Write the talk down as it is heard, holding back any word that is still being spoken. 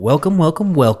Welcome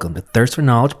to Thirst for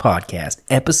Knowledge Podcast,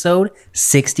 episode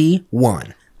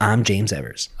 61. I'm James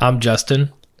Evers. I'm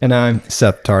Justin. And I'm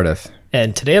Seth Tardif.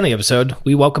 And today on the episode,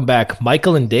 we welcome back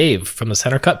Michael and Dave from the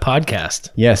Center Cut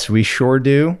Podcast. Yes, we sure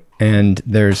do. And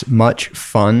there's much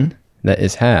fun that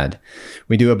is had.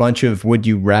 We do a bunch of would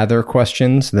you rather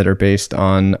questions that are based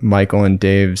on Michael and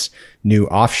Dave's new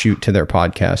offshoot to their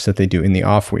podcast that they do in the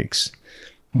off weeks.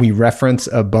 We reference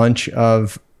a bunch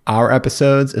of our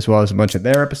episodes as well as a bunch of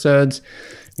their episodes.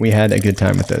 We had a good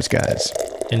time with those guys.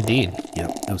 Indeed. Yep,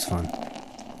 it was fun.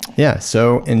 Yeah,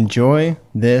 so enjoy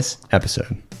this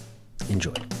episode.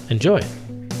 Enjoy.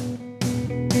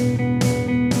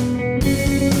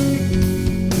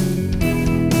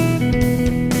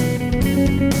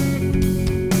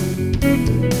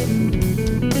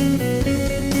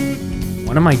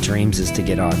 One of my dreams is to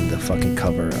get on the fucking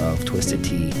cover of Twisted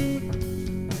Tea.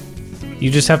 You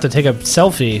just have to take a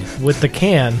selfie with the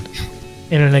can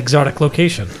in an exotic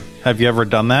location. Have you ever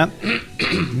done that?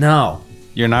 No.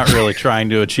 You're not really trying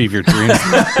to achieve your dreams.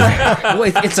 Well,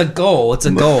 it's a goal. It's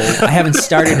a goal. I haven't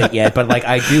started it yet, but like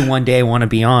I do one day want to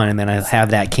be on, and then I have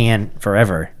that can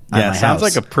forever. Yeah, it sounds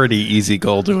like a pretty easy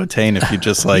goal to attain if you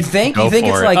just like You think go it's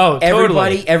for like Oh,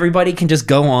 totally. everybody can just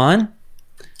go on?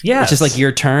 Yeah. It's just like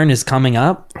your turn is coming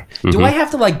up. Do I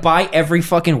have to like buy every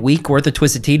fucking week worth of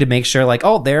Twisted Tea to make sure like,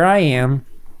 oh, there I am?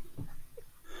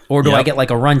 Or do I Yep. get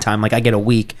like a runtime? Like I get a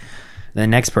week, the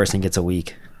next person gets a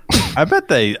week. I bet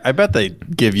they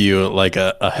give you like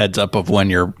a heads up of when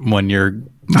you're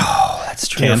Oh, that's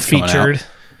true. Can't featured.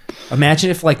 Imagine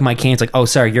if like my can's like, oh,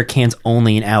 sorry, your can's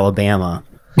only in Alabama.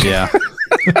 yeah.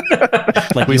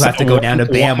 Like you have to go down to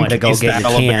Bama to go Case get to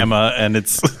your can. Alabama, and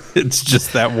it's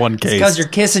just that one case. Because you're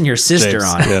kissing your sister James,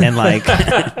 on it. yeah. And like,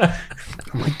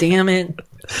 I'm like, damn it.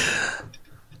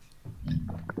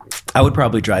 I would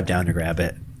probably drive down to grab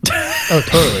it. Oh,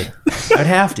 totally. I'd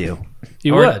have to.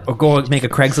 You or, would. Or go make a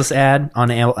Craigslist ad on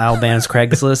Alabama's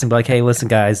Craigslist and be like, hey, listen,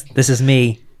 guys, this is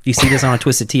me. If you see this on a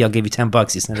Twisted Tea, I'll give you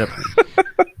 $10. You send it up.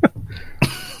 I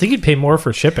think you'd pay more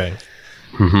for shipping.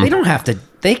 They don't have to.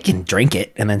 They can drink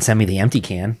it and then send me the empty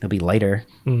can. It'll be lighter.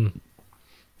 That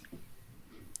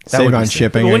Save would be on sick.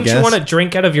 shipping, But I wouldn't guess. you want to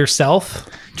drink out of yourself?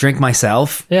 Drink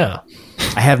myself. Yeah.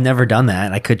 I have never done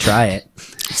that. I could try it.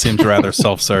 Seems rather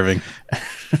self-serving.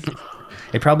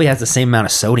 It probably has the same amount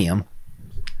of sodium.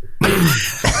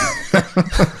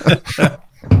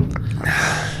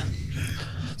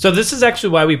 So this is actually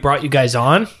why we brought you guys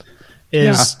on,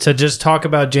 is to just talk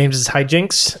about James's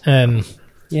hijinks and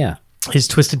Yeah. his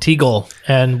Twisted Tea goal.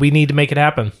 And we need to make it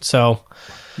happen. So,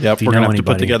 Yep, you we're know gonna have to put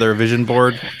anybody. together a vision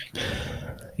board.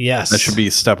 yes. That should be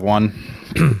step one.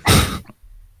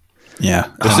 Yeah,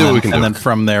 Let's see what we can do. And then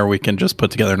from there, we can just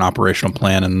put together an operational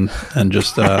plan and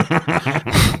just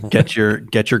get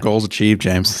your goals achieved,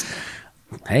 James.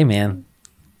 Hey, man.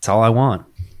 That's all I want.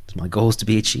 My goal is to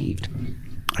be achieved.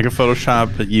 I could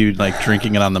Photoshop you like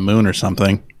drinking it on the moon or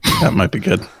something. That might be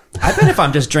good. I bet if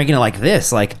I'm just drinking it like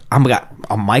this, like I'm got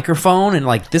a microphone and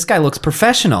like this guy looks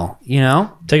professional, you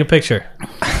know? Take a picture.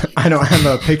 I don't have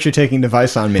a picture-taking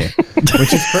device on me,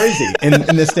 which is crazy in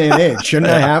this day and age.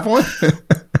 Shouldn't I have one?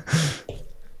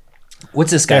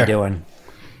 What's this guy There. doing?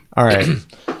 All right.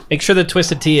 Make sure the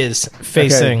Twisted Tea is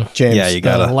facing Okay, James. Yeah, you the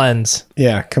got it. lens.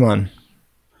 Yeah, come on.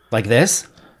 Like this?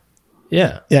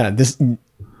 Yeah. Yeah, this...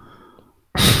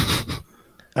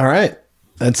 All right.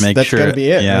 That's Make got sure- to be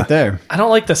it yeah. right there. I don't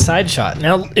like the side shot.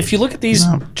 Now, if you look at these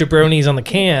jabronis on the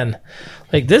can,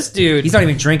 like this dude, He's not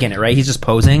even drinking it, right? He's just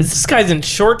posing. this guy's in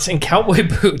shorts and cowboy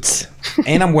boots.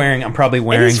 And I'm probably And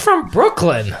wearing. he's from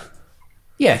Brooklyn.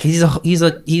 Yeah, he's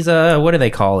a what do they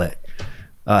call it?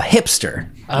 A hipster.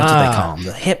 That's what they call them.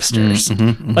 The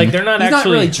hipsters. Like they're not He's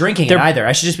actually not really drinking it they're- either.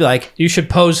 I should just be like, You should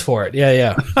pose for it. Yeah,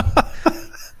 yeah.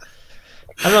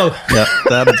 I don't know. Yeah,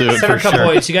 that'll do it Center for Cup sure.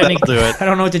 boys, you got any? That'll do it. I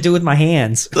don't know what to do with my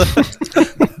hands.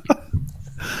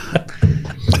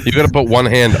 You got to put one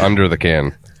hand under the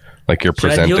can, like you're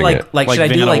Should I do presenting like it. like Like should I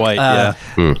do Vanna like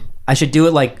White, I should do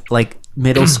it like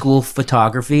middle school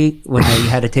photography when you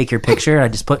had to take your picture.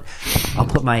 I'll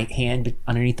put my hand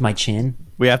underneath my chin.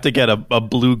 We have to get a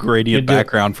blue gradient You do it.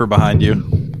 background for behind you,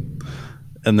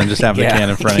 and then just have the can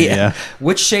in front of you. Yeah.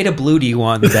 Which shade of blue do you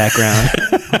want in the background?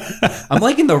 I'm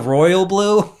liking the royal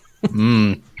blue.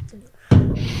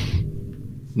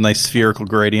 Nice spherical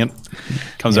gradient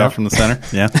comes out from the center.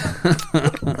 Yeah.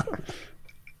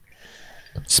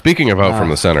 Speaking of out from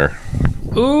the center,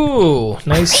 Ooh,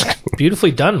 nice,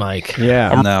 beautifully done, Mike.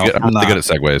 Yeah. I'm No, really I'm not. good at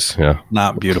segues. Yeah.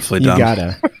 Not beautifully You done.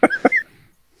 gotta.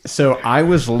 So I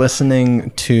was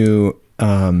listening to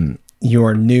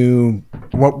your new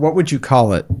what would you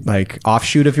call it? Like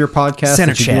offshoot of your podcast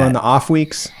Center that you do Chat. on the off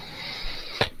weeks?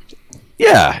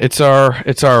 Yeah, it's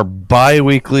our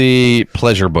bi-weekly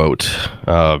pleasure boat.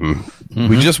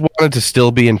 We just wanted to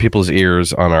still be in people's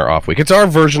ears on our off week. It's our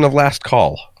version of Last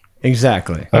Call.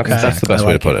 Exactly. That's the best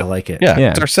way to put it. I like it. Yeah, Yeah.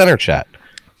 it's our center chat.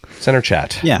 Center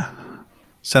chat. Yeah.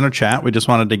 Center chat. We just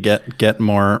wanted to get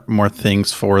more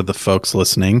things for the folks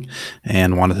listening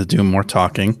and wanted to do more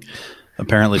talking.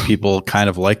 Apparently people kind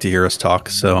of like to hear us talk,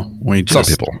 so we just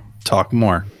Some people. talk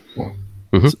more.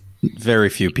 Very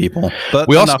few people, but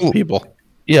We enough also- people.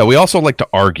 Yeah, we also like to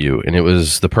argue, and it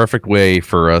was the perfect way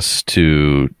for us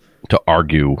to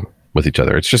argue with each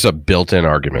other. It's just a built-in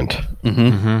argument.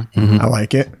 I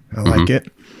like it. I like it.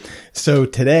 So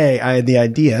today I had the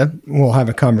idea we'll have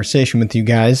a conversation with you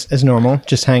guys as normal,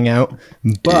 just hang out.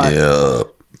 But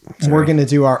we're going to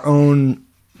do our own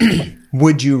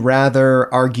would you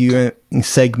rather argue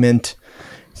segment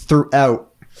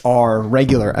throughout our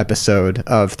regular episode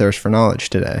of Thirst for Knowledge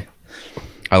today.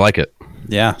 I like it.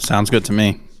 Yeah, sounds good to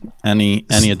me. Any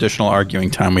additional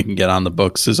arguing time we can get on the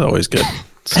books is always good.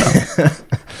 So,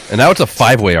 And now it's a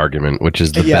 5-way argument, which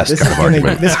is the best this kind is of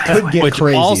argument. this could get which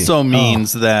crazy. also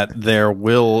means that there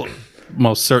will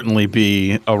most certainly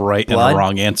be a right Blood? and a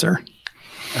wrong answer.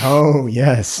 Oh,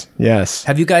 yes. Yes.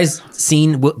 Have you guys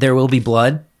seen There Will Be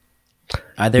Blood?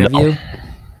 Either of you?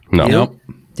 No. You? Nope.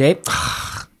 Dave?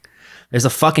 There's a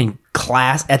fucking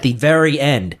class at the very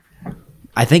end.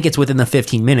 I think it's within the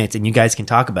 15 minutes, and you guys can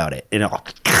talk about it. And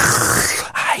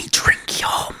I drink your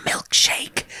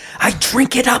milkshake. I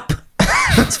drink it up.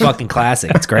 It's fucking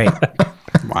classic. It's great.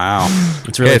 Wow.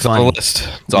 It's really Okay, it's on funny. the list.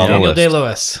 It's on the Daniel list.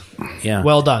 Day-Lewis. Yeah,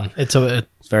 Well done. It's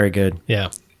very good. yeah.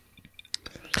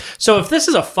 So if this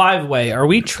is a 5-way, are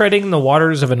we treading the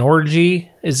waters of an orgy?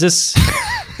 Is this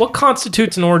what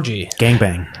constitutes an orgy?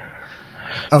 Gangbang.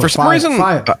 Oh, For some reason,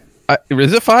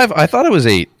 is it 5? I thought it was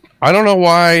 8. I don't know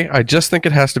why. I just think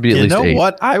it has to be at You least know 8.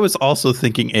 what? I was also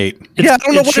thinking 8. Yeah, I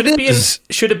don't know what should it be is.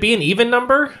 should it be an even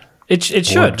number? It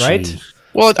should, Orgy. right?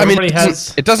 Well, I mean, Everybody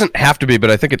has- it doesn't have to be, but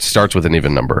I think it starts with an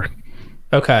even number.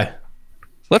 Okay.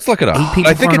 Let's look it up. 8 people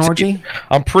I think for an it's orgy? 8.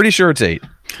 I'm pretty sure it's 8.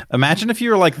 Imagine if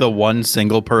you were like the one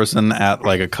single person at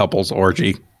like a couple's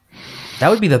orgy. That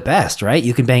would be the best, right?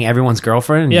 You can bang everyone's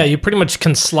girlfriend. and Yeah, you pretty much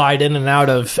can slide in and out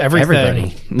of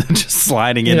everything. everybody. Just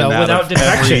sliding in You know, and out without of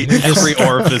detection. every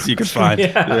orifice you could find.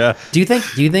 Yeah. Do you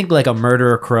think like a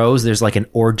murder of crows? There's like an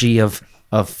orgy of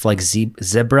like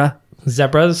zebra.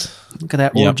 Zebras. Look at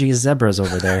that Yep. orgy of zebras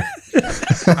over there.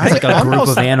 It's like a group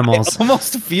of animals. I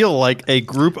almost feel like a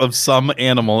group of some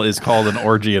animal is called an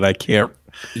orgy, and I can't.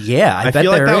 Yeah, I bet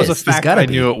feel like there that is. was a There's fact gotta I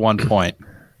be. knew at one point.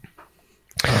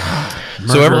 So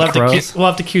We'll have, crows. we'll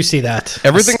have to QC that.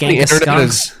 everything on the skank of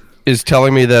internet skunks. is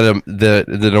telling me that that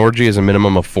an orgy is a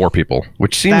minimum of 4 people,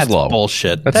 which seems That's low.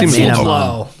 bullshit. That That seems seems low.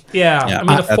 low. Yeah. Yeah, I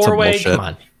mean, a that's a 4-way, bullshit. come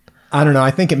on. I don't know. I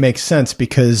think it makes sense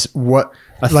because what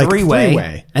A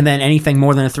three-way, and then anything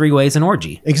more than a 3-way is an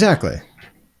orgy. Exactly.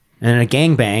 And a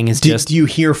gangbang is just Do you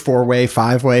hear 4-way,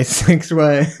 5-way,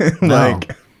 6-way?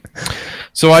 Like,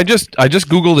 So I just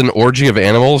googled an orgy of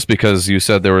animals because you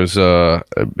said there was a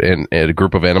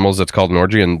group of animals that's called an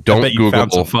orgy, and don't bet you Google.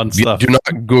 found some fun stuff. Do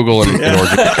not Google an orgy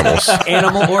of animals.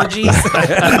 animal orgies.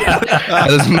 That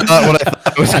is not what I thought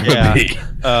it was going to Yeah. be.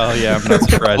 Oh yeah, I'm not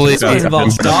surprised. Probably This one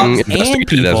involves being dogs and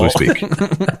investigated as we speak.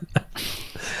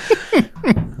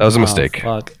 That was a mistake.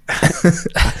 Fuck.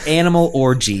 Animal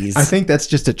orgies. I think that's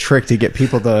just a trick to get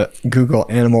people to Google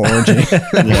animal orgy.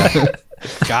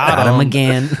 Got him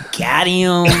again. Got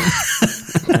him.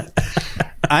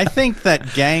 I think that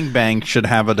gangbang should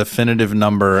have a definitive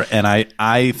number, and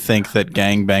I think that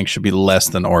gangbang should be less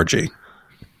than orgy.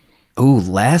 Ooh,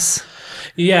 less.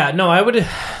 Yeah, no, I would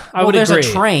There's agree. a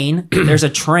train. There's a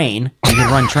train. You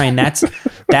can run train. That's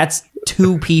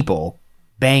 2 people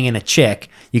banging a chick.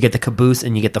 You get the caboose,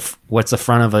 and you get what's the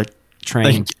front of a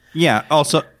train. Yeah.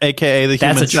 Also, AKA the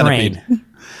That's human a train. centipede.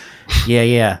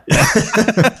 Yeah.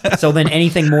 So then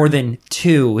anything more than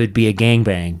 2 would be a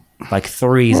gangbang. Like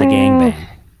 3 is a gangbang.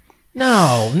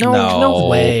 No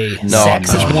way. No,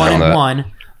 Sex is I'm not 1 on and that. 1.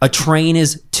 A train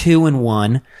is 2 and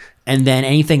 1. And then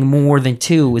anything more than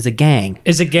 2 is a gang.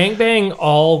 Is a gangbang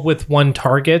all with one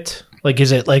target? Like,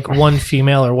 is it like one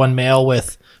female or one male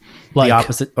with like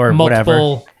opposite or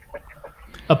multiple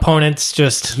opponents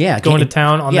just Yeah, going to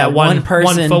town on that one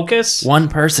person. focus? One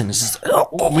person is just.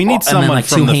 We need and then, someone like,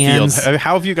 from 2 the hands. field.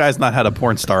 How have you guys not had a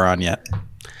porn star on yet?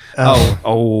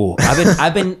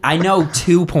 I know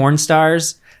 2 porn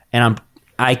stars, and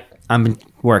I'm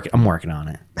working on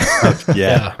it.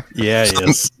 Yeah.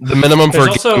 Yes. The minimum for There's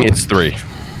a also- gang is 3.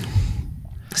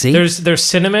 See, There's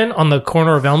Cinnamon on the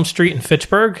corner of Elm Street in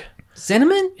Fitchburg.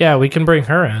 Cinnamon. Yeah, we can bring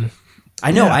her in.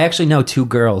 I know. I actually know 2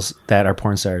 girls that are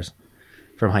porn stars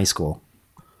from high school.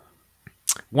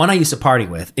 One I used to party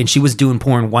with, and she was doing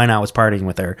porn when I was partying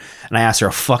with her. And I asked her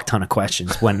a fuck ton of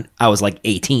questions when I was like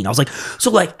 18. I was like,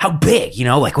 so like, how big? You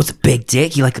know, like, what's a big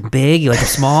dick? You like them big? You like them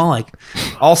small? Like,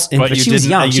 also, But she was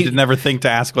young. You She, did never think to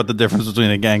ask what the difference between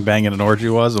a gangbang and an orgy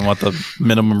was, and what the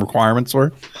minimum requirements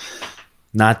were.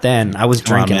 not then. I was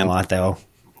drinking man. a lot though.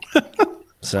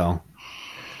 So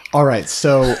All right,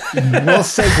 so we'll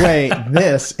segue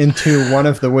this into one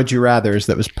of the Would You Rathers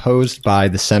that was posed by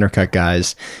the Center Cut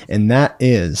guys, and that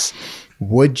is,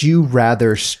 would you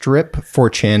rather strip for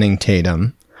Channing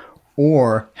Tatum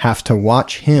or have to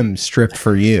watch him strip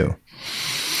for you?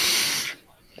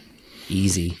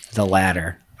 easy, the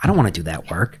latter. I don't want to do that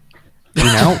work. You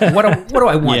know what do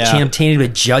I want? Yeah. Channing Tatum to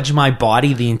judge my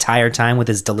body the entire time with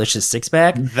his delicious six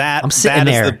pack? I'm sitting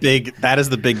there. That is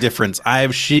the big difference. I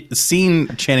have seen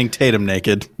Channing Tatum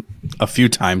naked a few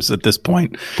times at this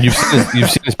point. You've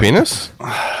seen his penis?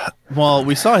 Well,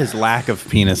 we saw his lack of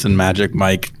penis in Magic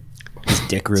Mike, His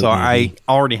dick root. so maybe.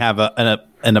 I already have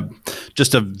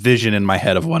just a vision in my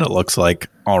head of what it looks like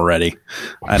already.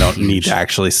 I don't need to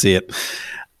actually see it.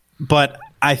 But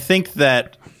I think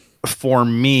that for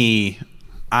me,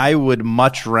 I would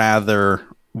much rather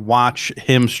watch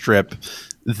him strip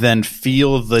than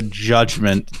feel the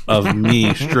judgment of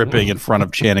me stripping in front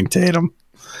of Channing Tatum.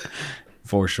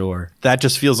 for sure. That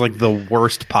just feels like the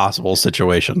worst possible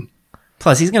situation.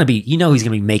 Plus, he's gonna be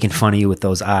making fun of you with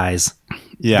those eyes.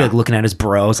 Yeah. Be like looking at his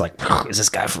bros, like, is this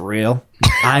guy for real?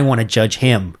 I want to judge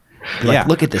him. Be like, Yeah.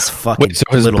 look at this fucking Wait, so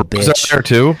his little bros out bitch. there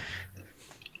too?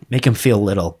 Make him feel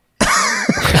little.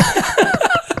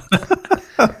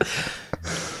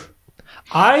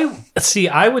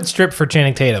 I would strip for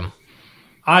Channing Tatum.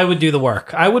 I would do the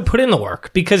work. I would put in the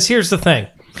work because here's the thing.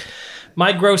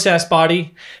 My gross ass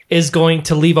body is going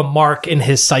to leave a mark in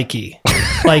his psyche.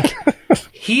 Like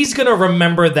he's going to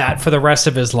remember that for the rest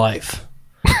of his life.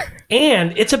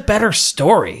 And it's a better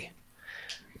story.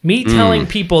 Me telling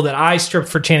people that I stripped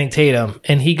for Channing Tatum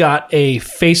and he got a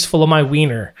face full of my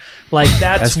wiener. Like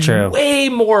that's true. way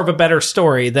more of a better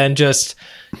story than just,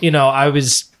 I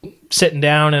was sitting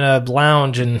down in a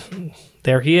lounge and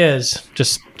there he is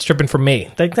just stripping for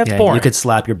me. Like that's Yeah, boring. you could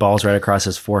slap your balls right across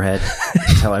his forehead.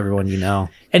 Tell everyone you know.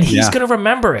 And he's Yeah. going to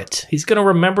remember it. He's going to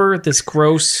remember this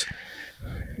gross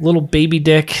little baby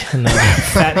dick and the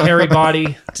fat hairy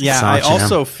body. Yeah, I Massaging him.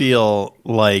 also feel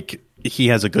like he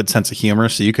has a good sense of humor,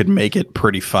 so you could make it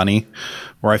pretty funny.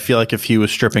 Where I feel like if he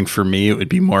was stripping for me, it would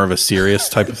be more of a serious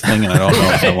type of thing, and I don't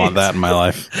know if I want that in my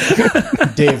life.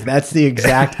 Dave, that's the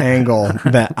exact angle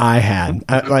that I had.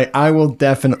 I will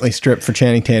definitely strip for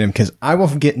Channing Tatum because I will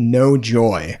get no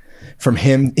joy from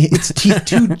him. It's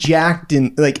too jacked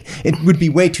and like it would be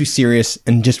way too serious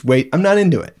and just wait. I'm not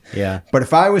into it. Yeah. But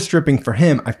if I was stripping for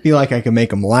him, I feel like I could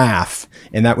make him laugh,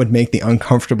 and that would make the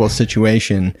uncomfortable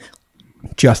situation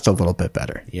just a little bit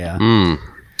better. Yeah. Man,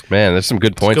 there's some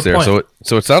good points good there. point.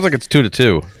 So it sounds like it's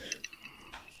 2-2.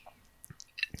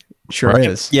 Sure Right.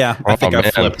 is. Yeah, I think I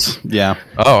man. flipped. Yeah.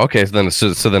 Oh, okay. So then it's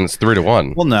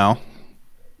 3-1. Well, no.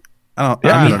 I don't.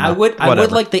 I mean, don't know. I would Whatever.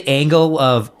 like the angle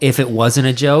of if it wasn't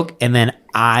a joke, and then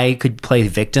I could play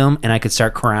victim, and I could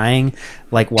start crying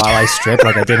like while I strip,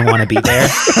 like I didn't want to be there,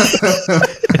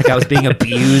 like I was being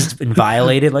abused and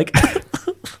violated. Like,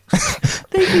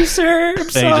 thank you, sir. I'm Then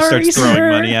sorry, he just starts throwing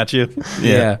sir. money at you.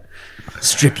 Yeah.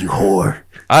 Strip, you whore.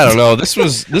 I don't know. This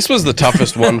was the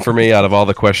toughest one for me out of all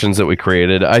the questions that we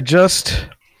created. I just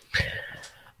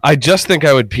think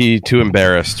I would be too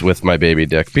embarrassed with my baby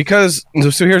dick because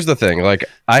so here's the thing. Like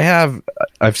I've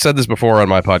said this before on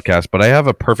my podcast, but I have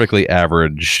a perfectly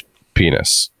average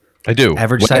penis. I do.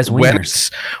 Average size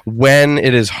wieners. When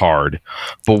it is hard,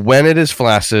 but when it is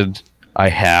flaccid, I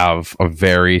have a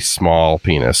very small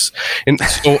penis. And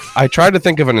so I tried to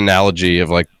think of an analogy of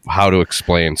like how to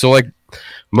explain. So like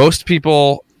most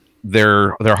people,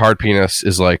 their hard penis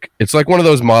is like, it's like one of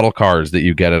those model cars that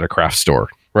you get at a craft store,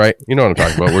 right? You know what I'm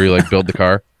talking about, where you like build the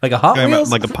car. Like a Hot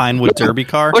Wheels? Like a Pinewood Derby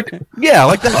car. Like that.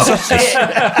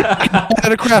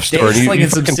 At a craft store. Dave's slinging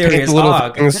some fucking paint serious the little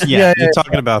hog. things. Yeah, you're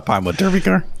talking about Pinewood Derby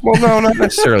car. Well, no, not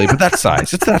necessarily, but that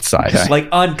size. It's that size. Like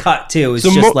uncut too. It's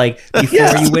So just like before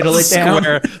you whittle it down.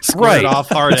 Square it off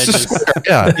hard It's edges. just square.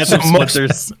 Yeah. Get So some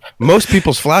splinters. most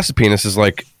people's flaccid penis is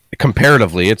like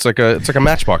comparatively, it's like a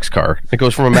Matchbox car. It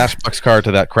goes from a Matchbox car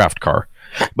to that craft car.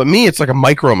 But me, it's like a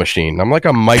micro machine. I'm like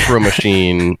a micro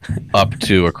machine up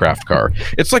to a craft car.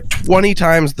 It's like 20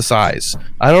 times the size.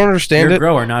 I don't understand You're a it.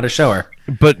 grower, not a shower.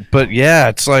 But yeah,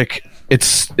 it's like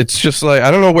it's just like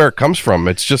I don't know where it comes from.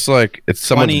 It's just like it's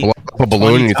someone's 20 blown up a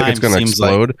balloon and you think it's going to times seems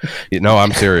like- explode. No,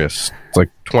 I'm serious. It's like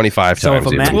 25 So times.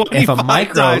 if a, even. if a 25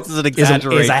 micro times is an is a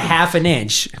exaggeration. half an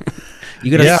inch,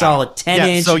 You got a solid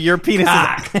 10-inch. So your penis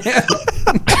cock.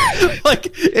 is like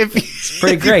if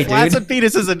pretty if great, your flaccid dude.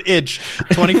 penis is an inch,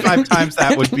 25 times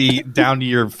that would be down to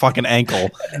your fucking ankle.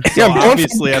 So Yeah, I'm going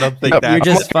obviously, I don't think that. You're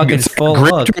just fucking full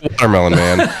Great hook. watermelon,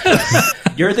 man.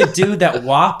 You're the dude that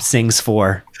WAP sings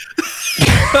for.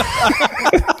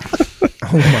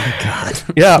 Oh my god.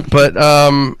 Yeah, but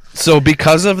so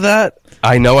because of that,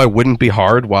 I know I wouldn't be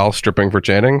hard while stripping for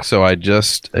Channing, so I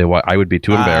would be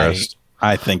too embarrassed.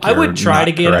 I think I would you're try not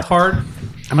to get correct. it hard.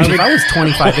 I mean, if I was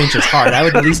 25 inches hard, I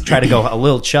would at least try to go a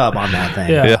little chub on that thing.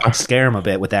 Yeah. Scare him a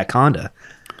bit with that conda.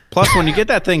 Plus, when you get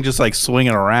that thing just like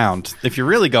swinging around, if you're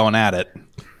really going at it,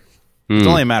 it's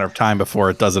only a matter of time before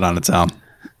it does it on its own.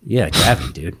 Yeah,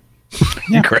 gravity, dude.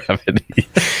 Gravity.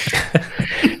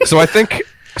 So I think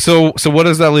so. What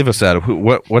does that leave us at?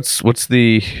 What's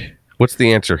the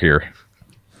answer here?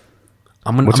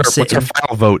 I'm What's our sitting.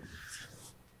 final vote?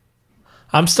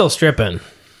 I'm still stripping.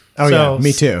 Oh So- yeah,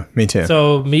 me too. Me too.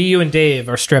 So me, you, and Dave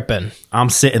are stripping. I'm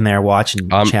sitting there watching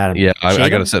Chatham. yeah, I Chatham?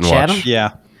 gotta sit and Chatham? watch.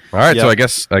 Yeah. All right, so Yep.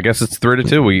 I guess it's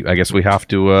 3-2. I guess we have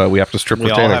to strip We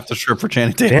for all Channing. have to strip for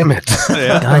Channing Tatum. Damn it!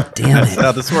 God damn That's it.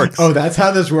 how this works. Oh, that's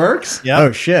how this works? Yeah.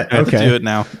 Oh shit. I have to do Okay. it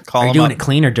now. Call Are you him doing up. it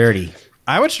clean or dirty?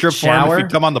 I would strip for him Shower? if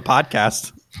he'd come on the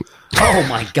podcast. Oh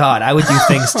my god, I would do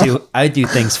things too. I would do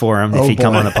things for him if Oh, he'd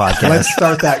come boy. on the podcast. Let's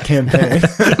start that campaign.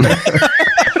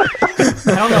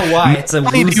 I don't know why it's a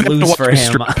do you have to lose watch for me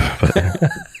him.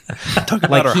 Talk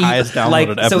about our highest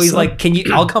downloaded episode. so he's like, "Can you?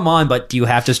 I'll come on, but do you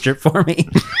have to strip for me?"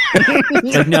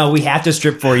 It's like, no, we have to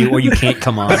strip for you, or you can't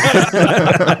come on.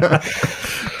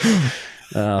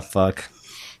 Oh fuck!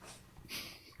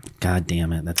 God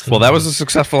damn it! That's Well, that was a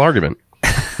successful argument.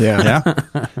 Yeah.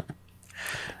 yeah.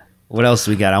 what else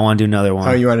we got? I want to do another one.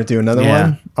 Oh, you want to do another Yeah.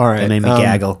 one? All right. That made me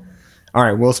gaggle. All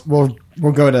right,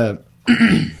 we'll go to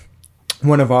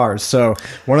one of ours. So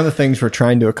one of the things we're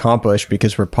trying to accomplish,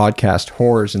 because we're podcast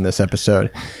whores in this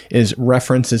episode, is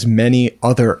reference as many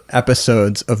other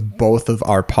episodes of both of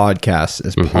our podcasts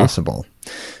as possible.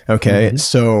 Okay,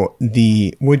 so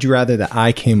the Would You Rather that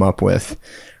I came up with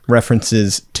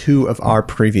references 2 of our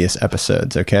previous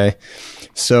episodes. Okay,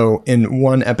 so in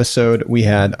one episode we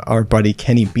had our buddy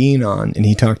Kenny Bean on, and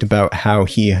he talked about how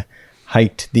he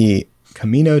hiked the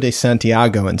Camino de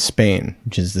Santiago in Spain,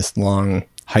 which is this long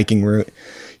hiking route.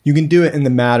 You can do it in the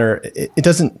matter. It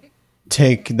doesn't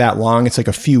take that long. It's like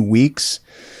a few weeks.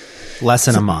 Less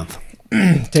than a month.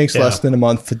 It takes Yeah. less than a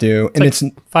month to do. And it's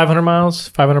 500 miles,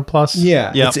 500 plus.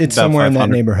 yeah, Yep, it's about somewhere in that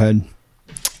 500. neighborhood.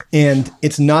 And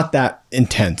it's not that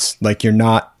intense. Like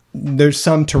there's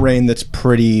some terrain that's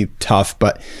pretty tough,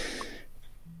 but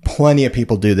plenty of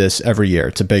people do this every year.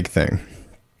 It's a big thing.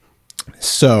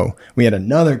 So we had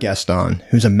another guest on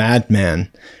who's a madman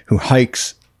who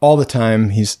hikes all the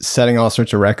time. He's setting all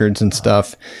sorts of records and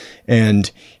stuff. And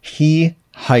he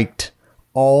hiked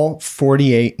all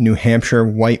 48 New Hampshire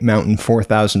White Mountain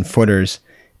 4,000 footers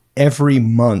every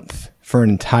month for an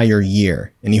entire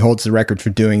year. And he holds the record for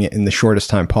doing it in the shortest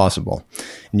time possible.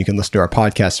 And you can listen to our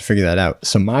podcast to figure that out.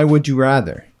 So my would you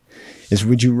rather is,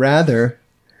 would you rather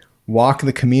walk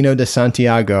the Camino de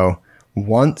Santiago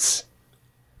once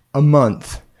a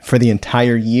month for the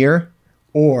entire year,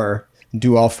 or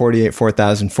do all 48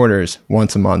 4,000 footers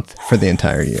once a month for the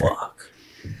entire year?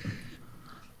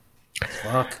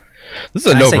 Fuck. This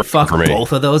is a I no say fuck for me.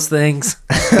 both of those things.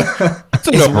 It's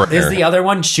a no Is the other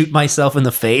one shoot myself in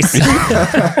the face?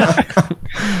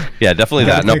 Yeah, definitely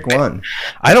Gotta that. No, pick one.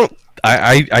 I don't.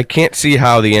 I can't see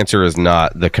how the answer is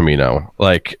not the Camino.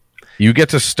 Like, you get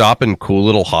to stop in cool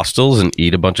little hostels and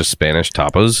eat a bunch of Spanish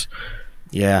tapas,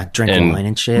 Yeah, drink and wine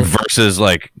and shit. versus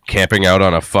like camping out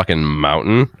on a fucking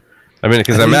mountain. I mean,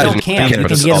 because I You imagine don't camp. You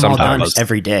camping can get them all done sometimes.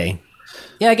 every day.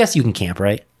 Yeah, I guess you can camp,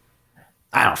 right?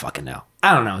 I don't fucking know.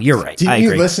 I don't know. You're right. Did I you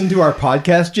agree. listen to our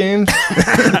podcast, James?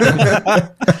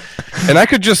 And I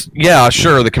could just, yeah,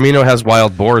 sure, the Camino has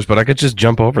wild boars, but I could just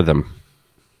jump over them.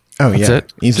 Oh, That's yeah.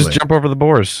 it. Easily. Just jump over the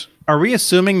boars. Are we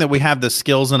assuming that we have the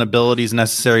skills and abilities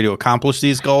necessary to accomplish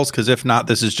these goals? Because if not,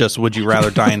 this is just would you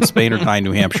rather die in Spain or die in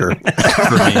New Hampshire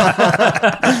for me.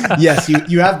 Yes,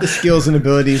 you have the skills and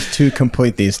abilities to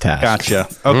complete these tasks. Gotcha.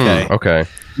 Okay. Okay.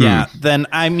 Yeah. Then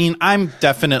I mean, I'm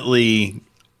definitely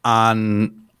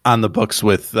on the books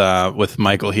with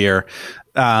Michael here.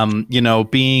 You know,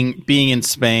 being in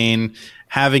Spain,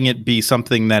 having it be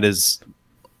something that is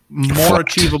more Flat.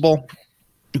 achievable.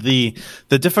 The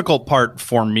difficult part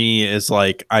for me is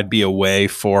like I'd be away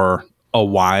for a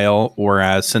while,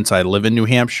 whereas since I live in New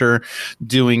Hampshire,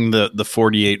 doing the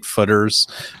 48 footers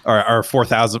or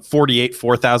 4,000 48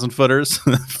 4,000 footers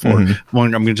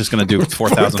I'm just going to do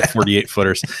 4,048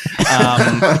 footers.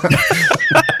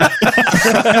 That's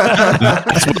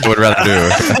what I would rather do.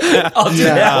 I'll do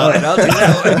that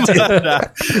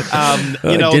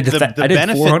one. You know, did the I did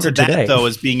benefit to 400 that today. though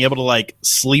is being able to like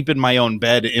sleep in my own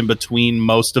bed in between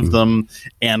most of them,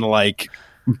 and like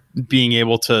being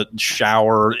able to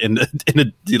shower in a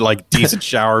like decent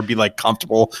shower, be like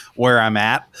comfortable where I'm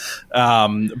at.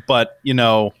 But you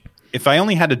know, if I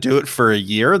only had to do it for a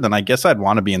year, then I guess I'd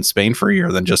want to be in Spain for a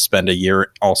year than just spend a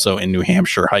year also in New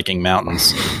Hampshire hiking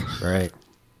mountains. Right.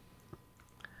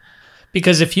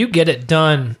 Because if you get it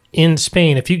done in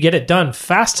Spain, if you get it done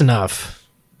fast enough,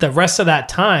 the rest of that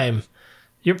time,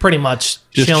 you're pretty much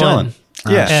Just chilling. chilling.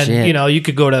 Yeah. And, Shit. you know, you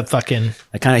could go to fucking,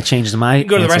 That kind of changed my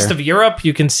go to the rest answer. of Europe.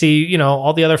 You can see, you know,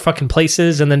 all the other fucking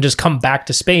places and then just come back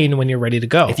to Spain when you're ready to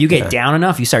go. If you get down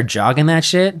enough, you start jogging that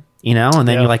shit, you know, and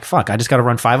then Yeah. you're like, fuck, I just got to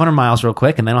run 500 miles real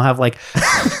quick, and then I'll have like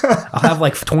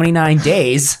 29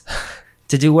 days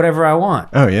to do whatever I want.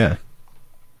 Oh yeah.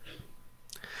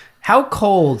 How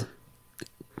cold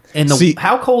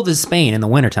how cold is Spain in the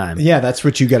wintertime? Yeah, that's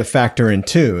what you got to factor in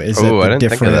too. Is that Oh, the I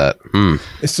didn't think of that.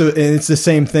 So it's the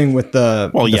same thing with the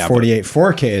 48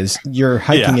 4Ks. You're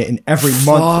hiking Yeah. it in every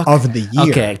month of the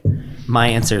year. Okay. My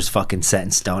answer is fucking set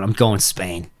in stone. I'm going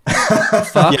Spain. Yeah,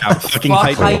 fucking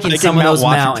Fuck hiking some of Mount those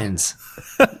Washington. mountains.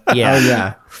 Yeah. Oh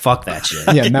yeah. Fuck that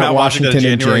shit. Yeah, Mount Mount Washington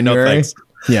Washington in January, no January. thanks.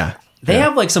 Yeah. They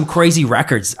have like some crazy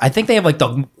records. I think they have like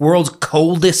the world's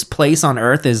coldest place on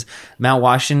earth is Mount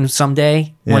Washington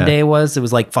someday. One Yeah. day it was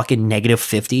like fucking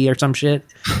 -50 or some shit.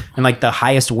 And like the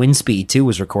highest wind speed too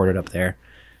was recorded up there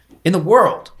in the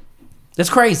world.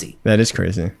 That's crazy. That is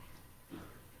crazy.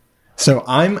 So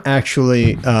I'm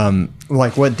actually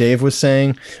like what Dave was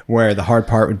saying, where the hard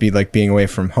part would be like being away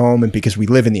from home, and because we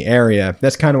live in the area,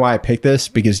 that's kind of why I picked this,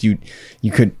 because you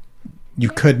could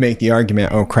make the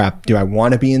argument, oh crap, do I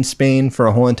want to be in Spain for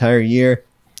a whole entire year,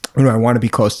 or do I want to be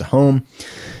close to home?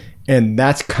 And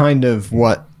that's kind of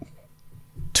what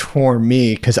tore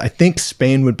me, because I think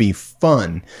Spain would be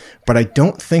fun, but I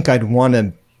don't think I'd want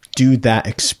to do that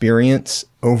experience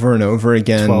over and over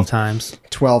again 12 times.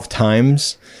 12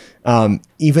 times,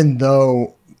 even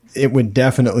though it would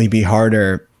definitely be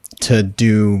harder to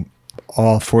do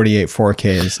all 48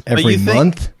 4Ks every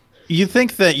month. You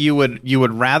think that you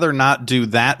would rather not do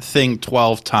that thing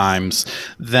 12 times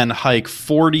than hike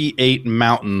 48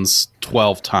 mountains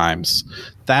 12 times.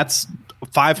 That's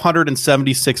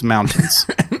 576 mountains.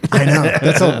 I know.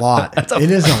 That's a lot.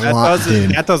 It is a lot,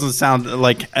 dude. That doesn't sound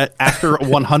like after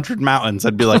 100 mountains,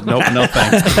 I'd be like, nope, no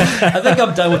thanks. I think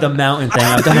I'm done with the mountain thing.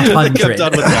 I've done I think 100. I'm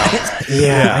done with that.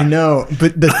 Yeah, I know.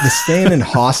 But the staying in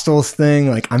hostels thing,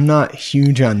 like, I'm not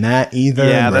huge on that either.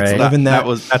 Yeah, Like, that's living that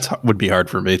would be hard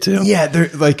for me too. Yeah, they're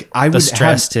like I The would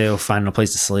stress have, too, finding a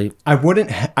place to sleep.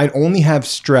 I'd only have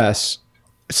stress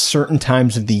certain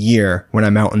times of the year when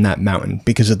I'm out on that mountain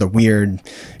because of the weird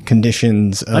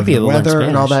conditions of be the able to learn weather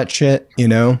and all Spanish. that shit, you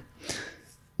know?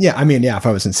 Yeah, I mean, yeah, if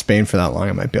I was in Spain for that long,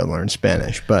 I might be able to learn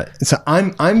Spanish. But so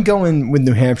I'm going with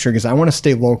New Hampshire because I want to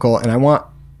stay local and I want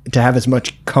to have as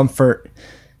much comfort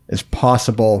as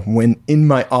possible when in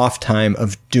my off time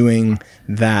of doing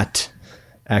that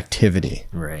activity.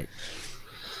 Right.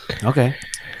 Okay.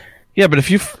 Yeah, but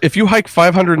if you hike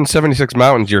 576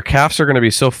 mountains, your calves are going to be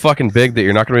so fucking big that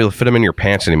you're not going to be able to fit them in your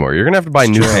pants anymore. You're going to have to buy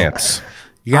new pants.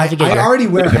 You're gonna have to get I already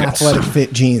wear athletic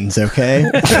fit jeans, okay?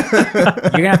 you're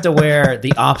gonna have to wear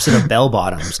the opposite of bell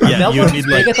bottoms. Are Yeah, bell you bottoms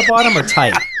need, big at the bottom or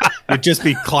tight? You'd just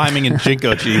be climbing in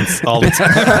Jinko jeans all the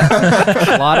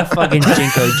time. A lot of fucking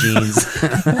Jinko jeans.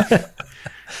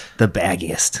 The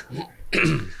baggiest.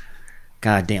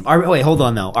 God damn. Wait, hold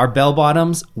on though. Are bell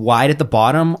bottoms wide at the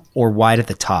bottom or wide at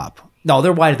the top? No,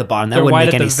 they're wide at the bottom. That They're wouldn't wide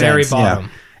make at any the very sense. Yeah. bottom.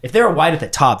 If they were wide at the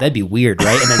top, that'd be weird,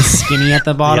 right? And then skinny at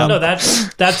the bottom. No,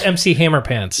 that's MC Hammer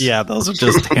pants. Yeah, those are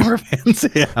just hammer pants.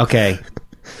 Yeah. Okay.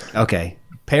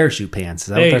 Parachute pants. Is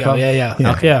that There what you they're go. called? Yeah.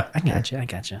 Okay. Yeah. I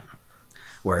gotcha.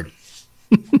 Word.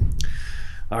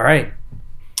 All right.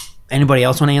 Anybody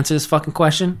else want to answer this fucking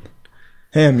question?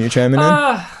 Ham, you chiming in?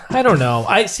 I don't know.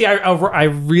 I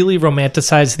really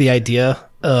romanticize the idea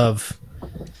of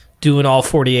doing all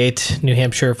 48 New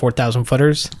Hampshire 4,000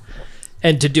 footers,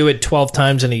 and to do it 12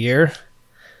 times in a year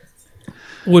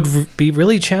would be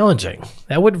really challenging.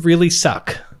 That would really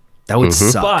suck. That would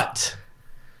suck. But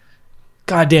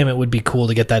God damn, it would be cool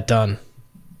to get that done.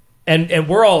 And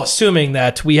we're all assuming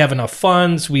that we have enough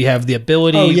funds, we have the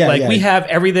ability, Oh, yeah, like yeah. we have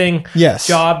everything. Yes.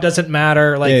 Job doesn't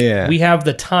matter. Like Yeah. we have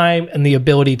the time and the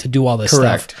ability to do all this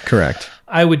stuff. Correct.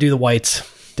 I would do the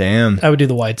whites. Damn. I would do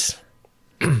the whites.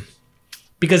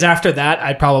 Because after that,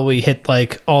 I'd probably hit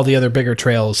like all the other bigger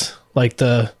trails, like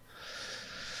the,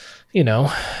 you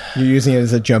know. You're using it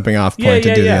as a jumping off point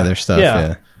to do the other stuff.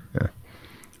 Yeah. Yeah.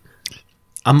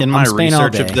 In my Spain all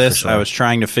research day, of this, for sure. I was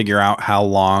trying to figure out how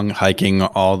long hiking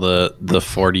all the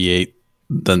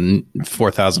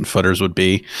 4,000 footers would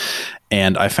be.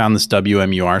 And I found this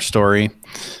WMUR story,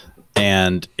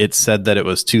 and it said that it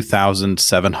was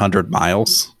 2,700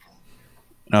 miles.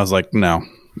 And I was like, no,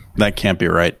 that can't be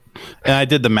right. And I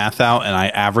did the math out, and I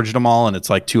averaged them all, and it's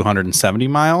like 270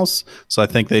 miles. So I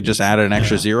think they just added an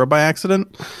extra zero by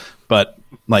accident. But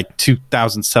like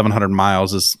 2,700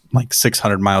 miles is like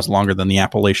 600 miles longer than the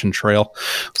Appalachian Trail.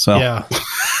 So Yeah.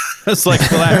 it's like,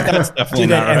 well, that's definitely Do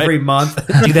that not right. every month.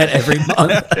 Do that every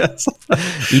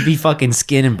month. You'd be fucking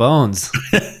skin and bones.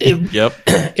 Yep.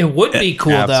 It would be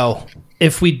cool Abs. though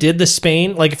if we did the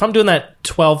Spain. Like if I'm doing that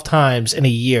 12 times in a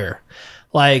year,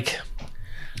 like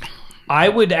I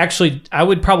would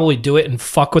probably do it and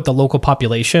fuck with the local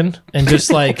population and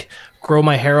just like grow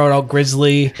my hair out all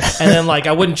grizzly, and then like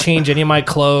I wouldn't change any of my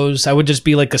clothes. I would just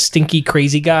be like a stinky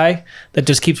crazy guy that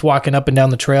just keeps walking up and down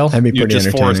the trail. That'd be You pretty just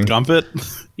Forrest entertaining. Gump it.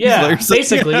 Yeah, Is that what you're saying?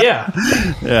 basically,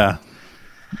 yeah. Yeah.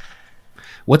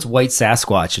 What's white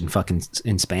Sasquatch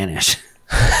in Spanish?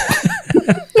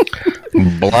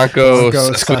 Blanco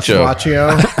Go Sasquatcho.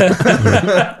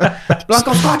 Sasquatcho.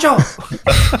 Blanco Squatcho.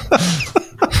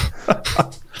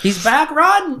 He's back,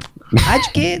 run. Hide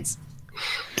your kids.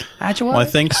 Hide your Well, I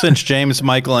wife. think since James,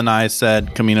 Michael, and I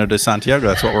said Camino de Santiago,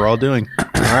 that's what we're all doing. All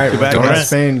right, we're back, going to guys.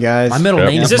 Spain, guys. My middle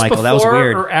name Is is this Michael. That was before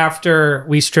weird. or after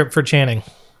we strip for Channing?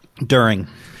 During.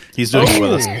 He's doing it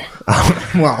with us.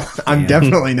 Well, I'm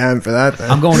definitely down for that.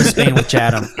 Then. I'm going to Spain with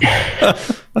Chatham.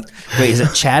 Wait, is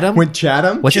it Chatham? With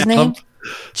Chatham? What's his name?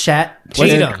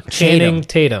 Tatum. Channing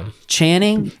Tatum.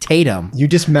 Channing Tatum. You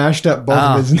just mashed up both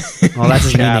of his names. Well, that's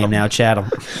his new Chatham. name now,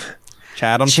 Chatham.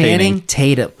 Chatham Channing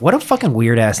Tatum. What a fucking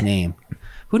weird ass name.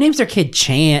 Who names their kid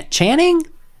Channing?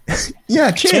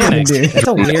 Yeah, Channing, dude. That's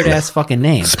a weird ass fucking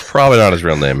name. Probably not his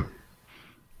real name.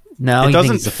 No, It you think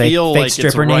doesn't it's a fake, feel fake like it's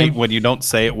stripper right name? when you don't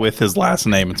say it with his last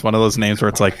name. It's one of those names where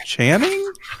it's like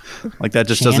Channing? Like that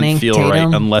just Channing doesn't feel Tatum?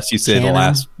 right unless you say Channing? the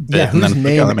last bit. Yeah, and whose then it's like, oh,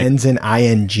 name that makes- ends in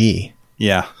ing?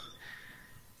 Yeah.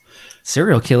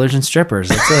 Serial killers and strippers.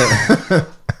 That's it.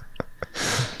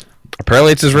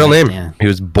 Apparently, it's his real name. Yeah. He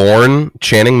was born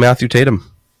Channing Matthew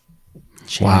Tatum.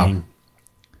 Channing.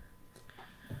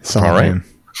 Solid All right. name.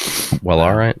 Well,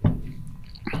 all right.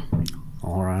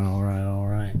 All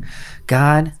right.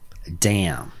 God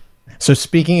damn. So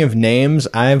speaking of names,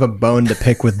 I have a bone to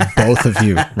pick with both of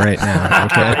you right now.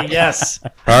 Okay. Yes. All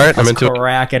right, I'm into it.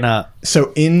 Cracking up.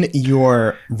 So in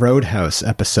your Roadhouse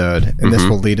episode, and this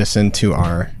will lead us into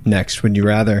our next Would You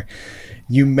Rather,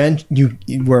 you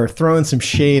were throwing some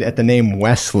shade at the name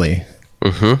Wesley.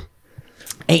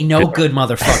 Ain't no good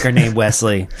motherfucker named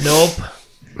Wesley. Nope.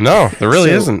 No, there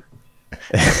really So- isn't.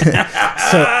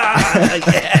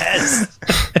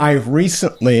 I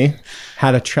recently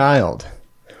had a child.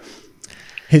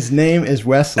 His name is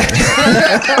Wesley.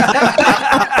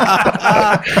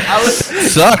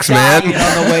 Sucks, man. On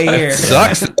the way here.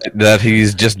 Sucks that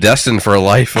he's just destined for a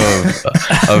life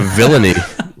of villainy.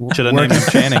 Should have named him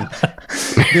Channing.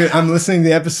 Dude, I'm listening to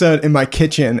the episode in my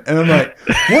kitchen, and I'm like,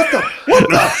 what the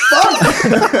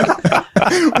fuck?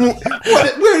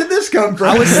 Where did this come from?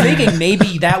 I was thinking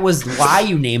maybe that was why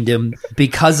you named him,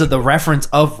 because of the reference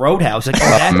of Roadhouse. Like, oh,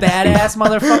 that badass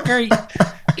motherfucker.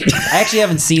 I actually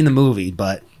haven't seen the movie,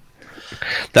 but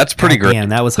That's pretty great. damn,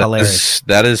 that was hilarious.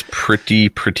 That is pretty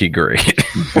great.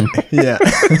 Yeah.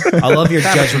 I love your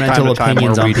Time judgmental to time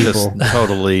opinions where on we people. just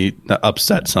totally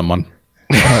upset someone.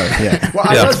 Yeah. Well,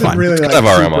 I Yeah, it's wasn't fine. really It's like kind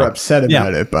of our super MO. upset Yeah.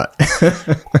 about it, but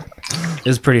It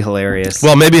was pretty hilarious.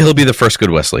 Well, maybe he'll be the first good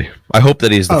Wesley. I hope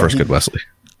that he's the first he- good Wesley.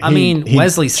 I mean, he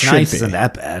Wesley should Snipes be. isn't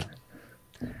that bad.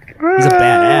 He's a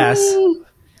badass.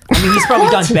 I mean, he's probably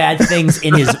done bad things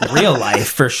in his real life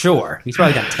for sure. He's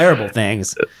probably done terrible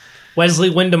things. Wesley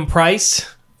Wyndham Price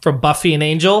from Buffy and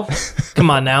Angel. Come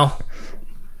on now.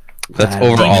 That's God.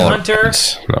 over Demon all. Hunter?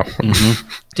 No.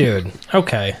 Dude.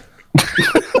 Okay.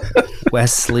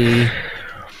 Wesley.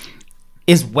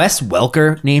 Is Wes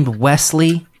Welker named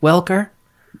Wesley Welker?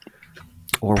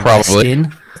 Or Probably.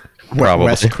 Weston? Probably.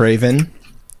 Wes Craven.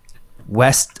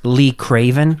 Wesley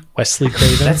Craven? Wesley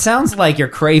Craven. That sounds like you're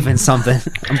craving something.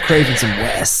 I'm craving some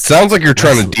West. Sounds like you're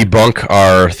trying to debunk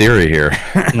our theory here.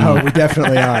 Oh, we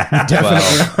definitely are. We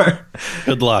definitely are.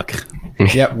 Good luck.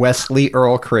 Yep, Wesley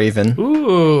Earl Craven.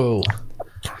 Ooh.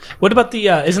 What about the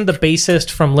isn't the bassist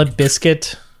from Limp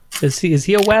Bizkit? Is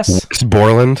he a Wes? It's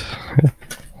Borland.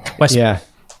 Wes Yeah.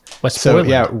 Wes So Borland.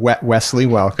 yeah, Wesley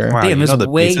Welker. Wow, Damn, you there's know the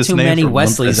way bassist too name many for Limp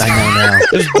Wesleys I Bizkit? know now.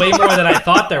 There's way more than I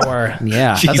thought there were.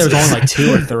 Yeah, I thought there was only like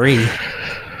 2 or 3.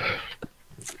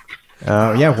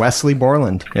 Yeah, Wesley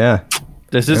Borland. Yeah.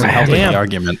 This isn't helping Damn. the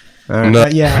argument. No.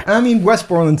 Yeah, I mean, Wes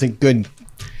Borland's a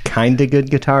kind of good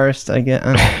guitarist, I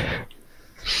guess.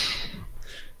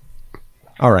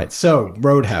 All right, so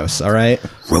Roadhouse, all right?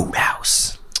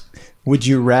 Roadhouse. Who would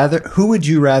you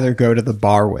rather go to the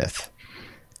bar with?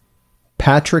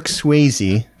 Patrick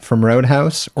Swayze from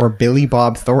Roadhouse or Billy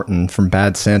Bob Thornton from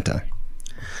Bad Santa?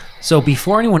 So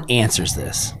before anyone answers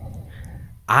this,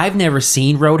 I've never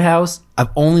seen Roadhouse. I've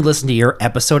only listened to your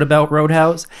episode about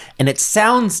Roadhouse, and it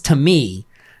sounds to me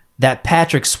that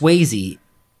Patrick Swayze,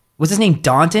 what's his name?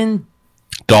 Dalton.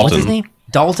 What's his name?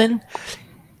 Dalton.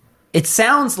 It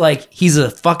sounds like he's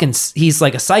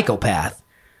like a psychopath.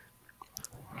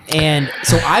 And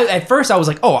so at first I was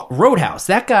like, oh, Roadhouse,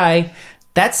 that guy,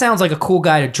 that sounds like a cool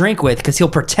guy to drink with because he'll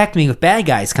protect me if bad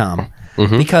guys come.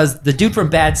 Mm-hmm. Because the dude from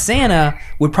Bad Santa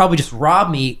would probably just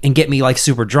rob me and get me like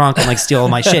super drunk and like steal all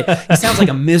my shit. He sounds like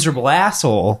a miserable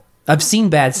asshole. I've seen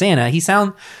Bad Santa. He's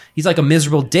like a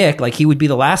miserable dick. Like he would be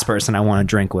the last person I want to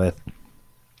drink with.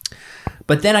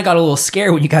 But then I got a little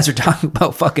scared when you guys were talking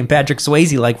about fucking Patrick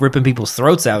Swayze like ripping people's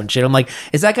throats out and shit. I'm like,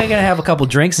 is that guy gonna have a couple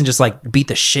drinks and just like beat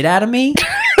the shit out of me?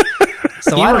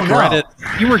 So I don't know.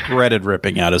 You regretted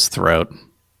ripping out his throat.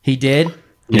 He did?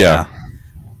 Yeah.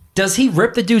 Does he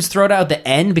rip the dude's throat out at the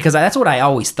end? Because that's what I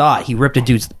always thought. He ripped a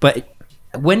dude's... But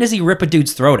when does he rip a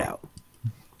dude's throat out?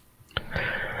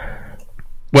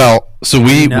 Well, so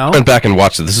we went back and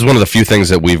watched it. This is one of the few things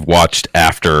that we've watched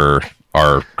after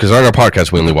because on our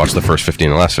podcast we only watched the first 15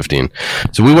 and the last 15.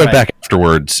 So we went back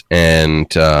afterwards,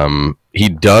 and he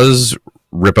does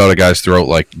rip out a guy's throat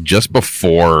like just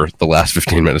before the last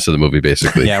 15 minutes of the movie,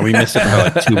 basically. Yeah, we missed it for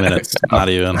like 2 minutes. Not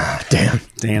even. Damn,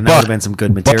 that would have been some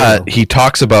good material. But he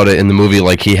talks about it in the movie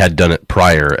like he had done it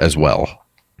prior as well.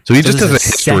 So he just has a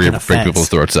history of ripping people's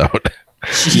throats out.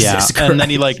 Jesus Christ. And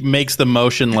then he like makes the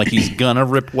motion like he's gonna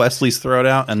rip Wesley's throat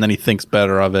out, and then he thinks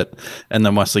better of it, and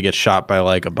then Wesley gets shot by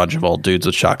like a bunch of old dudes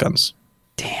with shotguns.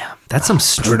 Damn, that's some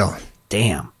brutal.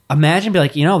 Damn. Imagine be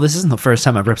like, this isn't the first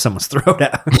time I've ripped someone's throat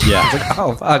out. Yeah. Like,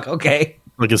 oh fuck, okay.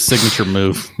 Like a signature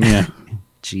move. Yeah.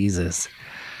 Jesus.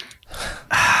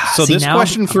 So this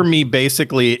question for me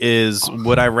basically is,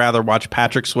 would I rather watch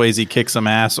Patrick Swayze kick some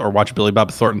ass or watch Billy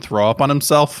Bob Thornton throw up on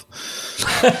himself?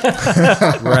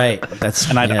 Right.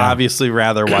 And I'd obviously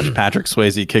rather watch Patrick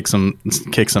Swayze kick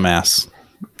some ass.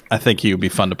 I think he would be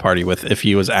fun to party with if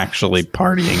he was actually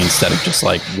partying instead of just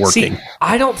like working. See,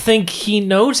 I don't think he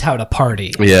knows how to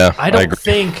party. Yeah, I don't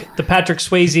think the Patrick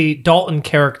Swayze Dalton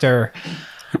character,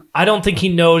 I don't think he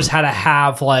knows how to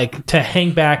have like to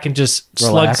hang back and just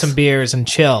slug some beers and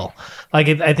chill. Like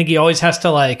I think he always has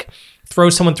to like throw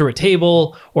someone through a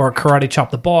table or karate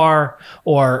chop the bar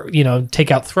or take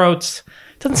out throats.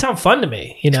 Doesn't sound fun to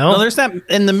me, No, there's that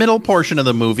in the middle portion of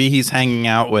the movie. He's hanging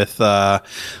out with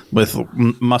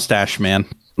Mustache Man.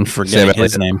 I'm forgetting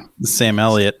his name, Sam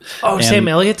Elliott. Oh, Sam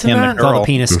Elliott's in that? All the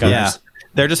penis guys. Yeah,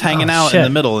 they're just hanging out in the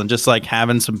middle and just like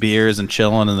having some beers and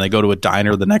chilling. And they go to a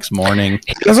diner the next morning.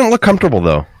 He doesn't look comfortable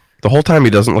though. The whole time he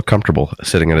doesn't look comfortable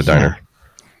sitting at a diner.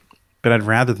 But I'd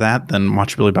rather that than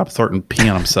watch Billy Bob Thornton pee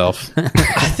on himself.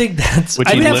 I think that's. Which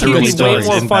I he think he would literally be way does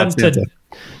more in fun Bad Santa.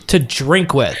 to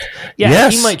drink with. Yeah,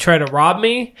 Yes. he might try to rob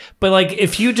me, but like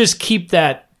if you just keep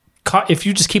that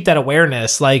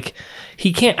awareness, like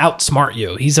he can't outsmart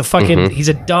you. He's a fucking he's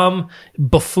a dumb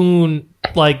buffoon,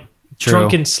 like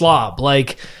drunken slob.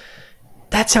 Like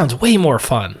that sounds way more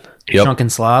fun. Yep. Drunken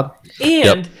slob.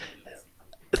 And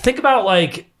think about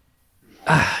like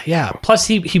plus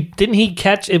he didn't he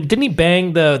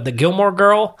bang the Gilmore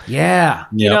Girl? Yeah.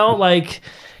 Like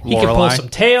he could pull Lorelai. some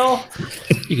tail.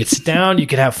 You could sit down. You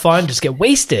could have fun. Just get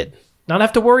wasted. Not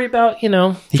have to worry about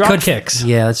drop kicks.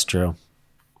 Yeah, that's true.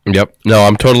 Yep. No,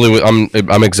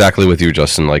 I'm exactly with you,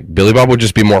 Justin. Like Billy Bob would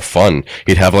just be more fun.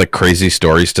 He'd have like crazy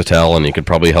stories to tell, and he could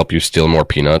probably help you steal more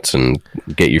peanuts and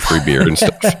get you free beer and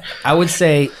stuff. I would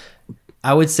say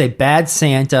Bad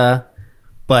Santa,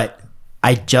 but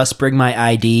I just bring my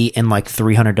ID and like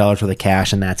 $300 worth of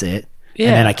cash, and that's it. Yeah.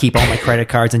 And then I keep all my credit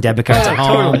cards and debit cards at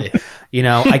home. Totally.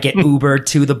 I get Ubered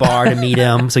to the bar to meet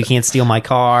him so he can't steal my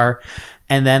car.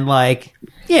 And then and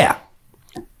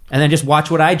then just watch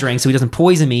what I drink so he doesn't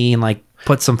poison me and like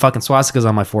put some fucking swastikas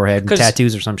on my forehead and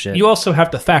tattoos or some shit. You also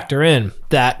have to factor in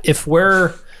that if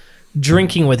we're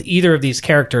drinking with either of these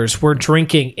characters, we're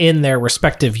drinking in their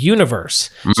respective universe.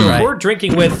 So if we're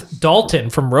drinking with Dalton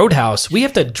from Roadhouse, we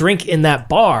have to drink in that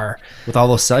bar with all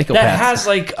those psychopaths. that has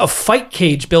like a fight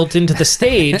cage built into the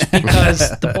stage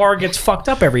because the bar gets fucked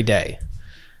up every day.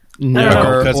 No,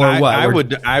 Or- because or what? I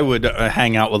would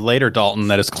hang out with later Dalton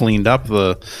that has cleaned up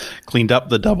the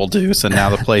Double Deuce, and now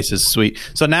the place is sweet.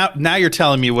 So now you're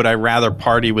telling me, would I rather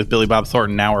party with Billy Bob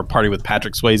Thornton now or party with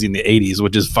Patrick Swayze in the '80s,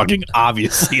 which is fucking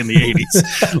obviously in the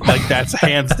 '80s? Like that's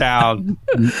hands down,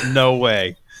 no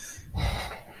way.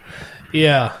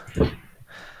 Yeah.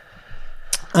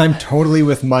 I'm totally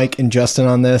with Mike and Justin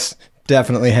on this.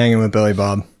 Definitely hanging with Billy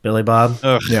Bob. Billy Bob.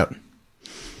 Ugh. Yep.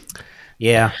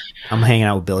 Yeah, I'm hanging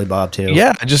out with Billy Bob too.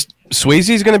 Yeah,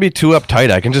 Swayze's gonna be too uptight.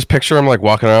 I can just picture him like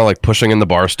walking around, like pushing in the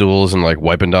bar stools and like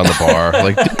wiping down the bar.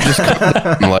 Like, just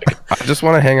I'm like, I just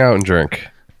want to hang out and drink.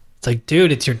 It's like,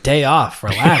 dude, it's your day off.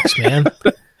 Relax, man.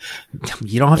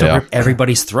 You don't have to Yeah. rip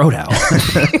everybody's throat out.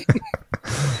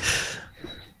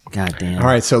 God damn. All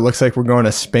right, so it looks like we're going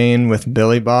to Spain with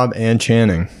Billy Bob and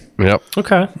Channing. Yep,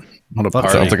 Okay. What a party!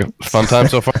 sounds like a fun time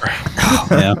so far.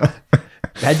 Yeah.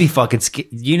 That'd be fucking.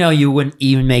 You wouldn't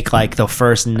even make like the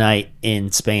first night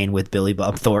in Spain with Billy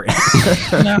Bob Thornton.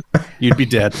 You'd be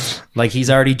dead. Like he's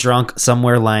already drunk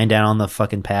somewhere, lying down on the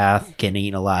fucking path, getting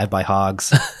eaten alive by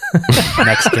hogs,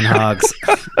 Mexican hogs.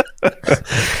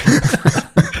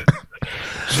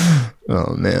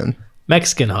 Oh, man.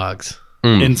 Mexican hogs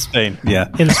In Spain, yeah.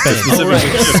 in Spain.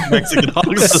 Specifically just Mexican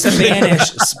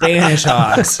hogs. Spanish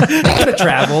hogs. They could have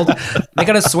traveled. They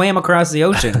could have swam across the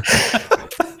ocean.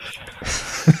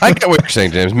 I get what you're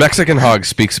saying, James. Mexican hogs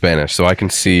speak Spanish, so I can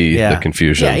see Yeah. the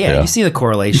confusion. Yeah. You see the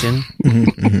correlation.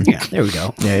 Yeah, there we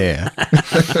go. Yeah.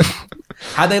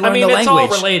 How'd they learn I mean, the it's language?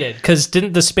 all related because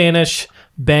didn't the Spanish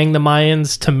bang the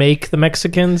Mayans to make the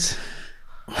Mexicans?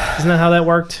 Isn't that how that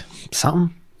worked?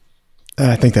 Something.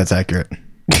 I think that's accurate.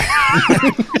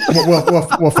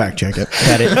 we'll fact check it.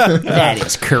 That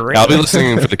is correct. I'll be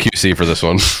listening for the QC for this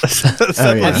one.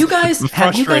 Oh, yeah. Have you guys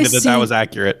Frustrated that seen, was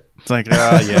accurate. It's like,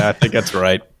 yeah, I think that's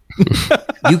right.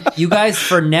 you guys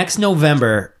for next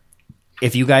November?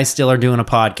 If you guys still are doing a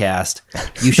podcast,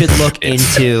 you should look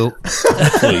into.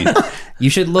 Please. You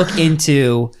should look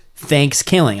into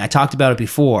Thanksgiving. I talked about it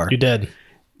before. You did.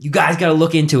 You guys got to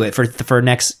look into it for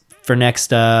next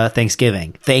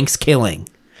Thanksgiving. Thanksgiving,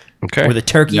 Okay. where the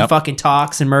turkey Yep. fucking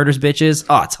talks and murders bitches.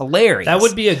 Oh, it's hilarious. That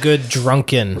would be a good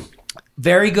drunken.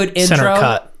 very good intro. Center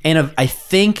cut. And I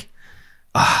think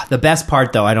the best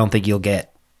part, though, I don't think you'll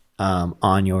get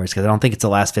on yours because I don't think it's the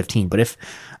last 15. But if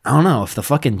I don't know if the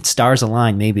fucking stars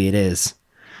align, maybe it is.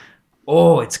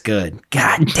 Oh, it's good.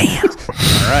 God damn.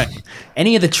 All right.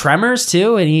 Any of the Tremors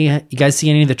too? You guys see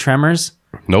any of the Tremors?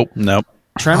 Nope. Nope.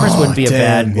 Tremors wouldn't be a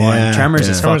damn, bad one. yeah, Tremors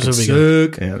is yeah. Tremors fucking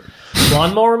would be sick. Yeah.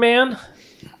 Lawnmower Man?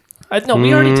 No,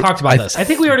 we already talked about this. I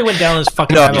think we already went down this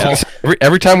fucking No, rabbit hole.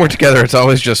 every time we're together, it's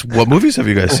always just, what movies have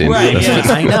you guys seen? Right, yeah.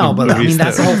 I know, but I mean Movies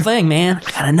that's too. the whole thing, man.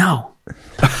 I gotta know.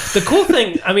 The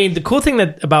cool thing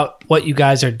that about what you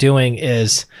guys are doing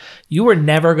is you were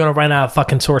never going to run out of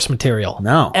fucking source material.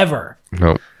 No. Ever.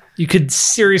 No. You could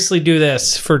seriously do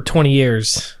this for 20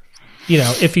 years,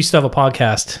 if you still have a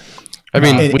podcast I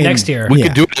mean, And- we, next year. we Yeah.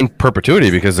 could do it in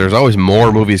perpetuity because there's always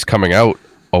more movies coming out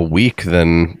a week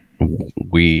than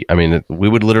we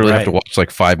would literally have to Right. watch like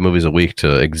 5 movies a week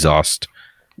to exhaust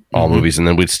all movies, and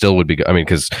then would be,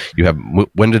 because you have,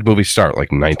 when did movies start?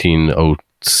 Like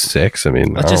 1906? I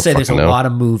mean, Let's I just don't say there's a fucking know. lot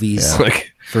of movies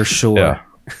Like, for sure. yeah.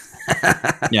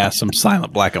 Yeah, some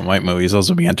silent black and white movies. Those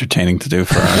would be entertaining to do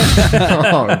for us.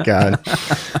 Oh, God.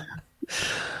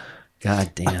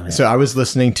 God damn it. So I was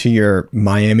listening to your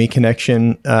Miami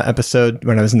Connection episode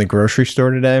when I was in the grocery store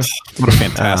today. What a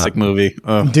fantastic movie.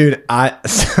 Dude,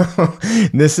 so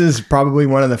this is probably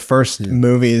one of the first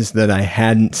movies that I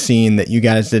hadn't seen that you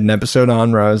guys did an episode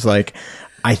on where I was like,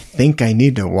 I think I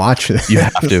need to watch this. You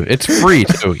have to. It's free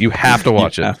too. You have to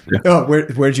watch it. Oh,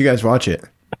 where'd you guys watch it?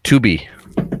 Tubi.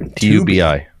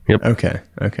 Tubi. Yep.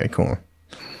 Okay, cool.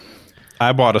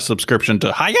 I bought a subscription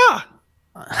to Hiya.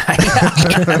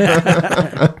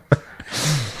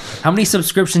 How many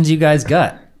subscriptions you guys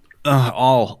got?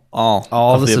 All All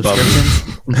of the above.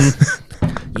 subscriptions?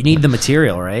 You need the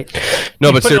material, right? No,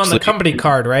 You but put it on seriously, the company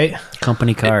card, right?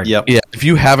 Company card. Yep. yeah. If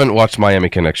you haven't watched Miami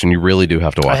Connection, you really do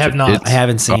have to watch it. I have not. It's- I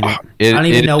haven't seen it. it- I don't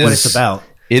even it know what is- it's about.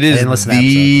 It I is didn't listen to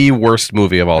the worst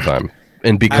movie of all time,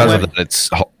 and because of went- that, it's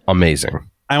amazing.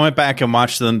 I went back and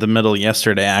watched the middle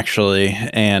yesterday, actually,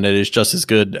 and it is just as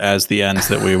good as the ends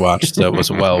that we watched. So it was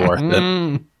well worth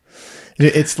it.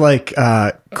 It's like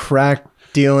crack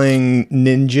dealing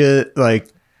ninja, like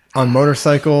on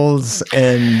motorcycles,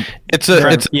 and It's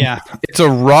a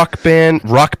rock band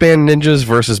ninjas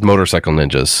versus motorcycle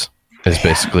ninjas is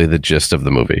basically the gist of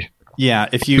the movie. Yeah,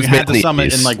 if you It was had to mainly sum it in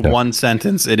these, like yeah. one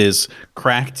sentence, it is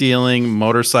crack dealing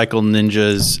motorcycle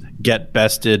ninjas get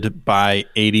bested by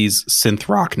 80s synth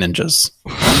rock ninjas.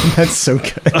 That's so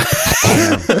good.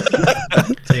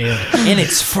 Damn. And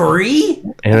it's free?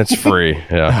 And it's free.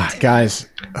 Yeah. Guys,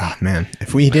 oh man,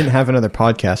 if we didn't have another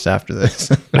podcast after this.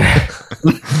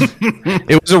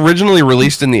 It was originally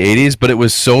released in the 80s, but it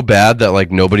was so bad that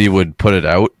like nobody would put it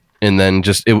out. And then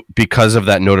because of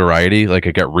that notoriety, like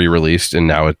it got re-released, and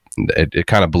now it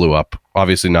kind of blew up.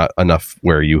 Obviously, not enough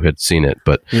where you had seen it,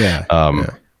 but Yeah.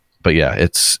 but yeah,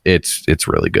 it's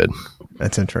really good.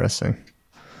 That's interesting.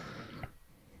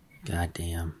 God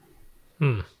damn.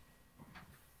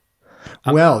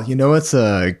 Well, you know what's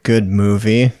a good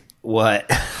movie? What?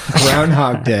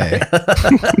 Groundhog Day.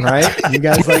 Right? You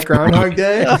guys like Groundhog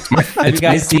Day? Have you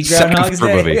guys seen Second Groundhog's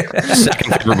favorite Day? movie.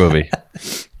 Second favorite movie.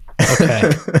 Okay.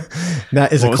 That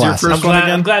is What a was your classic. first one again?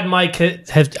 I'm glad Mike.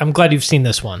 I'm glad you've seen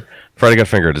this one. Friday Got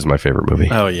Fingered is my favorite movie.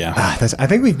 Oh, yeah. I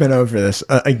think we've been over this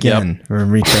again. We're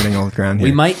returning old ground here.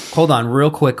 We might hold on.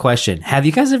 Real quick question: have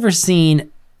you guys ever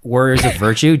seen Warriors of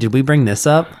Virtue? Did we bring this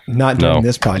up? Not during No.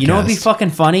 this podcast. You know, it'd be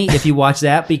fucking funny if you watch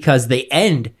that because the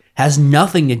end has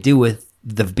nothing to do with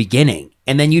the beginning,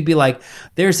 and then you'd be like,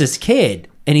 "There's this kid."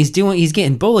 And he's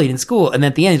getting bullied in school, and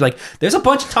at the end he's like, "There's a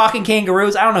bunch of talking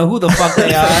kangaroos. I don't know who the fuck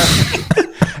they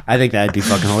are." I think that'd be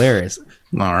fucking hilarious.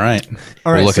 All right.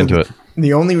 All We'll look into it.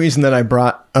 The only reason that I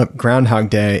brought up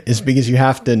Groundhog Day is because you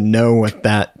have to know what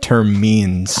that term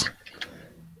means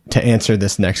to answer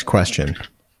this next question.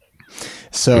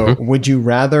 So, would you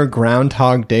rather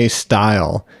Groundhog Day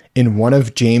style in one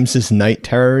of James's night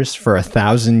terrors for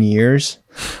 1,000 years,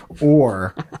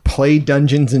 or play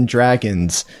Dungeons and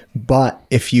Dragons, but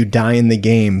if you die in the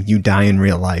game, you die in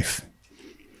real life?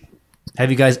 Have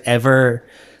you guys ever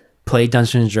played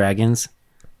Dungeons and Dragons?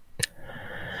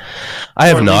 I Or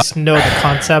have at not. least know the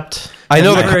concept. I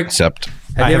know the Have you ever- concept.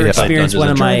 Have you ever have played experienced Dungeons one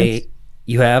of and my? Dragons.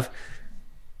 You have.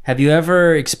 Have you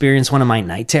ever experienced one of my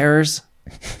night terrors?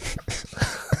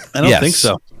 I don't Yes. think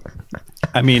so.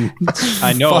 I mean,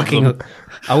 I know of Fucking, them.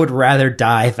 I would rather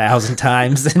die 1,000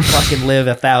 times than fucking live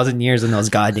 1,000 years in those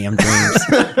goddamn dreams.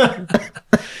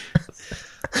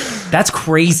 That's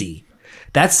crazy.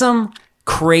 That's some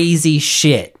crazy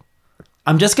shit.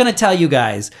 I'm just gonna tell you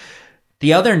guys.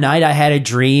 The other night I had a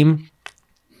dream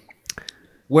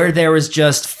where there was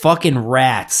just fucking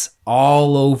rats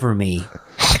all over me.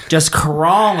 Just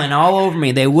crawling all over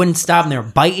me. They wouldn't stop and they were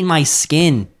biting my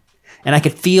skin. And I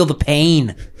could feel the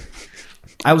pain.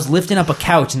 I was lifting up a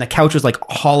couch and the couch was like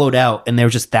hollowed out and there were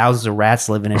just thousands of rats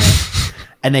living in it.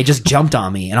 And they just jumped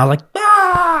on me and I was like,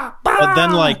 ah,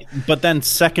 ah. But then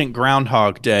second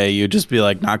Groundhog Day, you'd just be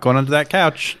like, not going onto that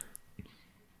couch.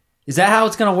 Is that how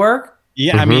it's gonna work?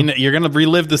 Yeah, I mean, you're going to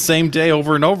relive the same day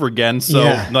over and over again. So,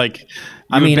 Yeah. like, you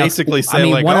I mean, would basically say,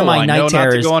 like, one of my I night know not to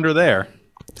terrors- go under there.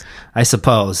 I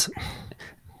suppose.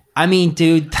 I mean,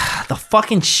 dude, the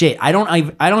fucking shit. I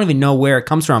don't even know where it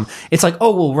comes from. It's like,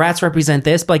 oh, well, rats represent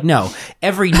this, but like, no.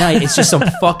 Every night, it's just some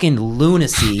fucking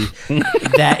lunacy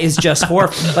that is just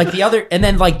horrible. Like the other, and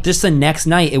then like just the next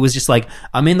night, it was just like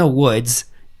I'm in the woods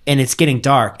and it's getting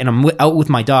dark, and I'm out with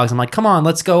my dogs. I'm like, come on,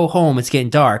 let's go home. It's getting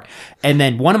dark, and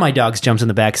then one of my dogs jumps in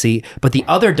the back seat, but the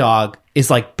other dog is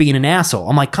like being an asshole.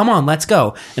 I'm like, come on, let's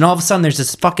go. And all of a sudden there's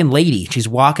this fucking lady. She's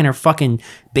walking her fucking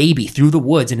baby through the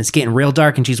woods and it's getting real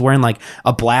dark and she's wearing like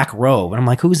a black robe. And I'm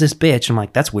like, who's this bitch? I'm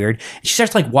like, that's weird. And she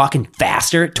starts like walking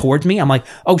faster towards me. I'm like,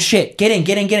 oh shit, get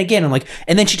in. I'm like,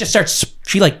 and then she just starts,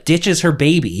 she like ditches her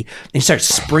baby and starts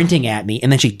sprinting at me.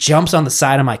 And then she jumps on the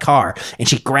side of my car and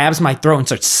she grabs my throat and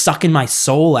starts sucking my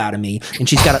soul out of me. And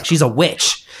she's a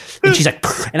witch. And she's like,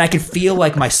 and I can feel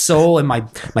like my soul and my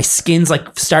skin's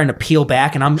like starting to peel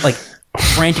back, and I'm like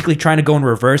frantically trying to go in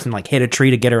reverse and like hit a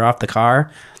tree to get her off the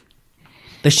car.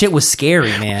 The shit was scary,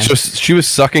 man. She was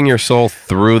sucking your soul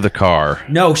through the car.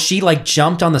 No, she like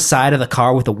jumped on the side of the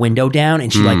car with the window down,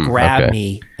 and she like grabbed okay.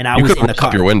 me, and I You was could in the roll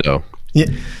up car. your window. Yeah.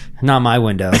 Not my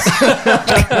windows.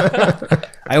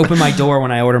 I open my door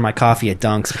when I order my coffee at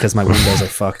Dunk's because my windows are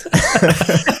fucked.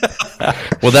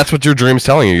 Well, that's what your dream's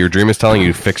telling you. Your dream is telling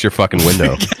you to fix your fucking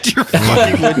window. Your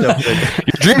fucking window.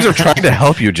 Your dreams are trying to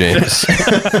help you, James.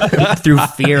 Through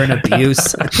fear and abuse.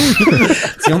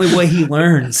 It's the only way he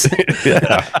learns. You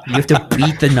have to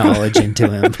beat the knowledge into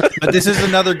him. But this is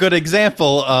another good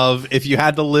example of if you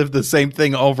had to live the same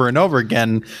thing over and over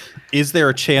again, is there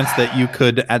a chance that you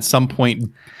could at some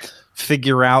point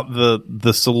figure out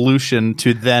the solution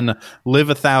to then live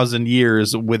 1,000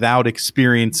 years without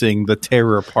experiencing the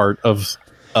terror part of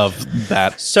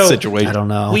that So, situation? I don't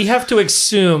know. We have to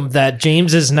assume that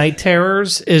James's night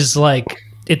terrors is like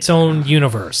its own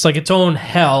universe, like its own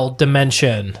hell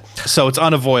dimension. So it's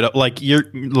unavoidable. Like you're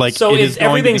like So it is going to be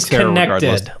everything's terror connected.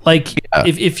 regardless. Like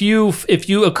if you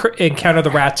encounter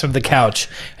the rats on the couch,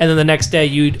 and then the next day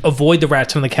you avoid the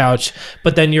rats on the couch,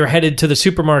 but then you're headed to the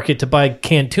supermarket to buy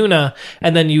canned tuna,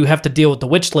 and then you have to deal with the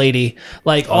witch lady.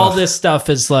 Like all this stuff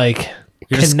is like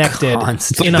just connected.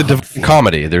 constant. in The a-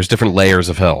 comedy. There's different layers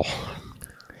of hell.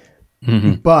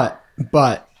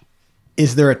 But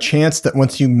is there a chance that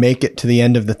once you make it to the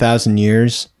end of the 1,000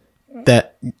 years,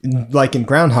 that like in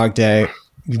Groundhog Day,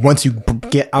 once you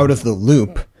get out of the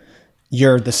loop,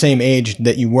 you're the same age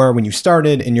that you were when you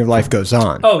started, and your life goes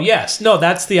on? Oh yes, no,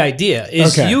 that's the idea.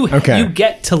 Is Okay, you okay.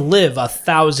 get to live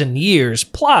 1,000 years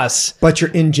plus. But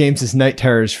you're in James's night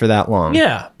terrors for that long.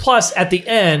 Yeah. Plus, at the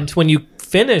end, when you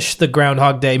finish the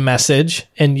Groundhog Day message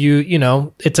and you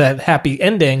know, it's a happy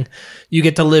ending, you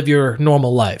get to live your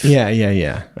normal life.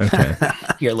 Yeah. Okay.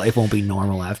 Your life won't be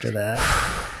normal after that.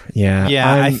 Yeah. Yeah,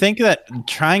 I I'm- think that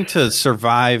trying to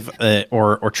survive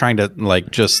or trying to like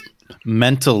just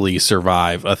mentally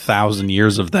survive 1,000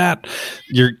 years of that,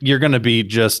 you're going to be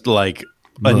just like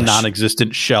a Mush.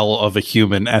 non-existent shell of a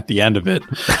human at the end of it.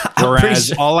 Whereas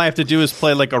sure- all I have to do is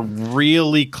play like a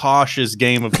really cautious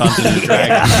game of Dungeons and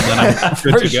Dragons, and then I'm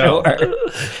good to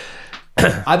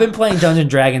go. I've been playing Dungeons and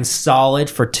Dragons solid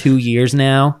for 2 years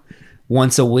now,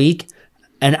 once a week,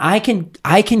 and I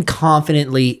can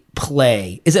confidently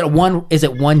play. Is it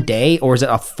one day, or is it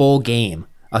a full game,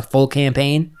 a full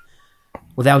campaign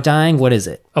without dying? What is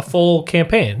it? A full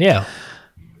campaign, yeah.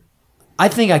 I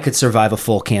think I could survive a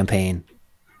full campaign.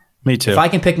 Me too. If I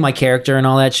can pick my character and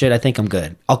all that shit, I think I'm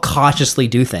good. I'll cautiously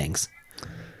do things.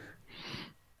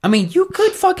 I mean, you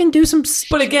could fucking do some.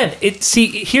 But again,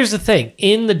 here's the thing.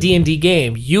 In the D&D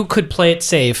game, you could play it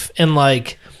safe and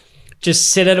like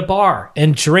just sit at a bar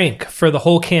and drink for the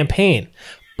whole campaign.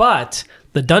 But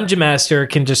the dungeon master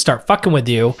can just start fucking with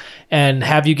you and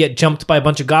have you get jumped by a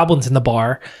bunch of goblins in the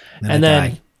bar, and I then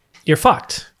die. you're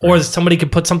fucked. Or somebody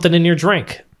could put something in your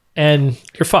drink and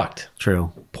you're fucked.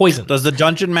 True. Poison. Does the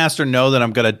dungeon master know that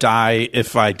I'm going to die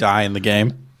if I die in the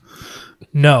game?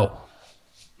 No.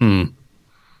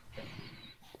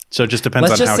 So it just depends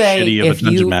Let's on just how say shitty of a if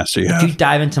dungeon you master you if you have.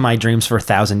 dive into my dreams for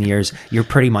 1,000 years, you're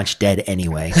pretty much dead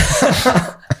anyway.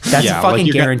 That's Yeah, a like fucking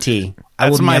you're gonna- guarantee. I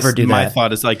That's will never do my that.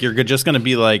 thought is like you're just going to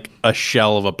be like a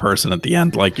shell of a person at the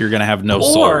end. Like you're going to have no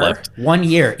soul Or left. 1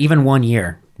 year, even 1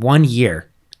 year. 1 year.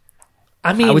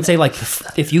 I mean, I would say like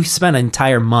if you spent an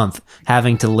entire month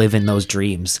having to live in those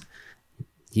dreams,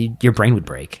 your brain would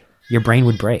break. Your brain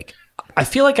would break. I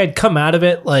feel like I'd come out of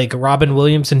it like Robin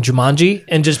Williams in Jumanji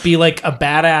and just be like a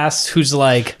badass who's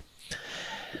like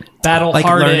battle Like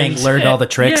hardened, learned all the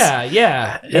tricks?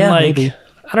 Yeah. And Yeah, like maybe.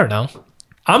 I don't know.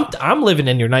 I'm living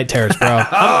in your night terrors, bro.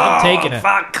 I'm taking it.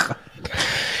 Fuck.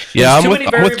 Yeah, Too I'm many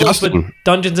with variables Justin. with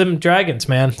Dungeons and Dragons,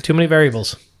 man. Too many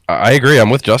variables. I agree. I'm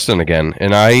with Justin again,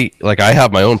 and I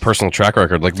have my own personal track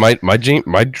record. Like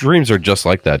my dreams are just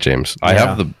like that, James. I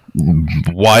have the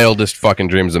wildest fucking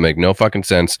dreams that make no fucking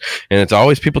sense, and it's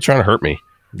always people trying to hurt me.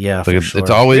 Yeah, Like for it's, sure. it's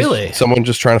always Really? someone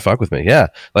just trying to fuck with me. Yeah,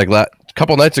 like a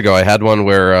couple nights ago, I had one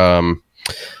where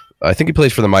I think he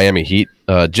plays for the Miami Heat.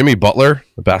 Jimmy Butler,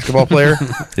 the basketball player.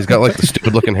 He's got like the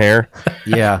stupid looking hair.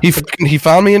 Yeah. He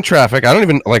found me in traffic. I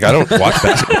don't watch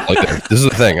basketball. Like, this is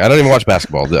the thing. I don't even watch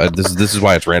basketball. This is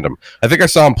why it's random. I think I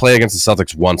saw him play against the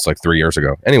Celtics once, like 3 years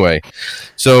ago. Anyway,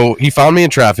 so he found me in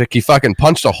traffic. He fucking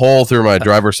punched a hole through my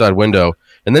driver's side window,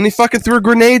 and then he fucking threw a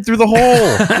grenade through the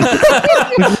hole.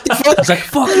 It's like,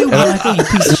 fuck you, Michael, you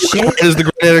piece of shit. As the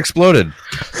grenade exploded.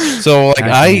 So like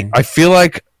I feel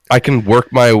like I can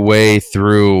work my way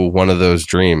through one of those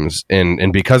dreams,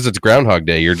 and because it's Groundhog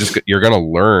Day, you're gonna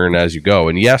learn as you go.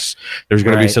 And yes, there's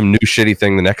gonna be Right. some new shitty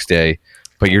thing the next day,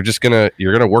 but you're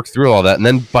gonna work through all that, and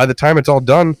then by the time it's all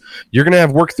done, you're gonna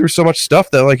have worked through so much stuff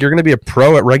that like you're gonna be a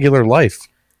pro at regular life.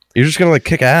 You're just gonna like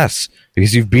kick ass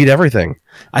because you've beat everything.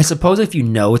 I suppose if you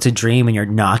know it's a dream and you're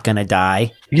not gonna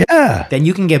die, Yeah. then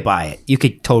you can get by it. You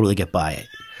could totally get by it.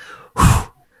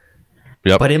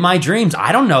 Yep. But in my dreams,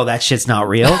 I don't know that shit's not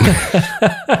real.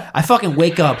 I fucking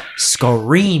wake up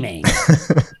screaming.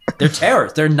 They're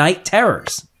terrors. They're night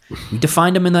terrors. We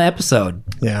defined them in the episode.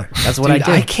 Yeah. That's what Dude,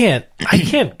 I I did.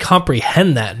 can't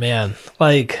comprehend that, man.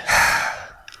 Like,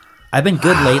 I've been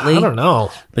good lately. I don't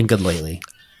know. Been good lately.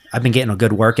 I've been getting a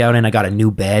good workout in. I got a new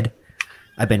bed.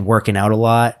 I've been working out a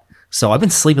lot. So I've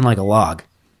been sleeping like a log.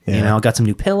 You Yeah. know, got some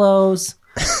new pillows.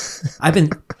 I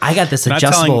got this Not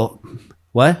adjustable.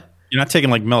 What? You're not taking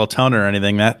like melatonin or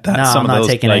anything. That No, some I'm of not those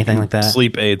taking anything like that.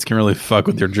 Sleep aids can really fuck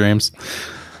with your dreams.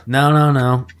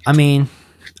 No. I mean,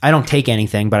 I don't take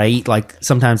anything, but I eat like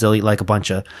sometimes I'll eat like a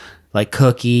bunch of like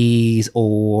cookies,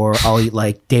 or I'll eat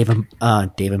like Dave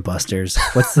and Buster's.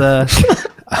 What's the?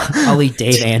 I'll eat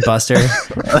Dave and Buster.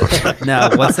 No,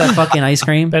 what's that fucking ice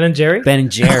cream? Ben and Jerry. Ben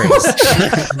and Jerry's.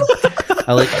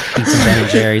 I'll eat some Ben and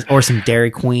Jerry's or some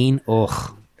Dairy Queen.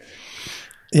 Ugh.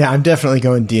 Yeah, I'm definitely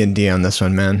going D&D on this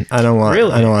one, man. I don't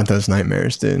want those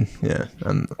nightmares, dude. Yeah,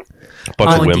 Bunch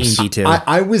I of want wimps. D&D too.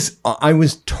 I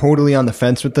was totally on the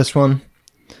fence with this one.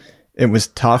 It was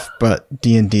tough, but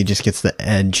D&D just gets the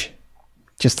edge,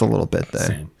 just a little bit there.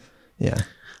 Same. Yeah.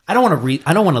 I don't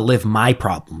want to live my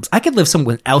problems. I could live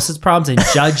someone else's problems and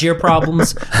judge your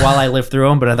problems while I live through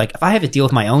them. But if I have to deal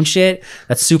with my own shit,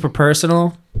 that's super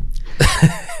personal.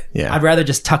 Yeah. I'd rather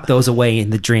just tuck those away in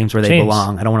the dreams where they James.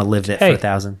 belong. I don't want to live it for Hey.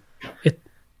 1,000. It-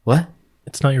 What?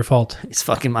 It's not your fault. It's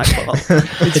fucking my fault.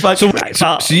 It's fucking my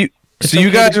fault. So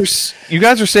you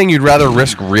guys are saying you'd rather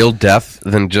risk real death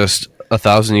than just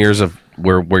 1,000 years of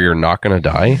where you're not going to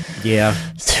die? Yeah.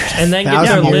 And then get to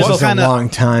 1,000 years live is a kinda- long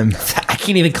time. I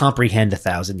can't even comprehend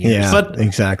 1,000 years. Yeah, But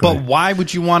exactly. But why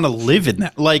would you want to live in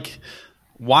that? Like,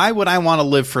 why would I want to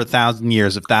live for 1,000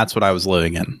 years if that's what I was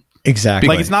living in? exactly.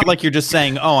 Like, it's not like you're just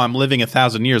saying, "Oh, I'm living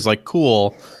 1,000 years." Like,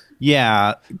 cool,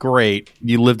 yeah, great,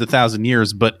 you lived 1,000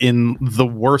 years, but in the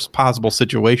worst possible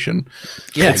situation.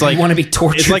 Yeah, it's like you want to be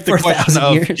tortured It's like for the question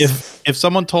 1,000 of years. if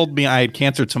someone told me I had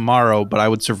cancer tomorrow, but I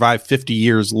would survive 50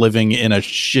 years living in a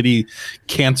shitty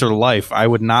cancer life, I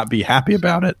would not be happy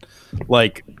about it.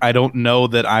 Like, I don't know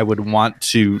that I would want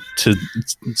to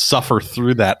suffer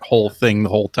through that whole thing the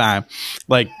whole time.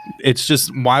 Like, it's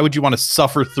just, why would you want to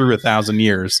suffer through 1,000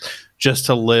 years just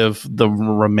to live the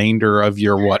remainder of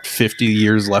your 50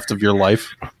 years left of your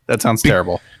life? That sounds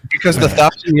terrible. Because the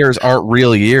 1,000 years aren't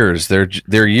real years.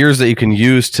 They're years that you can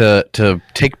use to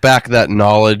take back that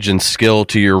knowledge and skill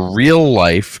to your real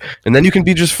life, and then you can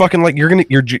be just fucking like you're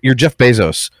Jeff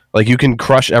Bezos. Like, you can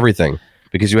crush everything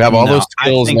because you have all No, those I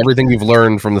skills and think- everything you've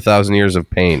learned from the 1,000 years of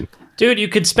pain. Dude, you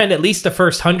could spend at least the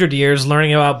first 100 years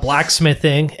learning about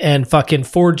blacksmithing and fucking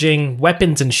forging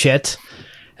weapons and shit.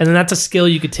 And then that's a skill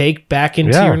you could take back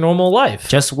into Yeah. your normal life.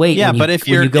 Just wait. Yeah, when you- but if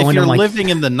when you're you go if into you're like, living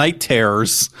in the night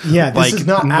terrors, yeah, this like, is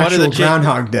not what are actual the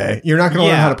Groundhog Day. You're not going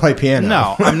to learn how to play piano.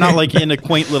 No, I'm not like in a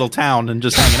quaint little town and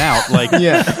just hanging out. Like,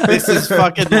 Yeah. this is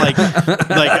fucking like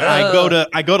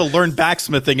I go to learn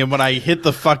backsmithing, and when I hit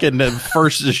the fucking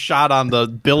first shot on the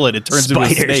billet, it turns into a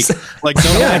Spiders. snake. Like,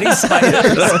 no, many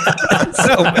spiders.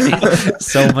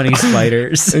 so many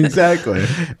spiders. Exactly.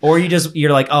 Or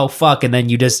you're like, oh fuck, and then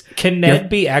you just Can Ned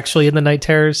be actually in the night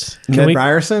terrors? Can Ned we-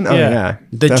 Ryerson? Oh, Yeah. yeah.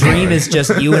 the Definitely. dream is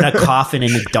just you in a coffin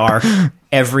in the dark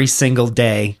every single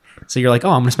day. So you're like,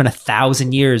 oh, I'm gonna spend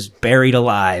 1,000 years buried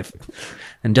alive,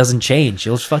 and it doesn't change.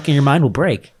 Your mind will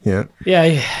break. Yeah. Yeah,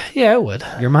 it would.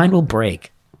 Your mind will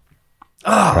break.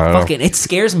 Oh, fucking! It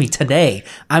scares me today.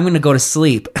 I'm gonna go to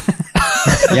sleep.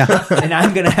 Yeah, and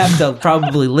I'm gonna have to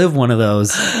probably live one of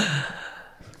those.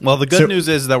 Well, the good news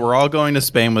is that we're all going to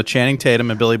Spain with Channing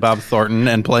Tatum and Billy Bob Thornton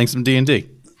and playing some D&D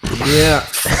Yeah.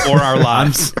 for our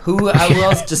lives. Who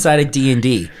else decided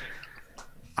D&D?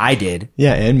 I did.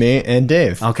 Yeah, and me and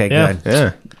Dave. Okay, Yeah.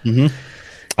 good. Yeah.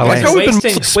 I like how we've been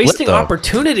Wasting, split, wasting though.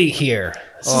 opportunity here.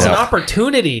 This is an Yeah.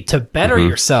 opportunity to better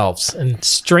yourselves and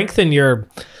strengthen your,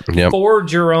 Yep.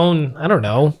 forge your own, I don't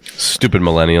know. Stupid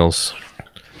millennials.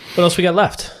 What else we got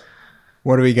left?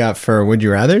 What do we got for Would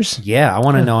You Rathers? Yeah, I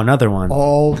want to know another one.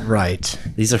 All right.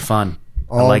 These are fun.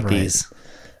 I All like right. these.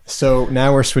 So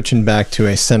now we're switching back to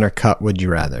a center cut Would You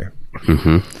Rather.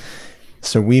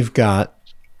 So we've got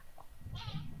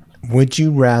Would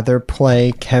you rather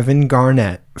play Kevin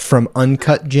Garnett from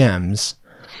Uncut Gems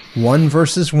 1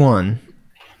 versus 1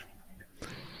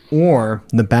 or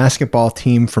the basketball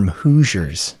team from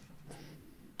Hoosiers?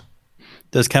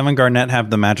 Does Kevin Garnett have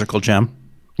the magical gem?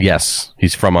 Yes,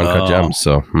 he's from Uncut Gems,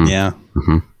 so Yeah.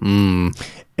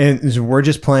 And so we're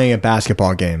just playing a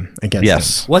basketball game against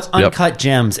yes. What's Yep. Uncut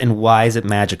Gems and why is it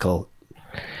magical?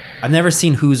 I've never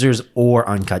seen Hoosiers or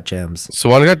Uncut Gems.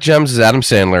 So Uncut Gems is Adam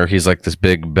Sandler. He's like this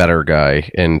big, better guy,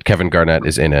 and Kevin Garnett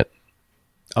is in it.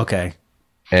 Okay.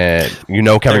 And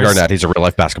Kevin Garnett. He's a real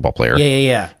life basketball player.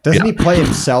 Yeah. Doesn't he play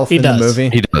himself He in does. the movie?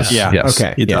 He does. Yeah. Yes.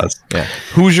 Okay. He yeah, does. Yeah.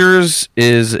 Hoosiers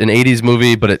is an 80s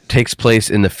movie, but it takes place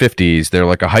in the 50s. They're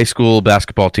like a high school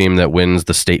basketball team that wins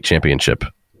the state championship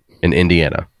in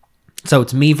Indiana. So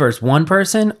it's me versus one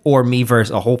person or me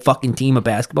versus a whole fucking team of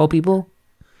basketball people?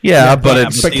 Yeah, but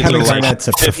it's But Either Kevin like Garnett's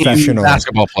a 50 professional.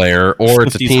 basketball player, or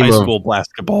it's a 50s team high of school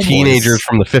basketball boys. teenagers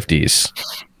from the 50s.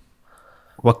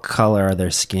 What color are their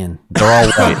skin? They're all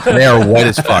white. They are white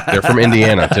as fuck. They're from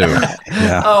Indiana too.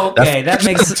 Yeah. Okay, that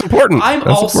makes That's important. I'm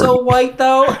That's also important. white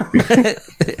though,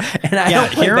 and I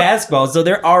don't play here- basketball, so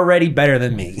they're already better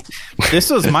than me. this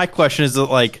was my question. Is that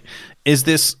like, is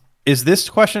this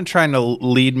question trying to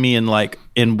lead me in like,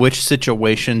 in which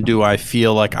situation do I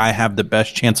feel like I have the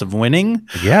best chance of winning?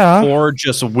 Yeah. Or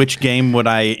just which game would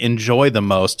I enjoy the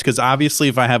most? Because obviously,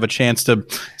 if I have a chance to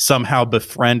somehow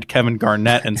befriend Kevin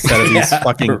Garnett instead of these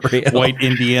fucking for real. white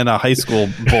Indiana high school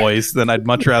boys, then I'd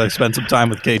much rather spend some time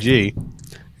with KG.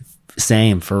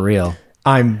 Same, for real.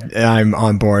 I'm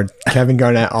on board. Kevin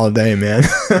Garnett all day, man.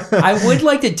 I would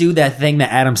like to do that thing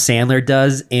that Adam Sandler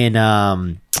does in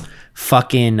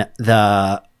fucking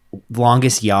The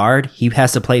Longest Yard. He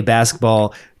has to play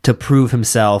basketball to prove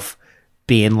himself,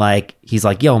 being like, he's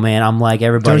like, yo, man, I'm like Don't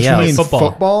everybody you else. mean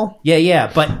football?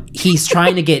 Yeah, but he's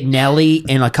trying to get Nelly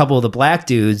and a couple of the black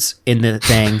dudes in the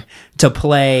thing to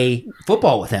play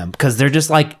football with him because they're just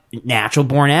like natural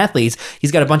born athletes.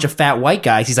 He's got a bunch of fat white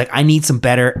guys. He's like, I need some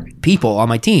better people on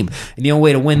my team. And the only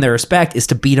way to win their respect is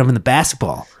to beat them in the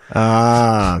basketball.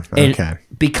 Ah, And okay.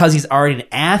 because he's already an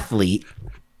athlete,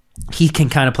 he can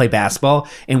kind of play basketball.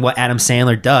 And what Adam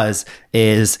Sandler does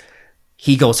is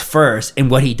he goes first.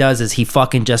 And what he does is he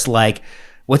fucking just like,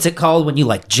 what's it called when you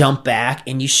like jump back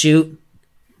and you shoot?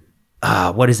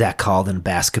 What is that called in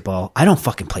basketball? I don't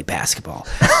fucking play basketball.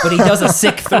 But he does a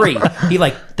sick three. He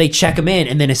like, they check him in.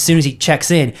 And then as soon as he checks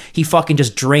in, he fucking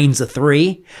just drains the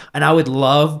three. And I would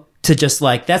love to just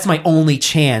like, that's my only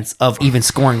chance of even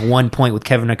scoring 1 point with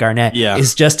Kevin Garnett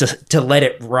is just to let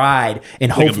it ride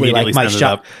and hopefully like immediately my send it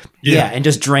shot. up. Yeah, and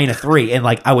just drain a three. And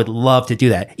like, I would love to do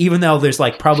that. Even though there's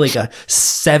like probably like a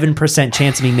 7%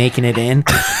 chance of me making it in.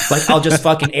 Like, I'll just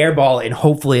fucking airball it and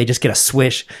hopefully I just get a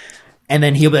swish. And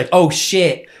then he'll be like, oh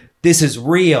shit, this is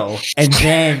real.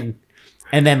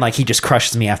 And then like he just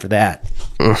crushes me after that.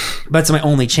 That's my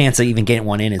only chance of even getting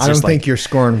one in. It's I don't just think like, you're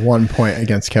scoring 1 point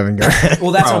against Kevin Garnett.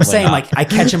 well, that's what I'm Probably saying. not. Like, I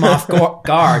catch him off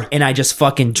guard and I just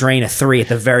fucking drain a three at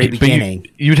the very But beginning.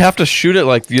 you'd have to shoot it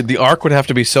like the arc would have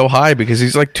to be so high because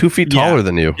he's like 2 feet taller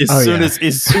than you. As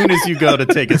soon as you go to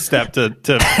take a step to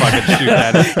fucking shoot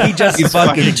that, He just he's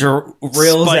fucking drills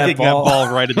that spiking ball.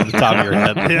 right into the top of your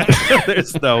head.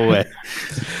 There's no way.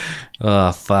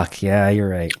 Oh, fuck. Yeah, you're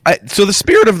right. So the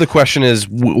spirit of the question is,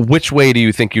 which way do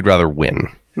you think you'd rather win?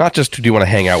 Not just do you want to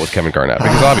hang out with Kevin Garnett?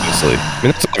 Because obviously, I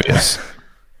mean, it's obvious.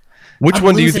 Which I'm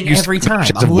one do you losing think you every stand a time?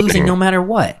 chance I'm of losing winning? no matter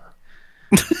what.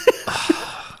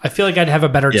 I feel like I'd have a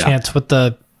better chance with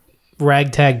the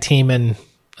ragtag team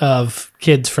of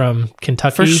kids from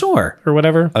Kentucky For sure. or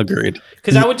whatever. Agreed.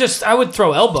 Because I would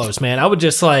throw elbows, man. I would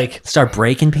just like, Start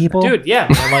breaking people? dude, yeah,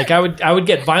 man. Like I would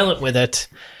get violent with it,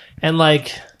 and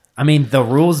like, I mean, the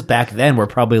rules back then were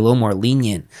probably a little more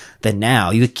lenient than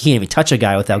now. You can't even touch a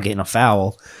guy without getting a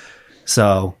foul.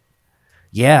 So,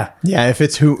 yeah. Yeah, if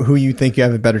it's who you think you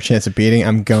have a better chance of beating,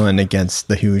 I'm going against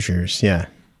the Hoosiers. Yeah.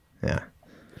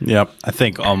 Yep. I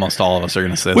think almost all of us are going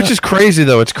to say Which that. is crazy,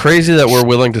 though. It's crazy that we're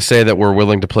willing to say that we're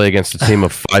willing to play against a team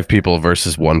of 5 people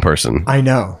versus 1 person. I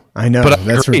know. But I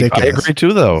That's agree. ridiculous. I agree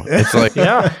too, though. It's like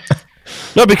yeah,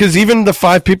 no, because even the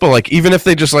 5 people, like even if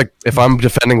they just like if I'm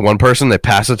defending one person, they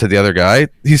pass it to the other guy,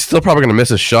 he's still probably going to miss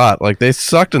a shot. Like they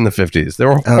sucked in the 50s. They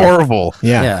were horrible.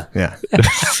 Yeah. Well,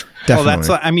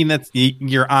 Definitely. that's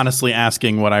you're honestly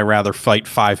asking would I rather fight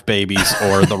 5 babies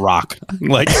or The Rock?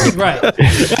 Like, right.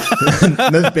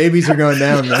 Those babies are going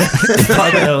down, man.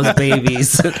 Fuck those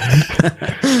babies.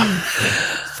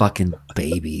 Fucking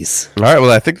babies. All right. Well,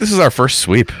 I think this is our first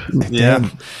sweep. yeah.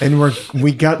 And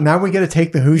we got to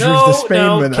take the Hoosiers to No, Spain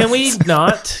no. with Can us. we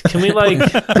not? Can we like?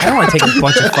 I don't want to take a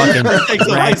bunch of fucking Take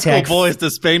some high school ragtag. boys to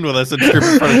Spain with us and trip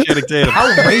in front of Channing Tatum. How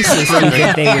racist do you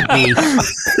think they would be?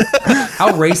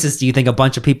 How racist do you think a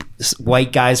bunch of people,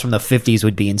 white guys from the 50s,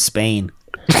 would be in Spain?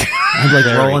 I'm like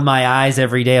rolling my eyes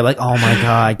every day. I'm like, oh my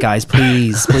God, guys,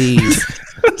 please.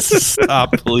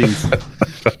 Stop, please.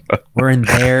 We're in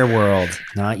their world,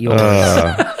 not yours.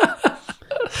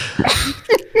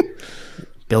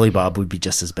 Billy Bob would be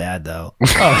just as bad, though.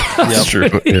 That's true.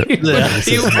 Yeah.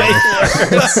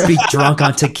 Be drunk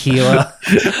on tequila.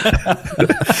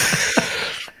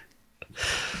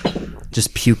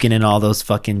 Just puking in all those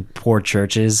fucking poor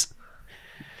churches.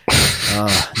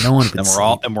 No one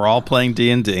would And we're all playing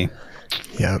D&D.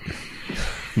 Yep.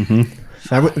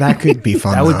 That could be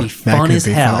fun. That would though. be fun could as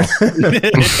be hell. fun.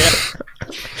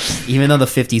 Even though the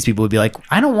 50s people would be like,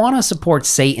 I don't want to support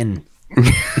Satan.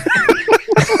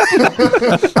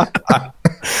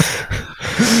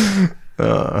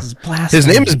 This is blasphemy. His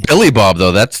name is Billy Bob,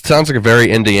 though. That sounds like a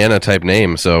very Indiana type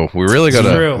name. So we really got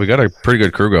true. a pretty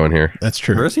good crew going here. That's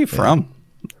true. Where's he from?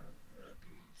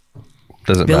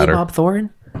 Doesn't Billy matter. Bob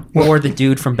Thornton? Or the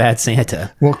dude from Bad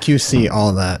Santa? We'll QC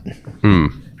all that.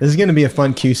 This is going to be a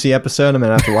fun QC episode. I'm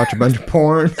going to have to watch a bunch of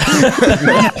porn. A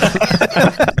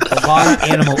lot of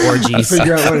animal orgies.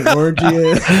 Figure out what an orgy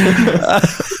is.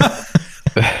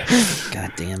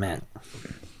 God damn it.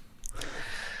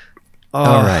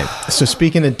 All right. So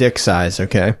speaking of dick size,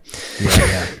 okay.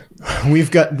 Yeah. We've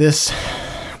got this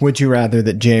would you rather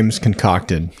that James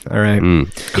concocted. All right.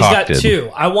 He's got two.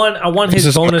 I want his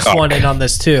is my bonus cock. one in on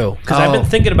this too, because I've been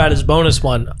thinking about his bonus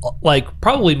one like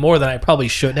probably more than I probably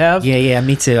should have. Yeah,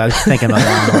 me too. I was thinking about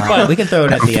that a lot. But- We can throw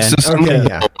it at the end. This is Okay,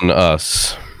 yeah. on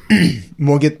us.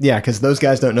 We'll get because those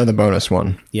guys don't know the bonus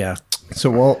one. Yeah.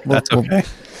 So we'll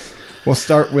we'll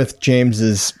start with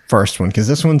James's first one because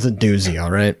this one's a doozy. All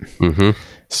right. Mm-hmm.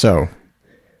 So,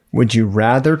 would you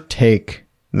rather take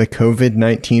the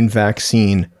COVID-19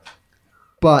 vaccine,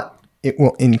 but it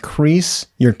will increase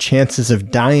your chances of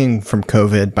dying from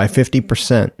COVID by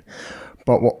 50%,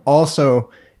 but will also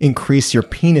increase your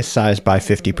penis size by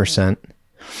 50%?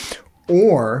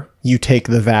 Or you take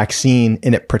the vaccine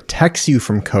and it protects you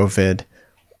from COVID,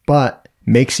 but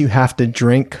makes you have to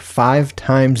drink 5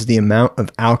 times the amount of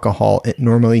alcohol it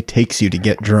normally takes you to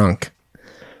get drunk?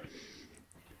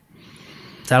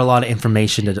 Is that a lot of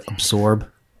information to absorb?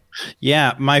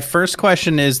 Yeah, my first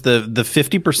question is the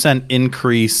 50%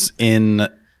 increase in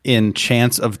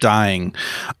chance of dying.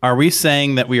 Are we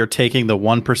saying that we are taking the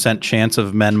 1% chance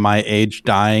of men my age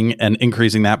dying and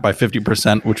increasing that by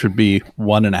 50%, which would be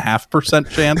 1.5%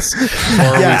 chance? Or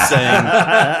are we saying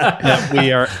that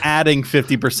we are adding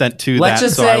 50% to Let's that?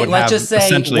 just so I say, would let's have just say,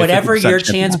 essentially a whatever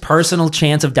 50% your personal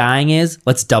chance of dying is,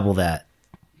 let's double that.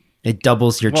 It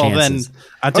doubles your Well, chances. then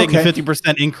I'm taking Okay.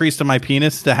 50% increase to my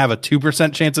penis to have a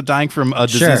 2% chance of dying from a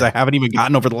disease Sure. I haven't even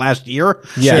gotten over the last year.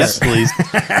 Yes. Please.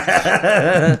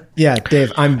 Yeah,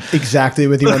 Dave, I'm exactly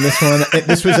with you on this one.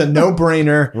 This was a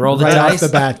no-brainer Roll the right dice. off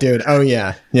the bat, dude. Oh,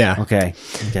 yeah. Yeah. Okay.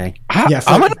 Yeah,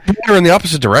 I'm going to go in the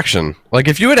opposite direction. Like,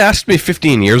 if you had asked me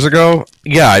 15 years ago,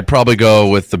 yeah, I'd probably go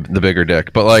with the bigger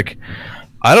dick. But, like,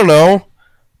 I don't know.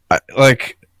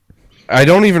 I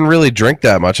don't even really drink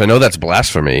that much. I know that's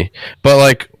blasphemy. But,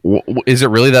 like, is it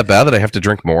really that bad that I have to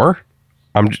drink more?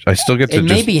 I still get to It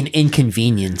may be an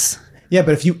inconvenience. Yeah,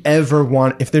 but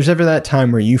if there's ever that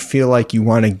time where you feel like you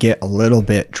want to get a little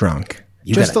bit drunk,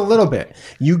 just a little bit,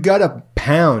 you got to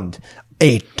pound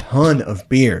a ton of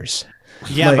beers.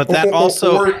 Yeah, but that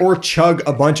also... or chug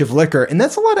a bunch of liquor, and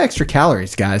that's a lot of extra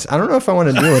calories, guys. I don't know if I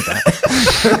want to deal with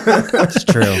that. It's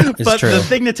true. It's But true. the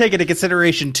thing to take into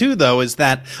consideration too, though, is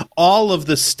that all of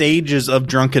the stages of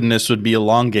drunkenness would be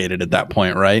elongated at that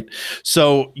point, right?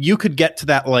 So you could get to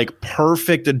that like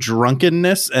perfect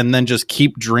drunkenness and then just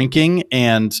keep drinking,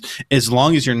 and as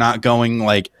long as you're not going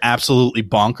like absolutely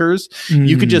bonkers,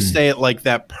 you could just stay at like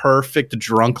that perfect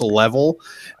drunk level.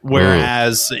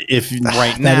 Whereas if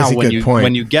right now is a good point.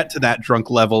 when you get to that drunk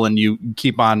level and you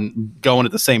keep on going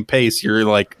at the same pace, you're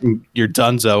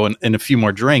donezo in a few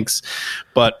more drinks.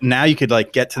 But now you could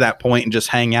like get to that point and just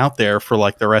hang out there for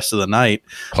like the rest of the night.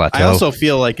 Plateau. I also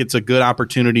feel like it's a good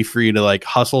opportunity for you to like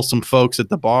hustle some folks at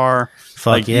the bar.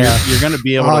 Fuck like, yeah. you're going to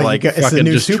be able to like it's the fucking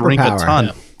new just drink a superpower.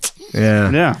 ton.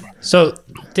 Yeah. Yeah. So,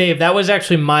 Dave, that was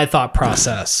actually my thought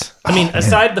process. I mean,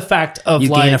 aside the fact of You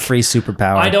like gain a free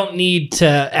superpower. I don't need to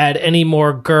add any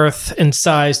more girth and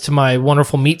size to my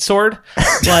wonderful meat sword.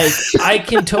 Like I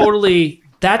can totally.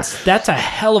 That's a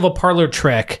hell of a parlor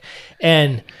trick.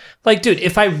 And like, dude,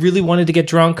 if I really wanted to get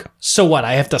drunk, so what?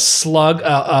 I have to slug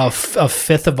a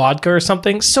fifth of vodka or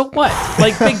something. So what?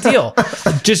 Like, big deal.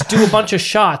 Just do a bunch of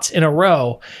shots in a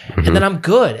row, and then I'm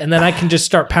good. And then I can just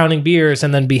start pounding beers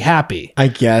and then be happy. I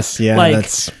guess, yeah. Like,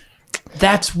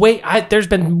 that's there's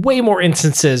been way more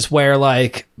instances where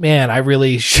like, man, I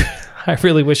really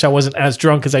wish I wasn't as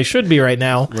drunk as I should be right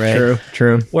now. Right.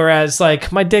 True. Whereas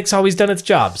like my dick's always done its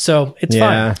job, so it's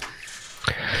Yeah. fine.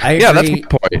 I agree. Yeah, that's my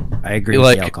point. I agree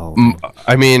with the alcohol.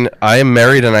 I mean, I am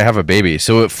married and I have a baby.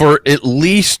 So for at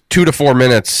least 2 to 4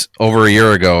 minutes over a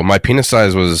year ago, my penis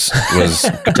size was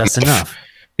Just enough.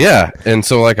 yeah. And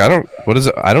so like, I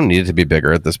don't need it to be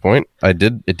bigger at this point. It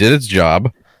did its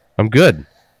job. I'm good.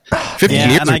 15 Yeah,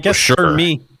 years and I ago, guess sure. for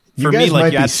me, You guys like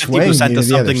might you be add swaying 50% me to to the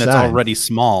other something that's side. already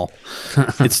small.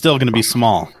 It's still going to be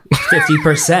small.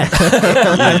 50%.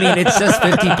 I mean, it's just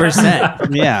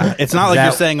 50%. Yeah, it's not like That-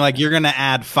 you're saying like you're going to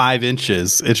add 5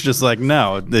 inches. It's just like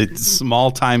no, it's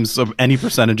small times of any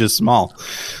percentage is small.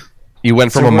 You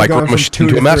went from So a we're micro going from machine 2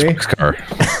 to a to 3? Matchbox car.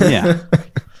 Yeah,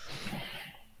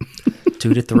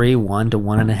 2 to 3, 1 to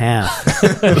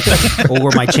 1.5.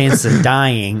 Or my chances of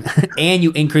dying, and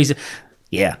you increase it.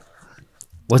 Yeah.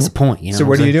 What's the point? You know So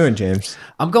what I'm are you saying? doing, James?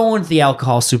 I'm going with the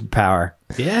alcohol superpower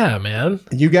Yeah, man.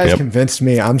 You guys Yep. convinced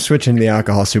me. I'm switching to the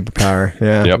alcohol superpower.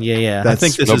 Yeah. Yep. Yeah. I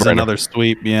think this no is brainer. another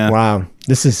sweep. Yeah. Wow.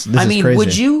 This is I mean, crazy.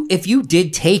 would you, if you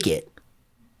did take it,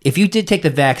 if you did take the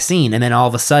vaccine and then all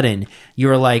of a sudden you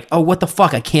were like, oh, what the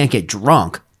fuck? I can't get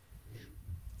drunk.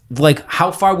 Like,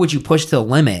 how far would you push to the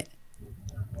limit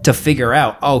to figure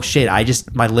out, oh shit,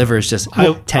 my liver is just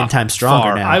 10 times stronger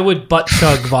far. now? I would butt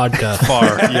chug vodka. Far.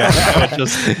 Yeah. I would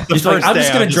just, the Just like, first I'm day, just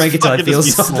I gonna would drink it till I fucking feel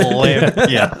just be something. slammed.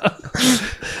 Yeah.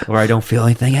 Or I don't feel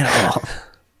anything at all.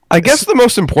 I guess the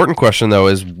most important question, though,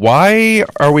 is why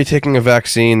are we taking a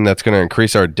vaccine that's going to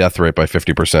increase our death rate by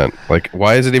 50%? Like,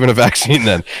 why is it even a vaccine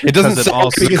then? It doesn't Because it say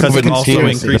also, because because it's it also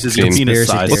conspiracy. increases your penis Conspiracy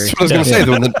size. theory. That's what I was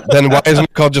going to say. Then why isn't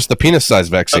it called just the penis size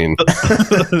vaccine?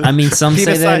 I mean, some say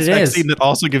Penis that size it is. vaccine that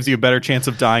also gives you a better chance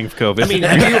of dying of COVID. I mean,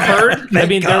 have you heard? I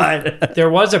mean, there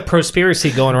was a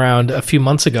conspiracy going around a few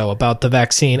months ago about the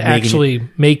vaccine actually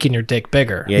making your dick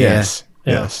bigger. Yeah, Yes.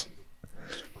 Yeah. Yes.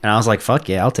 And I was like, fuck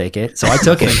yeah, I'll take it. So I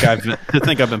took it. I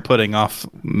think I've been putting off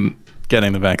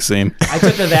getting the vaccine. I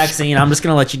took the vaccine. I'm just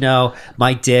going to let you know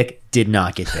my dick did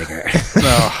not get bigger.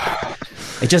 Oh,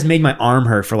 It just made my arm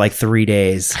hurt for like 3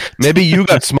 days. Maybe you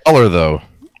got smaller, though,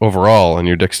 overall, and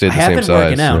your dick stayed I the have same been size.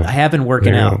 working out. so- I have been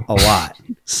working There you out a lot.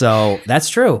 So that's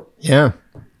true. Yeah.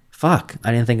 Fuck. I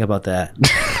didn't think about that.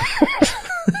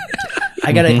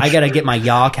 I gotta get my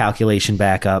yaw calculation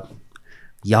back up.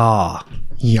 Yaw.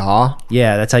 Yaw.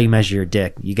 Yeah, that's how you measure your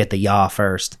dick. You get the yaw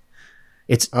first.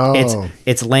 It's Oh.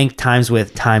 it's length times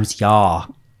width times yaw.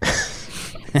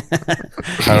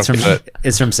 I don't get it.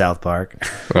 It's from South Park.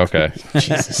 Okay.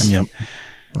 Jesus. yep.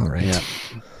 All right.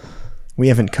 We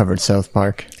haven't covered South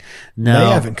Park. No,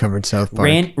 They haven't covered South Park.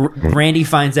 Randy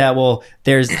finds out. Well,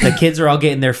 the kids are all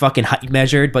getting their fucking height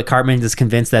measured, but Cartman is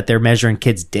convinced that they're measuring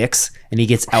kids' dicks, and he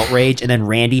gets outraged. And then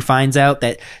Randy finds out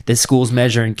that the school's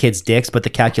measuring kids' dicks, but the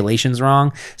calculation's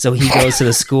wrong. So he goes to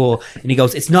the school and he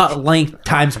goes, "It's not length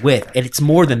times width, and it's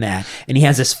more than that." And he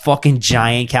has this fucking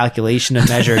giant calculation to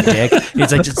measure a dick. And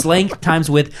he's like, "It's length times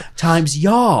width times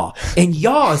yaw, and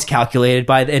yaw is calculated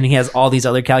by." And he has all these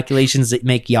other calculations that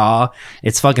make yaw.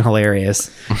 It's fucking hilarious.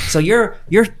 So your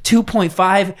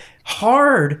 2.5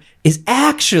 hard is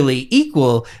actually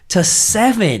equal to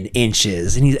 7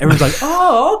 inches, and everyone's like,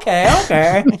 "Oh,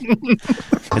 okay."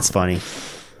 It's funny.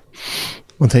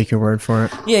 We'll take your word for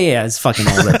it. Yeah, it's a fucking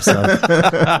old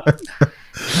episode.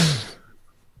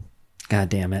 God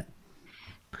damn it.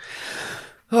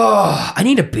 Oh, I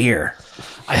need a beer.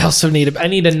 I also need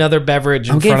another beverage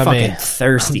in I'm getting front of fucking me.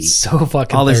 thirsty. I'm so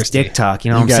fucking All this thirsty. dick talk,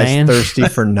 you know You what I'm guys saying? thirsty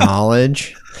for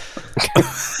knowledge?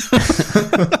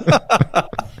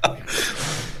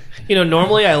 You know,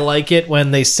 normally I like it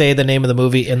when they say the name of the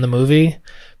movie in the movie,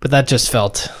 but that just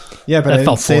felt. Yeah, but That I didn't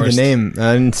felt say forced. the name.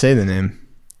 I didn't say the name.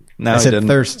 No, I I said didn't.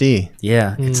 thirsty.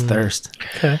 Yeah, it's thirst.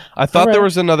 Okay. I thought Alright. there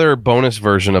was another bonus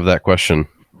version of that question.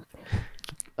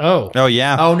 Oh. Oh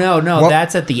yeah. Oh no, Well-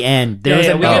 that's at the end. There's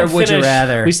we another gotta would you finish.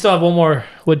 rather. We still have one more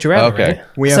would you rather, Okay. right?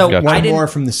 We have So, one I didn't- more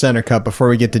from the center cup before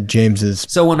we get to James's.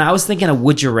 So when I was thinking of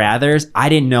would you rather's, I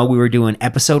didn't know we were doing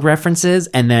episode references,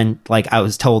 and then like I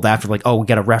was told after like, oh, we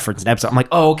got to reference an episode. I'm like,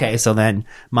 oh, okay. So then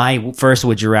my first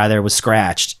would you rather was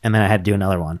scratched, and then I had to do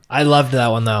another one. I loved that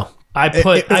one though. I It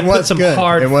put was some good.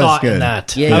 hard It was thought in good.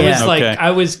 that. Yeah, I yeah. was like Okay.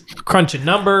 I was crunching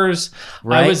numbers.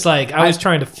 Right. I was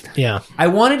trying to yeah. I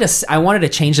wanted to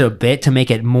change it a bit to make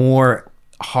it more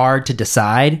hard to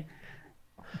decide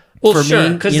Well, for sure,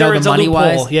 me. because You know, there the is a money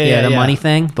loophole. wise, Yeah, the money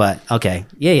thing. But okay,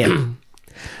 yeah.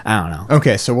 I don't know.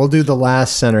 Okay, so we'll do the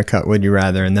last center cut would you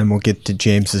rather, and then we'll get to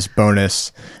James's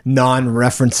bonus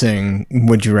non-referencing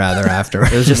would you rather after.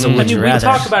 It was just a I would mean, you we rather.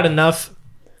 talk about enough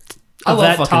I of love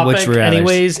that fucking would topic, you rathers.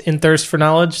 anyways, in Thirst for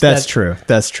Knowledge. That's that- true.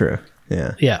 That's true.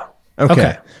 Yeah. Yeah.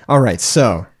 Okay. All right.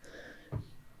 So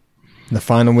the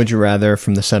final would you rather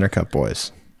from the center cut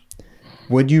boys.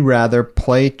 Would you rather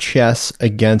play chess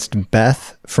against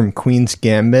Beth from Queen's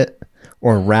Gambit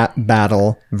or rap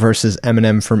battle versus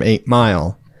Eminem from 8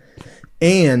 Mile?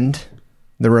 And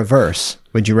the reverse.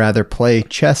 Would you rather play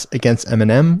chess against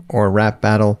Eminem or rap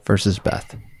battle versus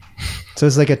Beth? So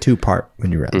it's like a 2-part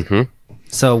would you rather.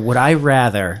 So would I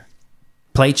rather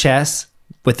play chess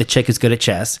with the chick who's good at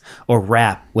chess, or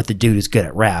rap with the dude who's good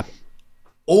at rap?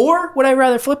 Or would I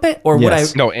rather flip it? Or would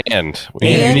Yes. I? No, and. And? You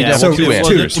need to Yeah, have So two two-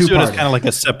 answers. two- It's part. kind of like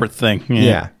a separate thing.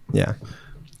 Yeah. Yeah.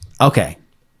 Okay,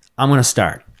 I'm gonna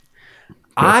start.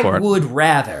 I for it. would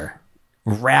rather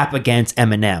rap against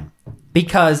Eminem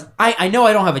because I know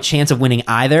I don't have a chance of winning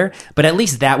either, but at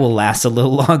least that will last a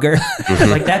little longer.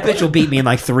 Like that bitch will beat me in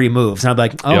like 3 moves, and I'm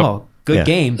like, oh, good Yeah.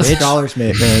 game, bitch. Dollars,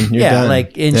 mate, man. You're Yeah, done.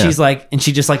 like, and Yeah. she's like, and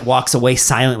she just like walks away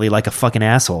silently like a fucking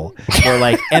asshole. Or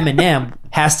like Eminem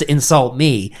has to insult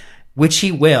me, which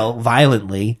he will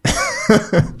violently.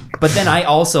 But then I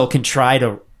also can try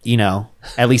to,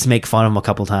 at least make fun of him a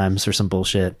couple times or some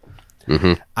bullshit.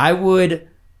 I would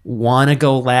want to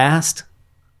go last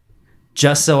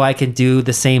just so I can do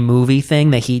the same movie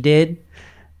thing that he did.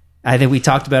 I think we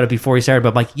talked about it before he started, but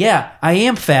I'm like, yeah, I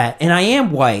am fat and I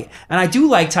am white and I do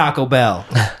like Taco Bell.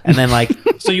 And then like,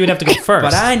 So you would have to go first.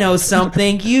 but I know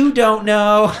something you don't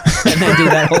know. And then do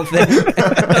that whole thing.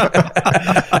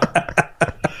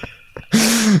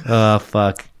 Oh,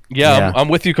 fuck. Yeah, I'm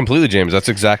with you completely, James. That's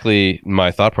exactly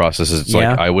my thought process. It's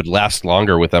like I would last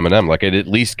longer with Eminem. Like I'd at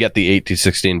least get the 8 to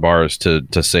 16 bars to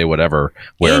say whatever.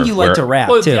 And you like to rap,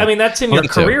 Well, too. I mean, that's in your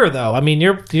career, though. I mean,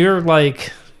 you're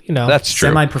like, that's true.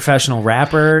 Semi-professional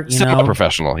rapper,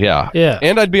 Semi-professional, yeah.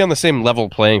 And I'd be on the same level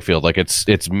playing field. Like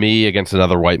it's me against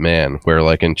another white man. Where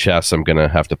like in chess, I'm gonna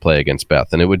have to play against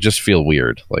Beth, and it would just feel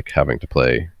weird, like having to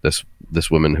play this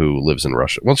woman who lives in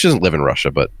Russia. Well, she doesn't live in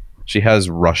Russia, but she has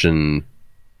Russian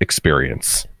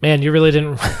experience. Man, you really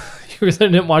didn't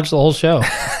watch the whole show.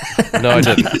 No, I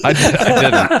didn't. I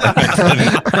didn't.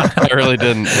 I really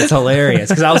didn't. It's hilarious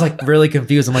because I was like really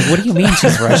confused. I'm like, what do you mean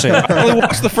she's Russian? I only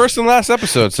watched the first and last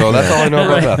episode, so that's all I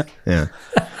know about Beth. Yeah.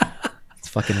 It's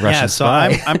fucking Russian Yeah, so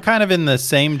spy. I'm kind of in the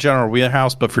same general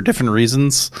wheelhouse, but for different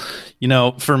reasons.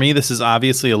 For me, this is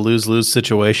obviously a lose-lose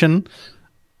situation.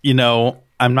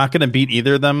 I'm not going to beat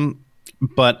either of them,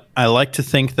 but I like to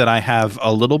think that I have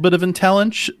a little bit of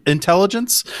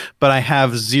intelligence, but I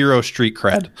have zero street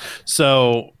cred.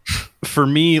 So for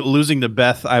me, losing to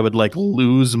Beth, I would like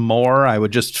lose more. I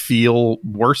would just feel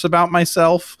worse about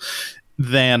myself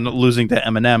than losing to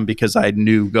Eminem because I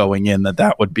knew going in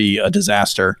that would be a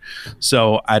disaster.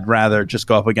 So I'd rather just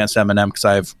go up against Eminem because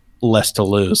I have less to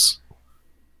lose.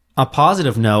 A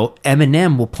positive note,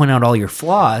 Eminem will point out all your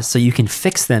flaws so you can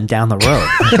fix them down the road.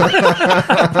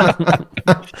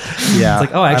 Yeah. It's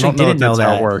like, oh, I actually didn't know that's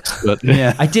how that. it works, but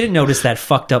yeah. I didn't notice that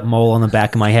fucked up mole on the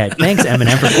back of my head. Thanks,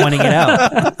 Eminem, for pointing it out.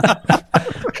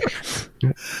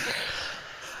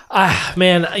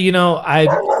 Man,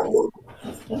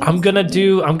 I'm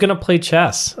gonna play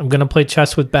chess. I'm gonna play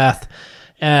chess with Beth.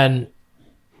 And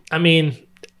I mean,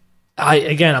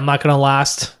 I'm not gonna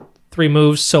last 3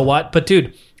 moves, so what? But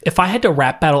dude, if I had to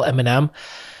rap battle Eminem,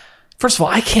 first of all,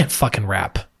 I can't fucking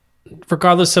rap.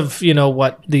 Regardless of,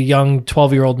 what the young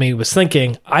 12-year-old me was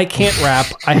thinking, I can't rap.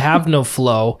 I have no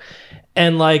flow.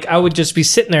 And like, I would just be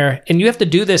sitting there, and you have to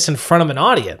do this in front of an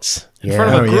audience, in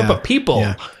front of a group of people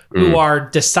who are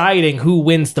deciding who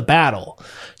wins the battle.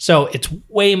 So it's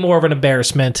way more of an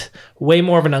embarrassment, way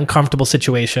more of an uncomfortable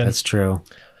situation. That's true.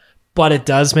 But it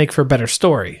does make for a better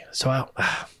story. So I'm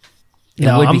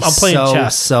playing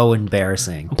chess. So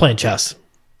embarrassing. I'm playing chess.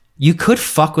 You could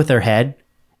fuck with her head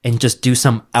and just do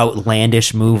some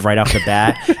outlandish move right off the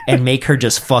bat and make her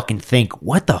just fucking think,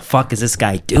 what the fuck is this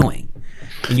guy doing?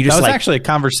 And you just that was actually a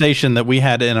conversation that we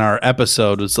had in our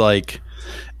episode. Was like,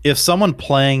 if someone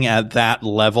playing at that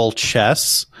level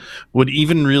chess would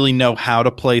even really know how to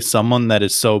play someone that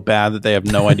is so bad that they have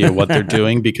no idea what they're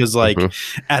doing, because like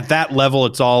at that level,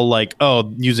 it's all like,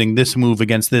 oh, using this move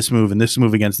against this move and this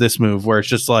move against this move, where it's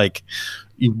just like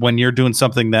when you're doing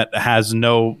something that has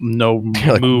no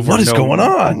like, move what or is no going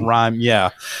on? Rhyme. Yeah.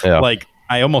 Like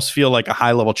I almost feel like a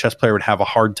high level chess player would have a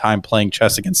hard time playing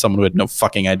chess against someone who had no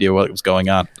fucking idea what was going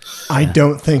on. I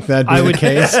don't think that'd be the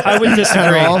case. I would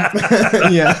disagree.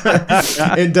 Yeah.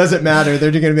 It doesn't matter.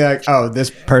 They're just going to be like, oh,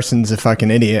 this person's a fucking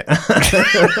idiot.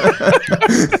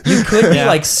 You could be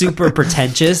like super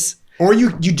pretentious. Or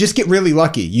you just get really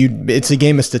lucky. It's a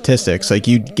game of statistics. Like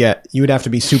you would have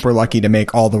to be super lucky to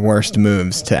make all the worst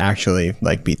moves to actually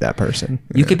like beat that person.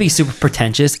 You could be super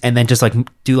pretentious and then just like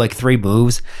do like 3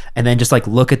 moves and then just like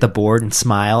look at the board and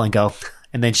smile and go,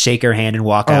 and then shake her hand and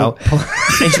walk out. And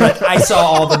she's like, I saw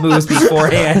all the moves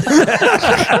beforehand.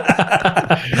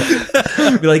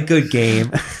 Be like, good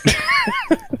game.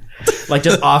 Like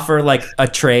just offer like a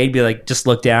trade, be like, just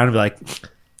look down and be like,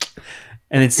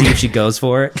 and then see if she goes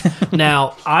for it.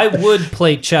 Now, I would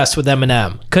play chess with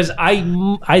Eminem because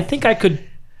I think I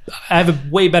have a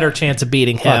way better chance of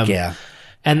beating him. Fuck yeah.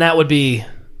 And that would be,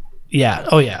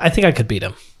 I think I could beat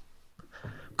him.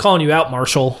 Calling you out,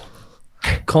 Marshall.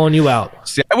 Calling you out.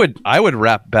 See, I would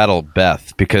rap battle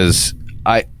Beth because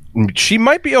she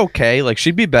might be okay. Like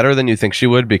she'd be better than you think she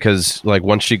would, because like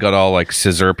once she got all like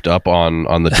scissorped up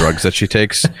on the drugs that she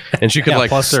takes, and she could like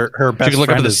plus her best she could look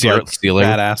up friend to the is like ceiling.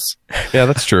 badass. Yeah,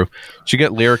 that's true. She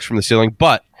get lyrics from the ceiling.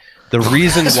 But the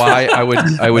reason why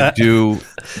I would do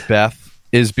Beth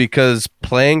is because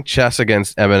playing chess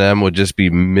against Eminem would just be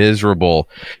miserable.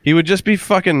 He would just be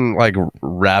fucking like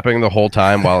rapping the whole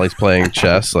time while he's playing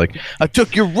chess. Like, I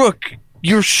took your rook,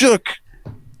 you're shook.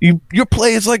 your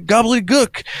play is like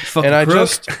gobbledygook. Fucking And crook.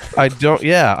 I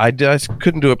just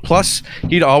couldn't do it. Plus,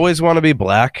 he'd always want to be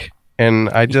black, and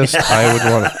I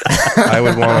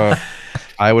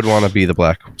would want to be the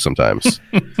black sometimes.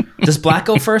 Does black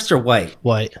go first or white?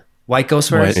 White. White goes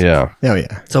first. Yeah. Oh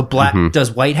yeah. So black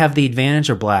does white have the advantage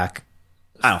or black?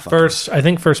 I don't fucking I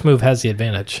think first move has the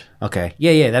advantage. Okay.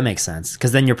 Yeah, that makes sense.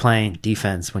 Because then you're playing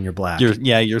defense when you're black.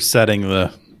 You're setting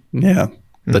the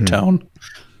tone.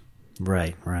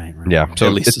 Right. Yeah. So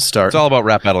At least to start. It's all about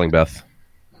rap battling Beth.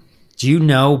 Do you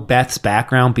know Beth's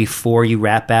background before you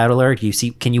rap battle her?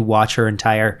 Can you watch her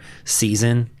entire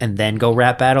season and then go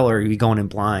rap battle, or are you going in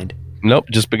blind? Nope,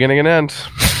 just beginning and end.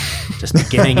 Just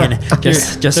beginning and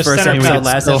just first center episode, minutes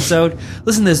last still. episode.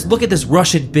 Listen to this. Look at this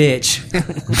Russian bitch.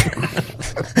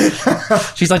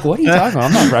 She's like, "What are you talking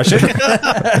about? I'm not Russian."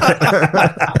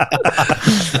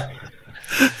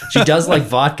 She does like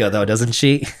vodka, though, doesn't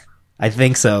she? I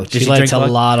think so. Did She likes a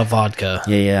vodka? lot of vodka.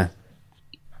 Yeah.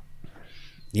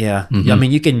 I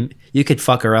mean, you could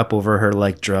fuck her up over her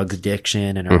like drug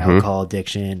addiction and her alcohol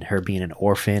addiction, her being an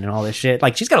orphan and all this shit.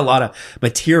 Like she's got a lot of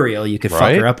material you could fuck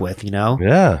Right? her up with, you know?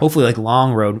 Yeah. Hopefully like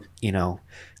long road,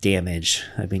 damage.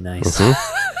 That'd be nice.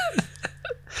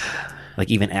 Like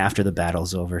even after the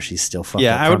battle's over, she's still fucked up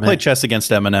Yeah, I would from play it. chess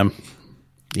against Eminem.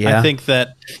 Yeah. I think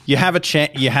that you have a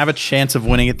chance of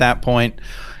winning at that point.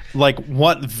 Like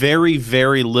what very,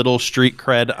 very little street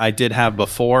cred I did have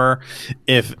before.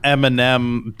 If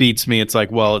Eminem beats me, it's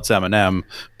like, well, it's Eminem.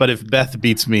 But if Beth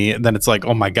beats me, then it's like,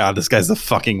 oh my God, this guy's the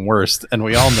fucking worst. And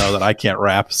we all know that I can't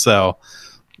rap. So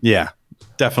yeah,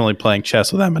 definitely playing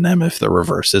chess with Eminem if the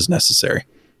reverse is necessary.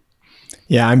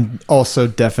 Yeah, I'm also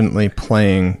definitely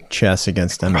playing chess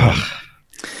against Eminem.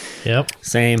 Yep.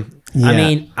 Same. Yeah. I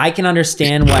mean, I can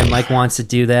understand why Mike wants to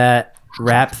do that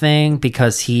rap thing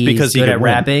because he's Because he good can at win.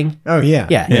 rapping. Oh yeah.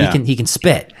 Yeah, Yeah. he can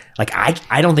spit. Like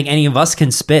I don't think any of us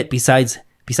can spit besides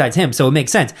him. So it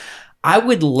makes sense. I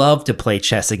would love to play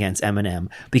chess against Eminem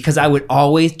because I would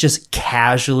always just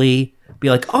casually be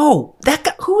like, "Oh, that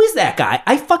guy, who is that guy?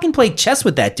 I fucking played chess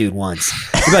with that dude once."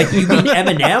 You'd be like, "You mean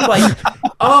Eminem?" Like,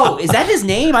 "Oh, is that his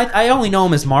name? I only know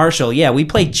him as Marshall." Yeah, we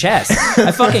played chess.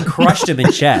 I fucking crushed him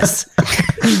in chess.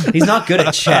 He's not good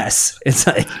at chess. It's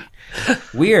like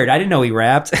weird. I didn't know he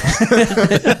rapped.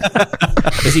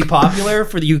 Is he popular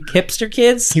for you hipster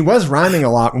kids? He was rhyming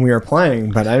a lot when we were playing,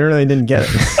 but I really didn't get it.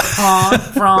 Pawn,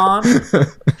 prawn.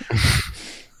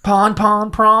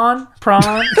 Pawn, prawn,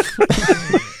 prawn.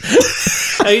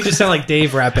 Oh, you just sound like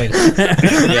Dave rapping.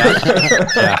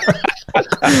 Yeah.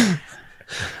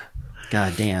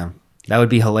 God damn. That would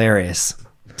be hilarious.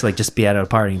 To like just be at a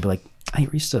party and be like, I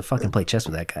used to fucking play chess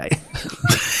with that guy.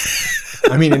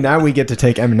 I mean, and now we get to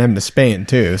take Eminem to Spain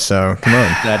too. So come on.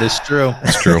 That is true.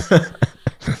 It's true.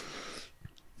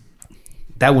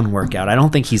 That wouldn't work out. I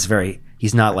don't think he's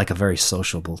not like a very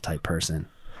sociable type person.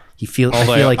 I feel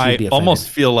like he'd be offended. almost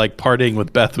feel like partying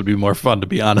with Beth would be more fun, to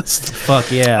be honest.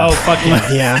 Fuck yeah. Oh, fuck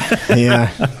yeah. Yeah,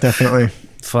 definitely.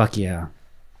 Fuck yeah.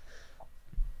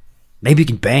 Maybe you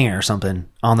can bang her or something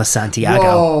on the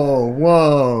Santiago.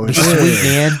 Whoa. Be sweet,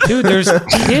 man. Dude, there's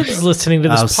kids listening to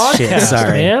this Oh, podcast, shit,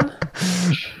 sorry. man.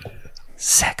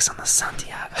 Sex on the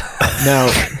Santiago.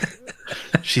 No.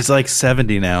 She's like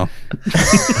 70 now.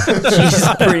 She's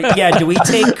pretty. Yeah, do we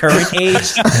take current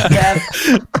age? Yeah.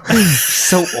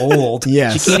 So old.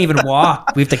 Yes. She can't even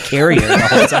walk. We have to carry her the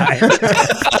whole time.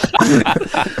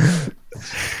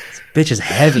 This bitch is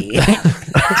heavy.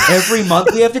 Every month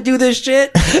we have to do this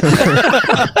shit.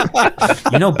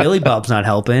 Billy Bob's not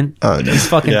helping. Oh, no. He's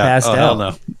fucking passed oh, out. hell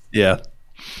no. Yeah.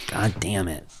 God damn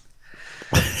it.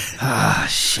 Ah,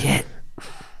 shit.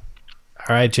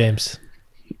 All right, James.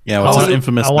 Yeah, what's an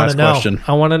infamous I wanna last know. question?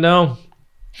 I want to know.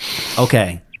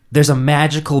 Okay. There's a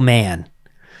magical man.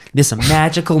 This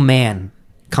magical man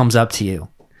comes up to you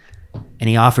and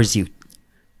he offers you,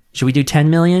 should we do 10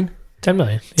 million? 10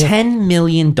 million. Yeah. $10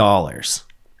 million.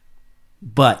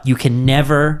 But you can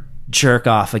never jerk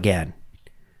off again.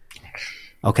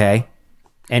 Okay?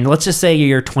 And let's just say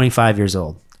you're 25 years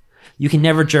old. You can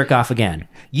never jerk off again.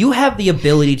 You have the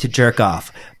ability to jerk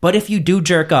off. But if you do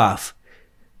jerk off,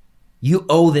 you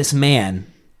owe this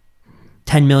man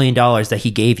 $10 million that he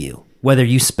gave you. Whether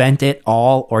you spent it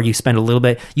all or you spent a little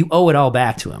bit, you owe it all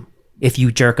back to him if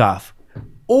you jerk off.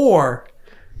 Or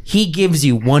he gives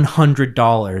you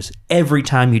 $100 every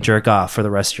time you jerk off for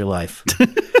the rest of your life.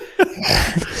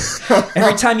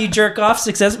 Every time you jerk off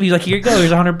successfully, he's like, here you go,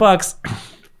 here's $100.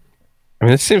 I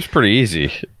mean, it seems pretty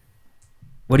easy.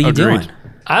 What are you Agreed. doing?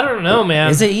 I don't know, man.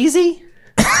 Is it easy?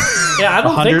 Yeah, I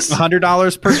don't think so.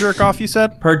 $100 per jerk off, you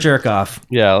said? Per jerk off.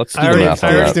 Yeah, let's do I the already- math I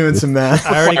on already that. Doing some math.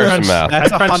 I already Fire some crunched. math. I That's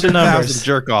crunched the 100,000 numbers.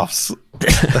 jerk offs.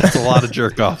 That's a lot of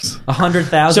jerk offs.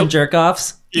 100,000 jerk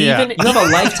offs. Yeah. Even You have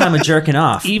a lifetime of jerking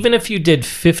off. even if you did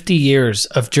 50 years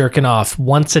of jerking off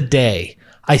once a day,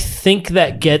 I think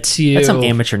that gets you. That's some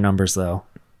amateur numbers, though.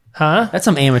 Huh? That's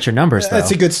some amateur numbers, though.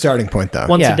 That's a good starting point, though.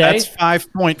 Once Yeah, a day. That's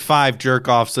 5.5 jerk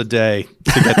offs a day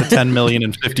to get to 10 million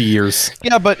in 50 years.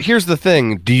 Yeah, but here's the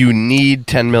thing: do you need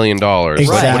 $10 million? Exactly.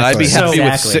 Would I be happy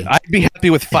Exactly. with? I'd be happy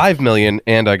with $5 million,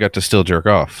 and I got to still jerk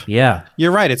off. Yeah.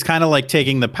 You're right. It's kind of like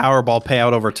taking the Powerball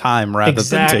payout over time rather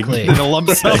Exactly. than taking it in a lump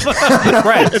sum.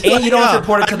 Right. And you don't have to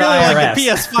report it to I the really IRS. like the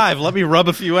PS5. Let me rub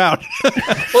a few out.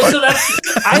 Well, so that's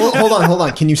Hold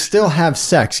on. Can you still have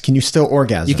sex? Can you still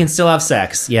orgasm? You can still have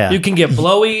sex. Yeah. you can get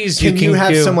blowies. Can you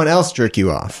have do, someone else jerk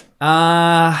you off?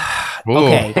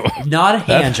 Okay, not a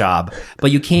hand job,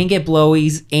 but you can get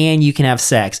blowies and you can have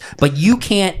sex, but you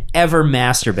can't ever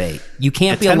masturbate. You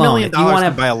can't be $10 alone. million If you want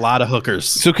to to, buy a lot of hookers.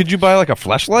 So could you buy like a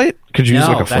flashlight? Could you use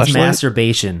no, like a that's flashlight?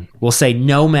 masturbation. We'll say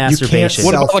no masturbation.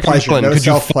 What about like a Self-pleasure, melon? no Could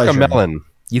you fuck a self-pleasure. melon?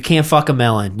 You can't fuck a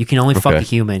melon. You can only fuck a Okay.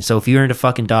 human. So if you're into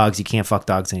fucking dogs, you can't fuck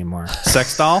dogs anymore.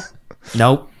 Sex doll?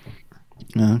 Nope.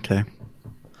 Okay.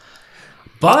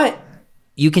 But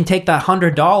you can take that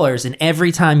 $100 and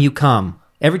every time you come,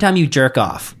 every time you jerk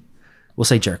off, we'll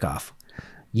say jerk off,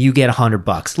 you get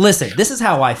 $100. Listen, this is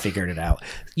how I figured it out.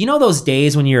 You know those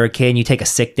days when you're a kid and you take a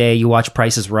sick day, you watch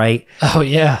Price is Right, Oh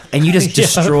yeah. and you just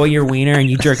destroy your wiener and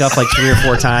you jerk off like 3 or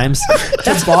 4 times?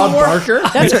 That's Bob Barker?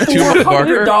 That's Much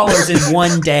Barker? $400 in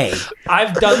one day.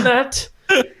 I've done that.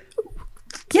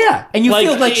 Yeah, and you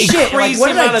feel like a shit. Like, crazy what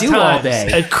did amount I of do all times.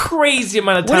 day? A crazy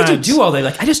amount of What times. did you do all day?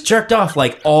 Like, I just jerked off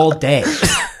like all day.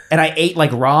 And I ate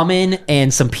like ramen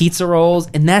and some pizza rolls,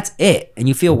 and that's it. And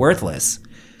you feel worthless.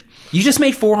 You just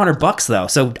made $400 though.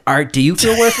 So do you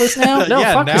feel worthless now? No,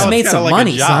 yeah, fuck. now Just it's made kinda some like a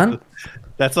money, job. son.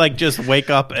 That's like just wake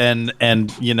up and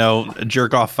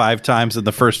jerk off 5 times in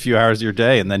the first few hours of your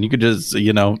day, and then you could just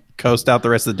coast out the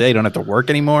rest of the day. You don't have to work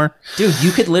anymore. Dude,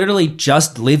 you could literally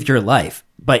just live your life.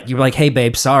 But you're like, hey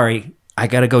babe, sorry, I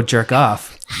gotta go jerk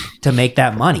off to make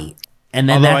that money. And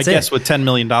then Although that's I guess it. with $10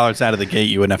 million out of the gate,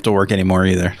 you wouldn't have to work anymore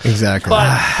either. Exactly.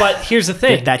 But here's the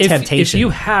thing: That if temptation. you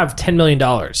have $10 million,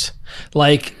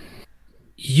 like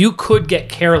you could get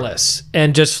careless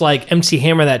and just like MC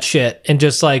Hammer that shit and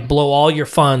just like blow all your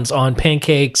funds on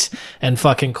pancakes and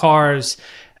fucking cars,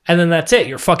 and then that's it.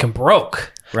 You're fucking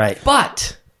broke. Right.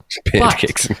 But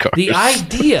Pancakes and cars. the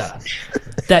idea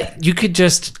that you could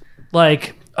just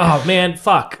like, oh man,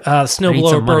 fuck, snowblower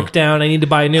some money. broke down. I need to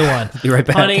buy a new one. Be right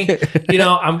back. Honey,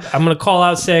 I'm gonna call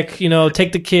out sick.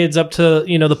 Take the kids up to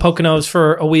the Poconos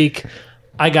for a week.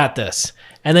 I got this.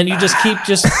 And then you just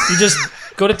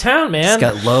go to town, man. It's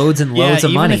got loads and loads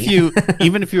of money.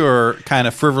 Even if you are kind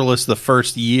of frivolous the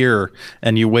first year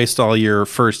and you waste all your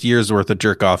first year's worth of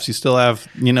jerk offs, you still have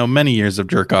many years of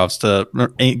jerk offs to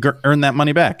earn that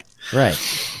money back. Right.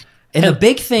 And the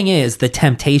big thing is the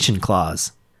temptation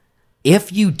clause.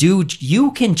 If you do, you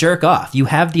can jerk off. You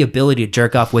have the ability to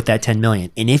jerk off with that 10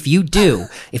 million. And if you do,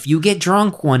 if you get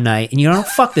drunk one night and you don't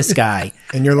fuck this guy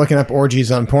and you're looking up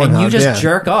orgies on Pornhub. and you just yeah.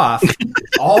 jerk off,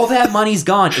 all that money's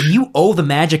gone and you owe the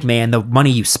magic man the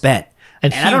money you spent.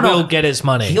 and I he don't know. will get his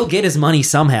money. He'll get his money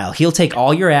somehow. He'll take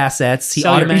all your assets. He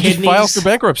Sell your automatically kidneys. File for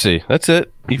bankruptcy. That's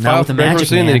it. You Not file with for the magic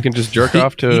bankruptcy, and man. then you can just jerk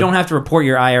off to. You don't have to report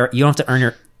your IR. You don't have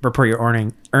to report your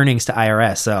earnings to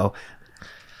IRS. So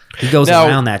he goes now,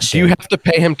 around that shit. do you have to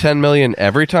pay him $10 million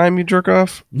every time you jerk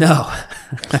off? No.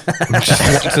 Just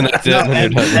once and that's it, and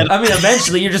then you're done. I mean,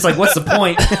 eventually you're just like, what's the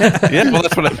point? Yeah, well,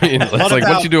 that's what I mean. It's like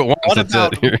once you do it once, what that's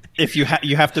about it. if you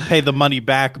have to pay the money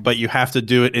back, but you have to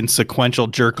do it in sequential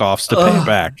jerk offs to pay it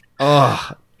back?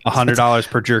 Ugh. $100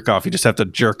 per jerk off. You just have to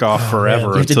jerk off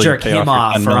forever. You have to until jerk pay him your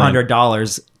off 10 for million.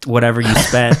 $100, whatever you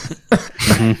spent.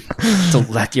 So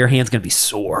like, your hand's going to be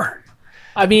sore.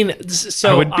 I mean, I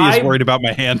so wouldn't be as worried about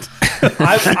my hand.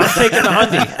 I'm taking the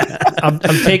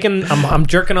hundy. I'm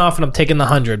jerking off and I'm taking the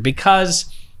 100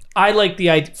 because I like the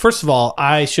idea. First of all,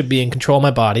 I should be in control of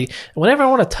my body. And whenever I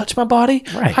want to touch my body,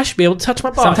 Right. I should be able to touch my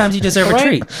body. Sometimes you deserve a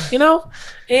Right? treat.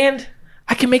 And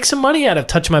I can make some money out of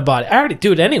touching my body. I already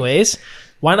do it anyways.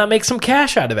 Why not make some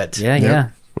cash out of it? Yeah, yeah.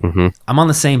 I'm on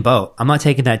the same boat. I'm not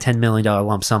taking that $10 million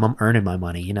lump sum. I'm earning my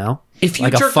money, If you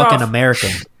like a jerk fucking off- American.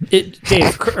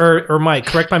 Dave or Mike,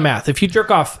 correct my math. If you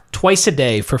jerk off twice a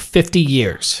day for 50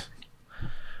 years,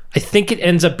 I think it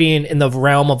ends up being in the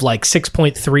realm of like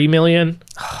 6.3 million,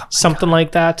 something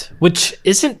like that, which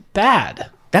isn't bad.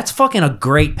 That's fucking a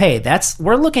great pay.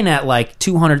 We're looking at like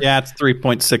 200. Yeah, it's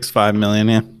 3.65 million.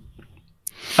 Yeah.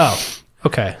 Oh,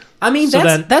 okay. I mean,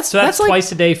 that's like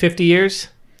twice a day, 50 years.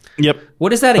 Yep.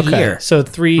 what is that a year? So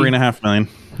 3.5 million.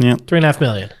 Yeah. 3.5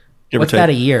 million. Give What's or take. that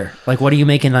a year? Like, what are you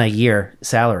making a year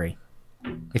salary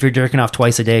if you're jerking off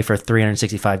twice a day for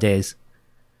 365 days?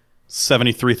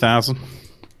 73,000.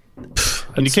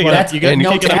 And you kick Well, it that's up. You get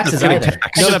no kick it up to taxes three- either. kick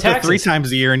it No up to taxes. 3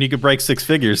 times a year, and you could break 6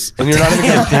 figures. And you're not even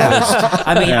getting taxed.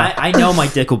 I mean, I know my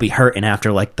dick will be hurting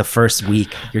after like the first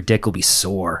week. Your dick will be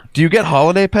sore. Do you get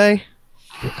holiday pay?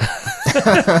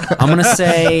 I'm gonna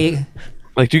say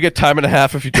Like, do you get time and a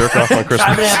half if you jerk off on time and a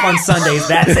Christmas? half on Sundays.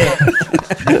 That's it.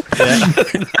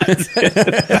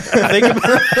 Think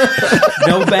about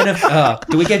No benefit.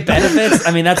 Do we get benefits?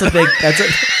 I mean, that's a big.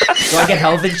 Do I get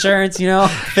health insurance? You know.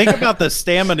 think about the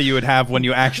stamina you would have when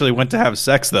you actually went to have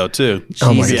sex, though, too.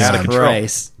 Oh my Jesus God.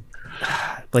 Christ.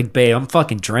 Like, babe, I'm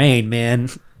fucking drained, man.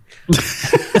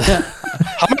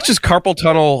 How much is carpal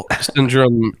tunnel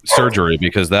syndrome surgery?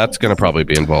 Because that's going to probably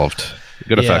be involved. You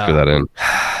got to Yeah. factor that in.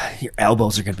 Your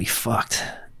elbows are gonna be fucked.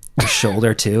 Your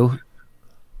shoulder too.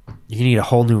 You need a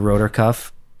whole new rotor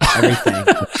cuff. Everything.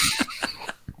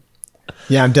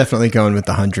 Yeah, I'm definitely going with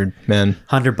the 100, man.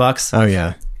 $100. Oh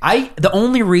yeah. The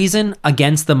only reason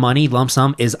against the money lump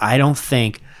sum is I don't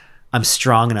think I'm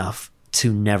strong enough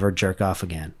to never jerk off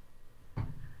again.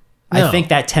 I No. think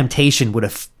that temptation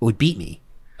would beat me,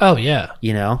 Oh, yeah.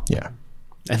 you know? Yeah.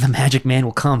 And the magic man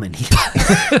will come and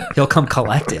he'll come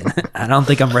collecting. I don't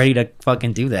think I'm ready to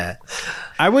fucking do that.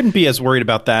 I wouldn't be as worried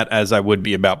about that as I would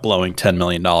be about blowing $10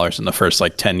 million in the first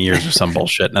like 10 years or some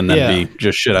bullshit, and then Yeah. be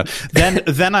just shit out.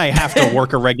 Then I have to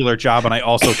work a regular job, and I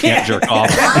also can't jerk off.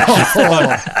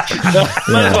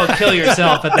 Might as well kill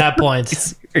yourself at that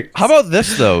point. How about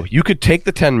this though? You could take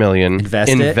the 10 million,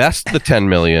 Invest the 10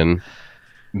 million,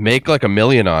 make like $1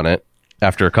 million on it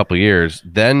after a couple years,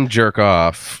 then jerk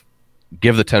off,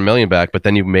 give the 10 million back, but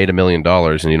then you've made $1 million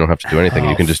and you don't have to do anything. Oh,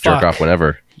 You can just jerk fuck. off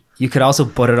whenever. You could also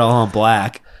put it all on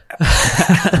black.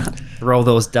 Roll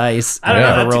those dice. I don't know.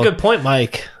 Never That's roll- a good point,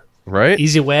 Mike. Right?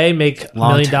 Easy way, make $1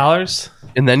 Long million.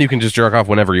 And then you can just jerk off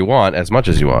whenever you want, as much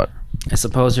as you want. I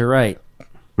suppose you're right.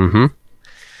 Mm-hmm.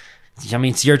 I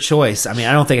mean, it's your choice. I mean,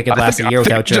 I don't think I could last a year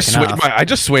without jerking off. I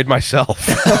just swayed myself.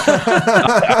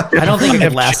 I don't think I could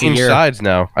I've last a changed year sides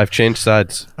now. I've changed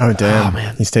sides. Oh damn. Oh,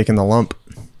 man. He's taking the lump.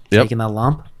 Yep. taking that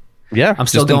lump. Yeah. I'm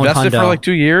still just going invest it for hundo. like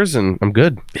 2 years and I'm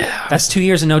good. That's 2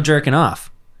 years of no jerking off.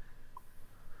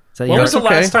 So When was the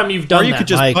last time you've done Or you that, could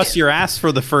just Mike? bust your ass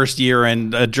for the first year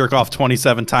and jerk off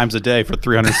 27 times a day for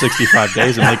 365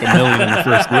 days and make $1 million in the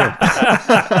first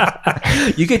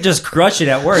year. You could just crush it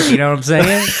at work. You know what I'm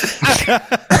saying?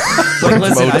 Like,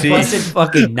 listen, I OT. busted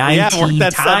fucking 19 work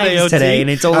that Sunday times OT. today, and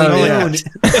it's only Oh, yeah. noon.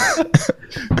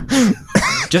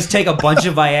 Just take a bunch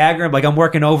of Viagra. Like, I'm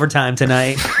working overtime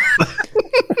tonight.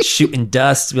 Shooting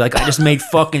dust. Be like, I just made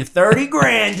fucking 30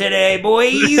 grand today,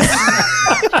 boys.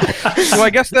 So I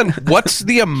guess then what's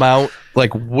the amount,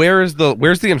 like where's the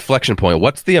inflection point?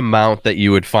 What's the amount that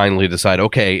you would finally decide,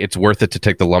 okay, it's worth it to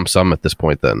take the lump sum at this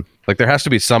point then? Like there has to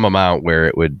be some amount where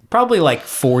it would Probably like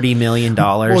 $40 million.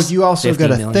 Well, you also got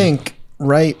to 50 million. think,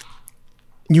 right?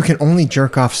 You can only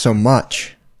jerk off so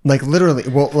much. Like literally,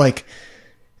 well, like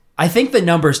I think the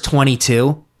number's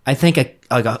 22. I think a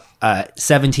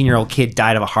 17-year-old kid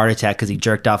died of a heart attack because he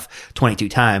jerked off 22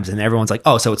 times, and everyone's like,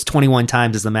 "Oh, so it's 21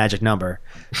 times is the magic number.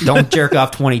 Don't jerk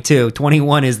off 22.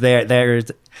 21 is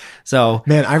there's." So,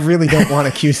 man, I really don't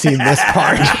want to QC this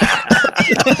part.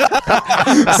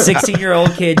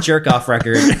 16-year-old kid jerk off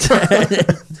record.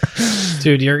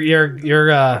 Dude,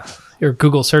 your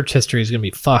Google search history is gonna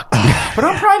be fucked. But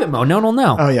on private mode, no one will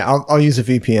know. Oh yeah, I'll use a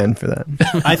VPN for that.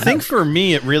 I think for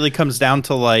me, it really comes down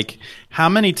to like how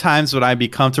many times would I be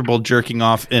comfortable jerking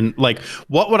off, and like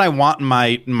what would I want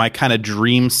my kind of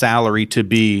dream salary to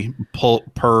be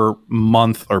per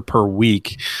month or per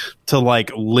week to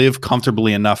like live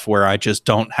comfortably enough where I just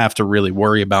don't have to really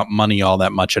worry about money all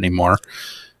that much anymore.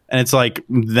 And it's like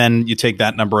then you take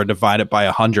that number and divide it by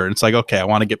 100. It's like, okay, I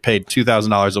want to get paid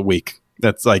 $2,000 a week.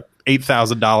 That's like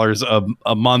 $8,000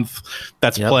 a month.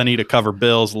 That's Yep. plenty to cover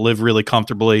bills, live really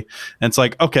comfortably. And it's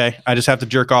like, okay, I just have to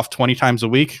jerk off 20 times a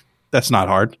week. That's not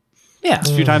hard. Yeah. It's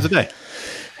a few times a day.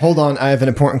 Hold on, I have an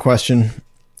important question.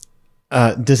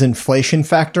 Does inflation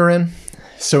factor in?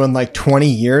 So in like 20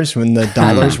 years, when the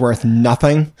dollar's worth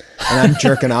nothing, and I'm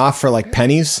jerking off for like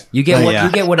pennies, You get like, what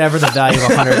you get whatever the value of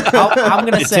 100. I'm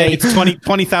gonna say It's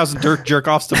 20,000 jerk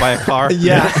offs to buy a car.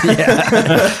 yeah,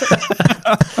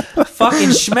 fucking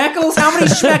schmeckles. How many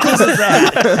schmeckles is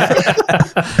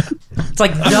that? It's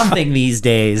like nothing these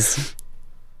days.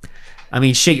 I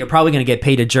mean, shit. You're probably gonna get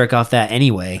paid to jerk off that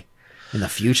anyway in the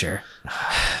future.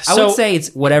 I would say it's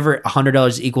whatever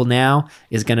 $100 equal now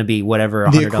is going to be whatever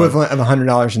 $100. The equivalent of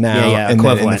 $100 now Yeah, and then in the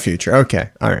equivalent. future. Okay.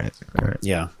 All right.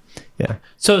 Yeah. Yeah.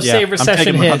 So Yeah, say I'm recession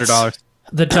taking hits, $100.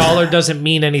 the dollar doesn't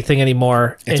mean anything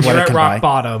anymore, and what you're it at can rock buy.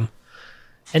 bottom,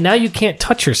 and now you can't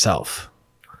touch yourself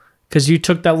because you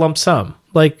took that lump sum.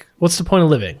 Like, what's the point of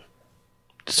living?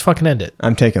 Just fucking end it.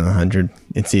 I'm taking 100.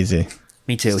 It's easy.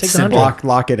 Me too. It's take simple. 100.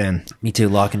 Lock it in. Me too.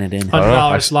 Locking it in.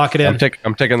 $100, lock it in.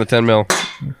 I'm taking the 10 mil.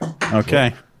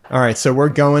 Okay. All right. So we're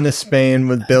going to Spain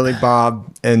with Billy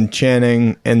Bob and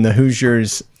Channing and the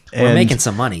Hoosiers. We're and making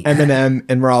some money. Eminem,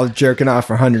 and we're all jerking off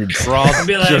for hundreds. We're all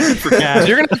Be like, jerking for cash.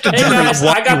 You're gonna have to hey guys,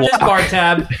 I got this bar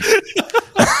tab.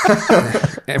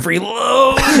 Every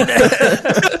load.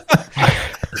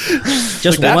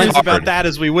 Just The one. thing about that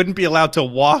is we wouldn't be allowed to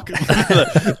walk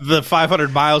the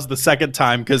 500 miles the second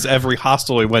time because every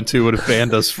hostel we went to would have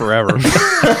banned us forever.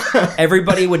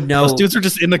 Everybody would know. Those dudes are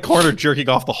just in the corner jerking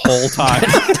off the whole time.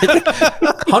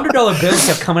 $100 bills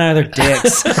kept coming out of their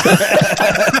dicks.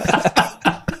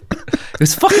 It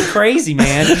was fucking crazy,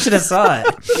 man. You should have saw it.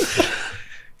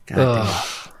 God damn.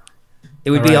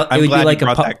 It would be. It I'm would glad be like you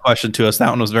a. brought that question to us. That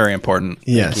one was very important.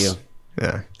 Yes. you.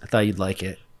 Yeah. I thought you'd like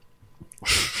it.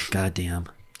 God damn.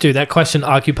 Dude, that question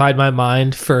occupied my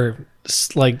mind for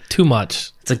like too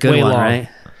much. It's a good Way one, long. right?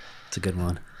 It's a good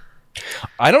one.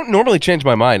 I don't normally change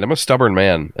my mind. I'm a stubborn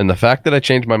man, and the fact that I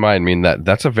changed my mind mean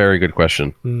that's a very good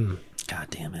question. God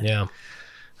damn it. Yeah.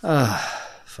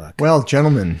 Fuck. Well,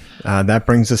 gentlemen, that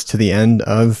brings us to the end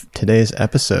of today's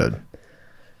episode.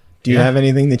 Do you have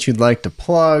anything that you'd like to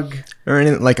plug or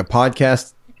anything like a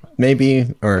podcast maybe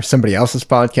or somebody else's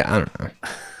podcast? I don't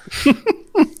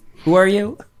know. Who are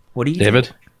you? What do you do?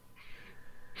 David?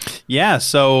 Yeah,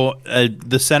 so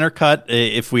the center cut,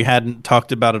 if we hadn't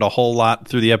talked about it a whole lot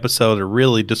through the episode or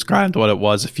really described what it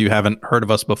was, if you haven't heard of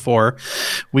us before,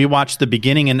 we watch the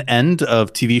beginning and end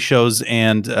of TV shows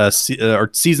and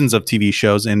or seasons of TV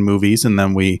shows and movies, and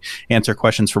then we answer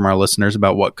questions from our listeners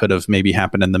about what could have maybe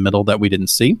happened in the middle that we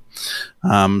didn't see.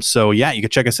 So yeah, you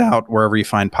can check us out wherever you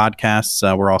find podcasts.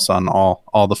 We're also on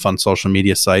all the fun social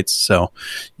media sites. So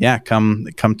yeah, come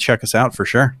check us out for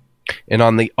sure. And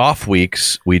on the off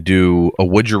weeks, we do a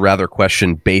would you rather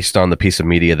question based on the piece of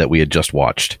media that we had just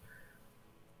watched.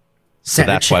 So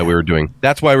that's why we were doing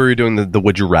the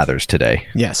would you rathers today.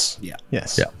 Yes. Yeah.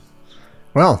 Yes. Yeah.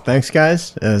 Well, thanks,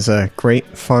 guys. It was a great,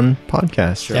 fun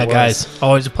podcast. Yeah, guys.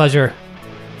 Always a pleasure.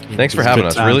 Thanks for having good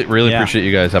us. time. Really Yeah. appreciate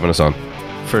you guys having us on.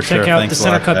 For sure. Check out Thanks the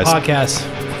a lot, Center Cut guys.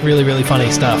 podcast. Really, really funny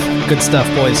stuff. Good stuff,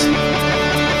 boys.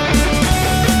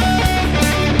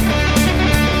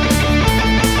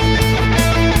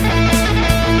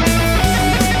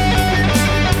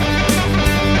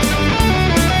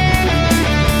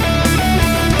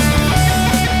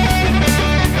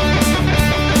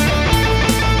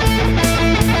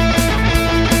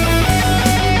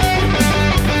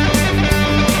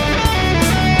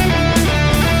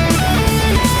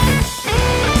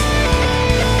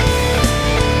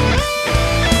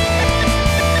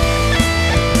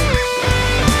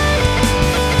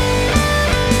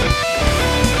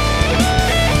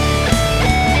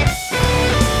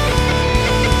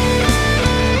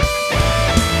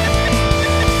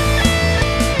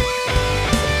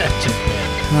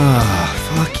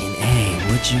 Fucking A.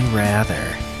 Would you rather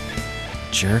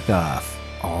jerk off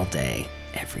all day,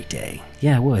 every day?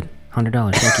 Yeah, I would.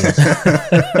 $100.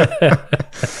 Thank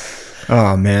you.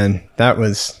 Oh man, that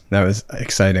was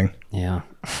exciting. Yeah.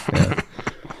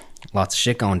 Lots of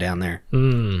shit going down there.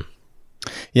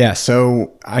 Yeah,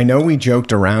 so I know we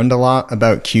joked around a lot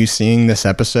about QCing this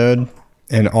episode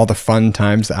and all the fun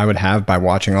times that I would have by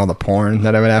watching all the porn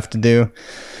that I would have to do.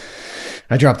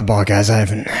 I dropped the ball, guys. I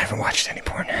haven't watched any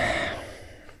porn.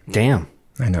 Damn.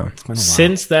 I know.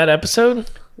 Since that episode?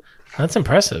 That's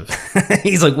impressive.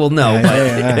 He's like, well, no.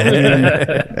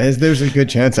 but There's a good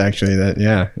chance actually that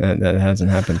hasn't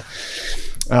happened.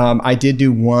 I did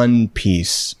do one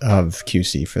piece of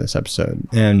QC for this episode,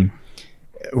 and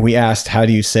we asked, how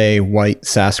do you say white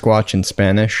Sasquatch in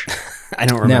Spanish? I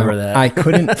don't remember that. I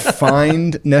couldn't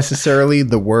find necessarily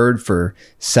the word for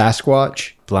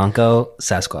Sasquatch. Blanco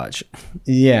Sasquatch.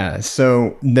 Yeah,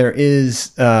 so there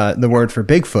is the word for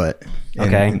Bigfoot.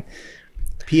 Okay.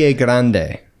 Pie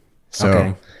Grande. So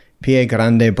Okay. Pie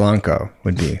Grande Blanco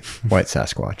would be white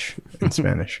Sasquatch in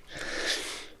Spanish.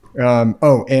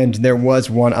 And there was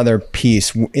one other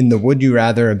piece in the Would You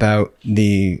Rather about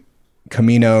the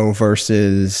Camino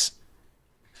versus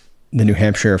the New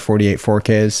Hampshire 48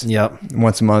 4Ks. Yep.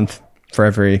 Once a month for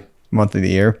every month of the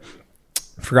year.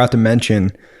 Forgot to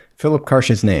mention Philip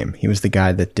Karsh's name. He was the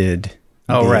guy that did.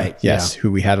 Oh, right. Yes, Yeah.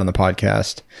 who we had on the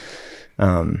podcast.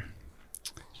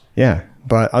 Yeah.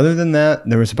 But other than that,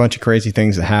 there was a bunch of crazy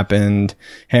things that happened.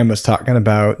 Ham was talking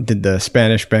about, did the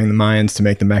Spanish bang the Mayans to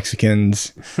make the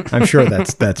Mexicans? I'm sure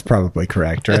that's probably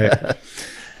correct, right?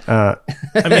 I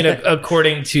mean,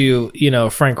 according to,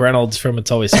 Frank Reynolds from It's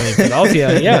Always Sunny in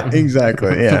Philadelphia, yeah.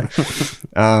 Exactly, yeah.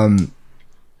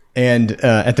 And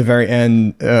at the very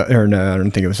end, or no, I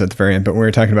don't think it was at the very end, but we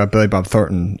were talking about Billy Bob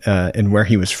Thornton and where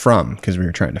he was from, because we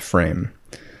were trying to frame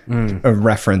a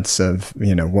reference of,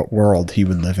 what world he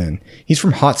would live in. He's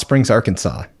from Hot Springs,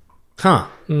 Arkansas. Huh.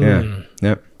 Yeah.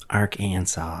 Yep.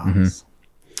 Arkansas.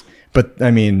 But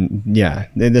I mean, yeah,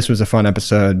 this was a fun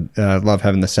episode. Love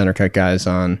having the Center Cut guys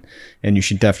on, and you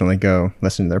should definitely go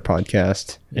listen to their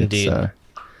podcast. Indeed.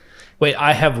 Wait,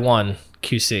 I have one,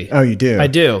 QC. Oh, you do? I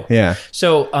do. Yeah.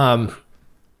 So,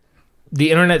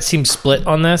 the internet seems split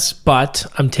on this, but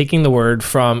I'm taking the word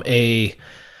from a.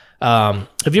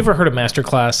 Have you ever heard of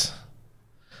Masterclass?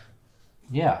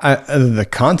 Yeah. The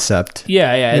concept.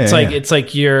 Yeah. It's Yeah, it's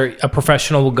like a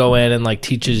professional will go in and like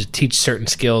teach certain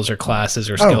skills or classes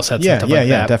or skill sets yeah, and stuff yeah, like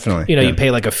yeah, that. definitely. You Yeah. pay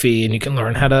like a fee and you can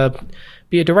learn how to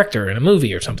be a director in a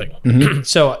movie or something.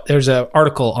 So there's an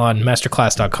article on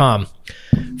masterclass.com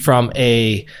from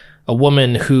a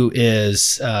woman who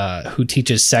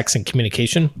teaches sex and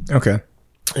communication. Okay.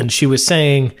 And she was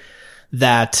saying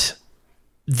that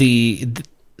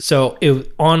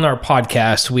on our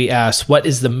podcast, we asked, what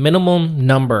is the minimum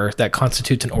number that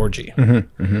constitutes an orgy?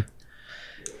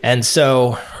 And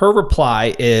so her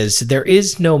reply is, there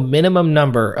is no minimum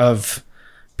number of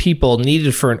people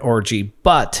needed for an orgy,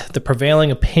 but the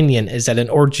prevailing opinion is that an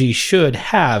orgy should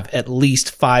have at least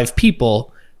 5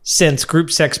 people, since group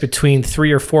sex between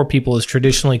 3 or 4 people is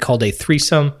traditionally called a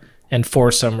threesome and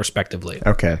foursome, respectively.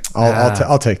 Okay.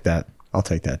 I'll take that. I'll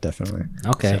take that, definitely.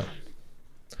 Okay.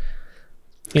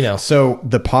 So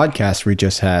the podcast we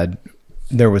just had,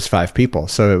 there was 5 people,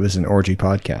 so it was an orgy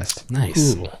podcast.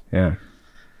 Nice. Ooh, Yeah,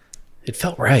 it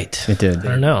felt right. it did. I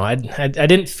don't know. I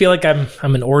didn't feel like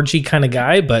I'm an orgy kind of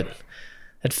guy, but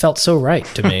it felt so right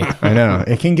to me. I know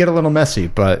it can get a little messy,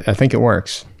 but I think it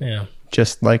works, Yeah.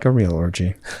 just like a real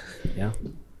orgy. Yeah.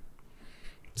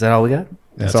 Is that all we got?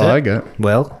 That's That's all it. I got.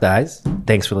 Well, guys,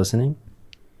 thanks for listening.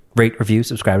 Rate, review,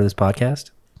 subscribe to this podcast.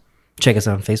 Check us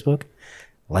out on Facebook.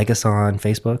 Like us on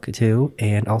Facebook too.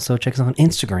 And also check us on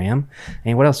Instagram.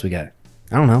 And what else we got?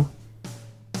 I don't know.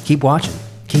 Keep watching.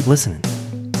 Keep listening.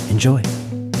 Enjoy.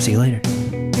 See you later.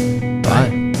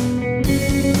 Bye.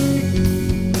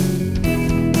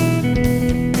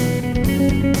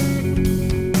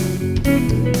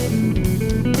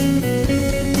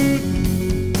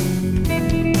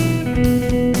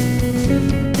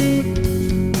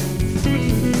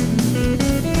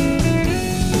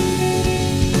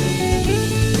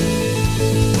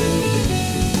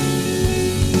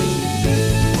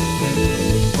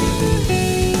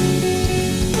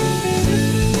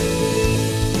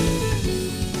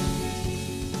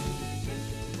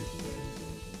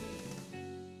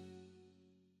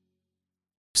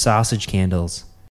 Sausage candles.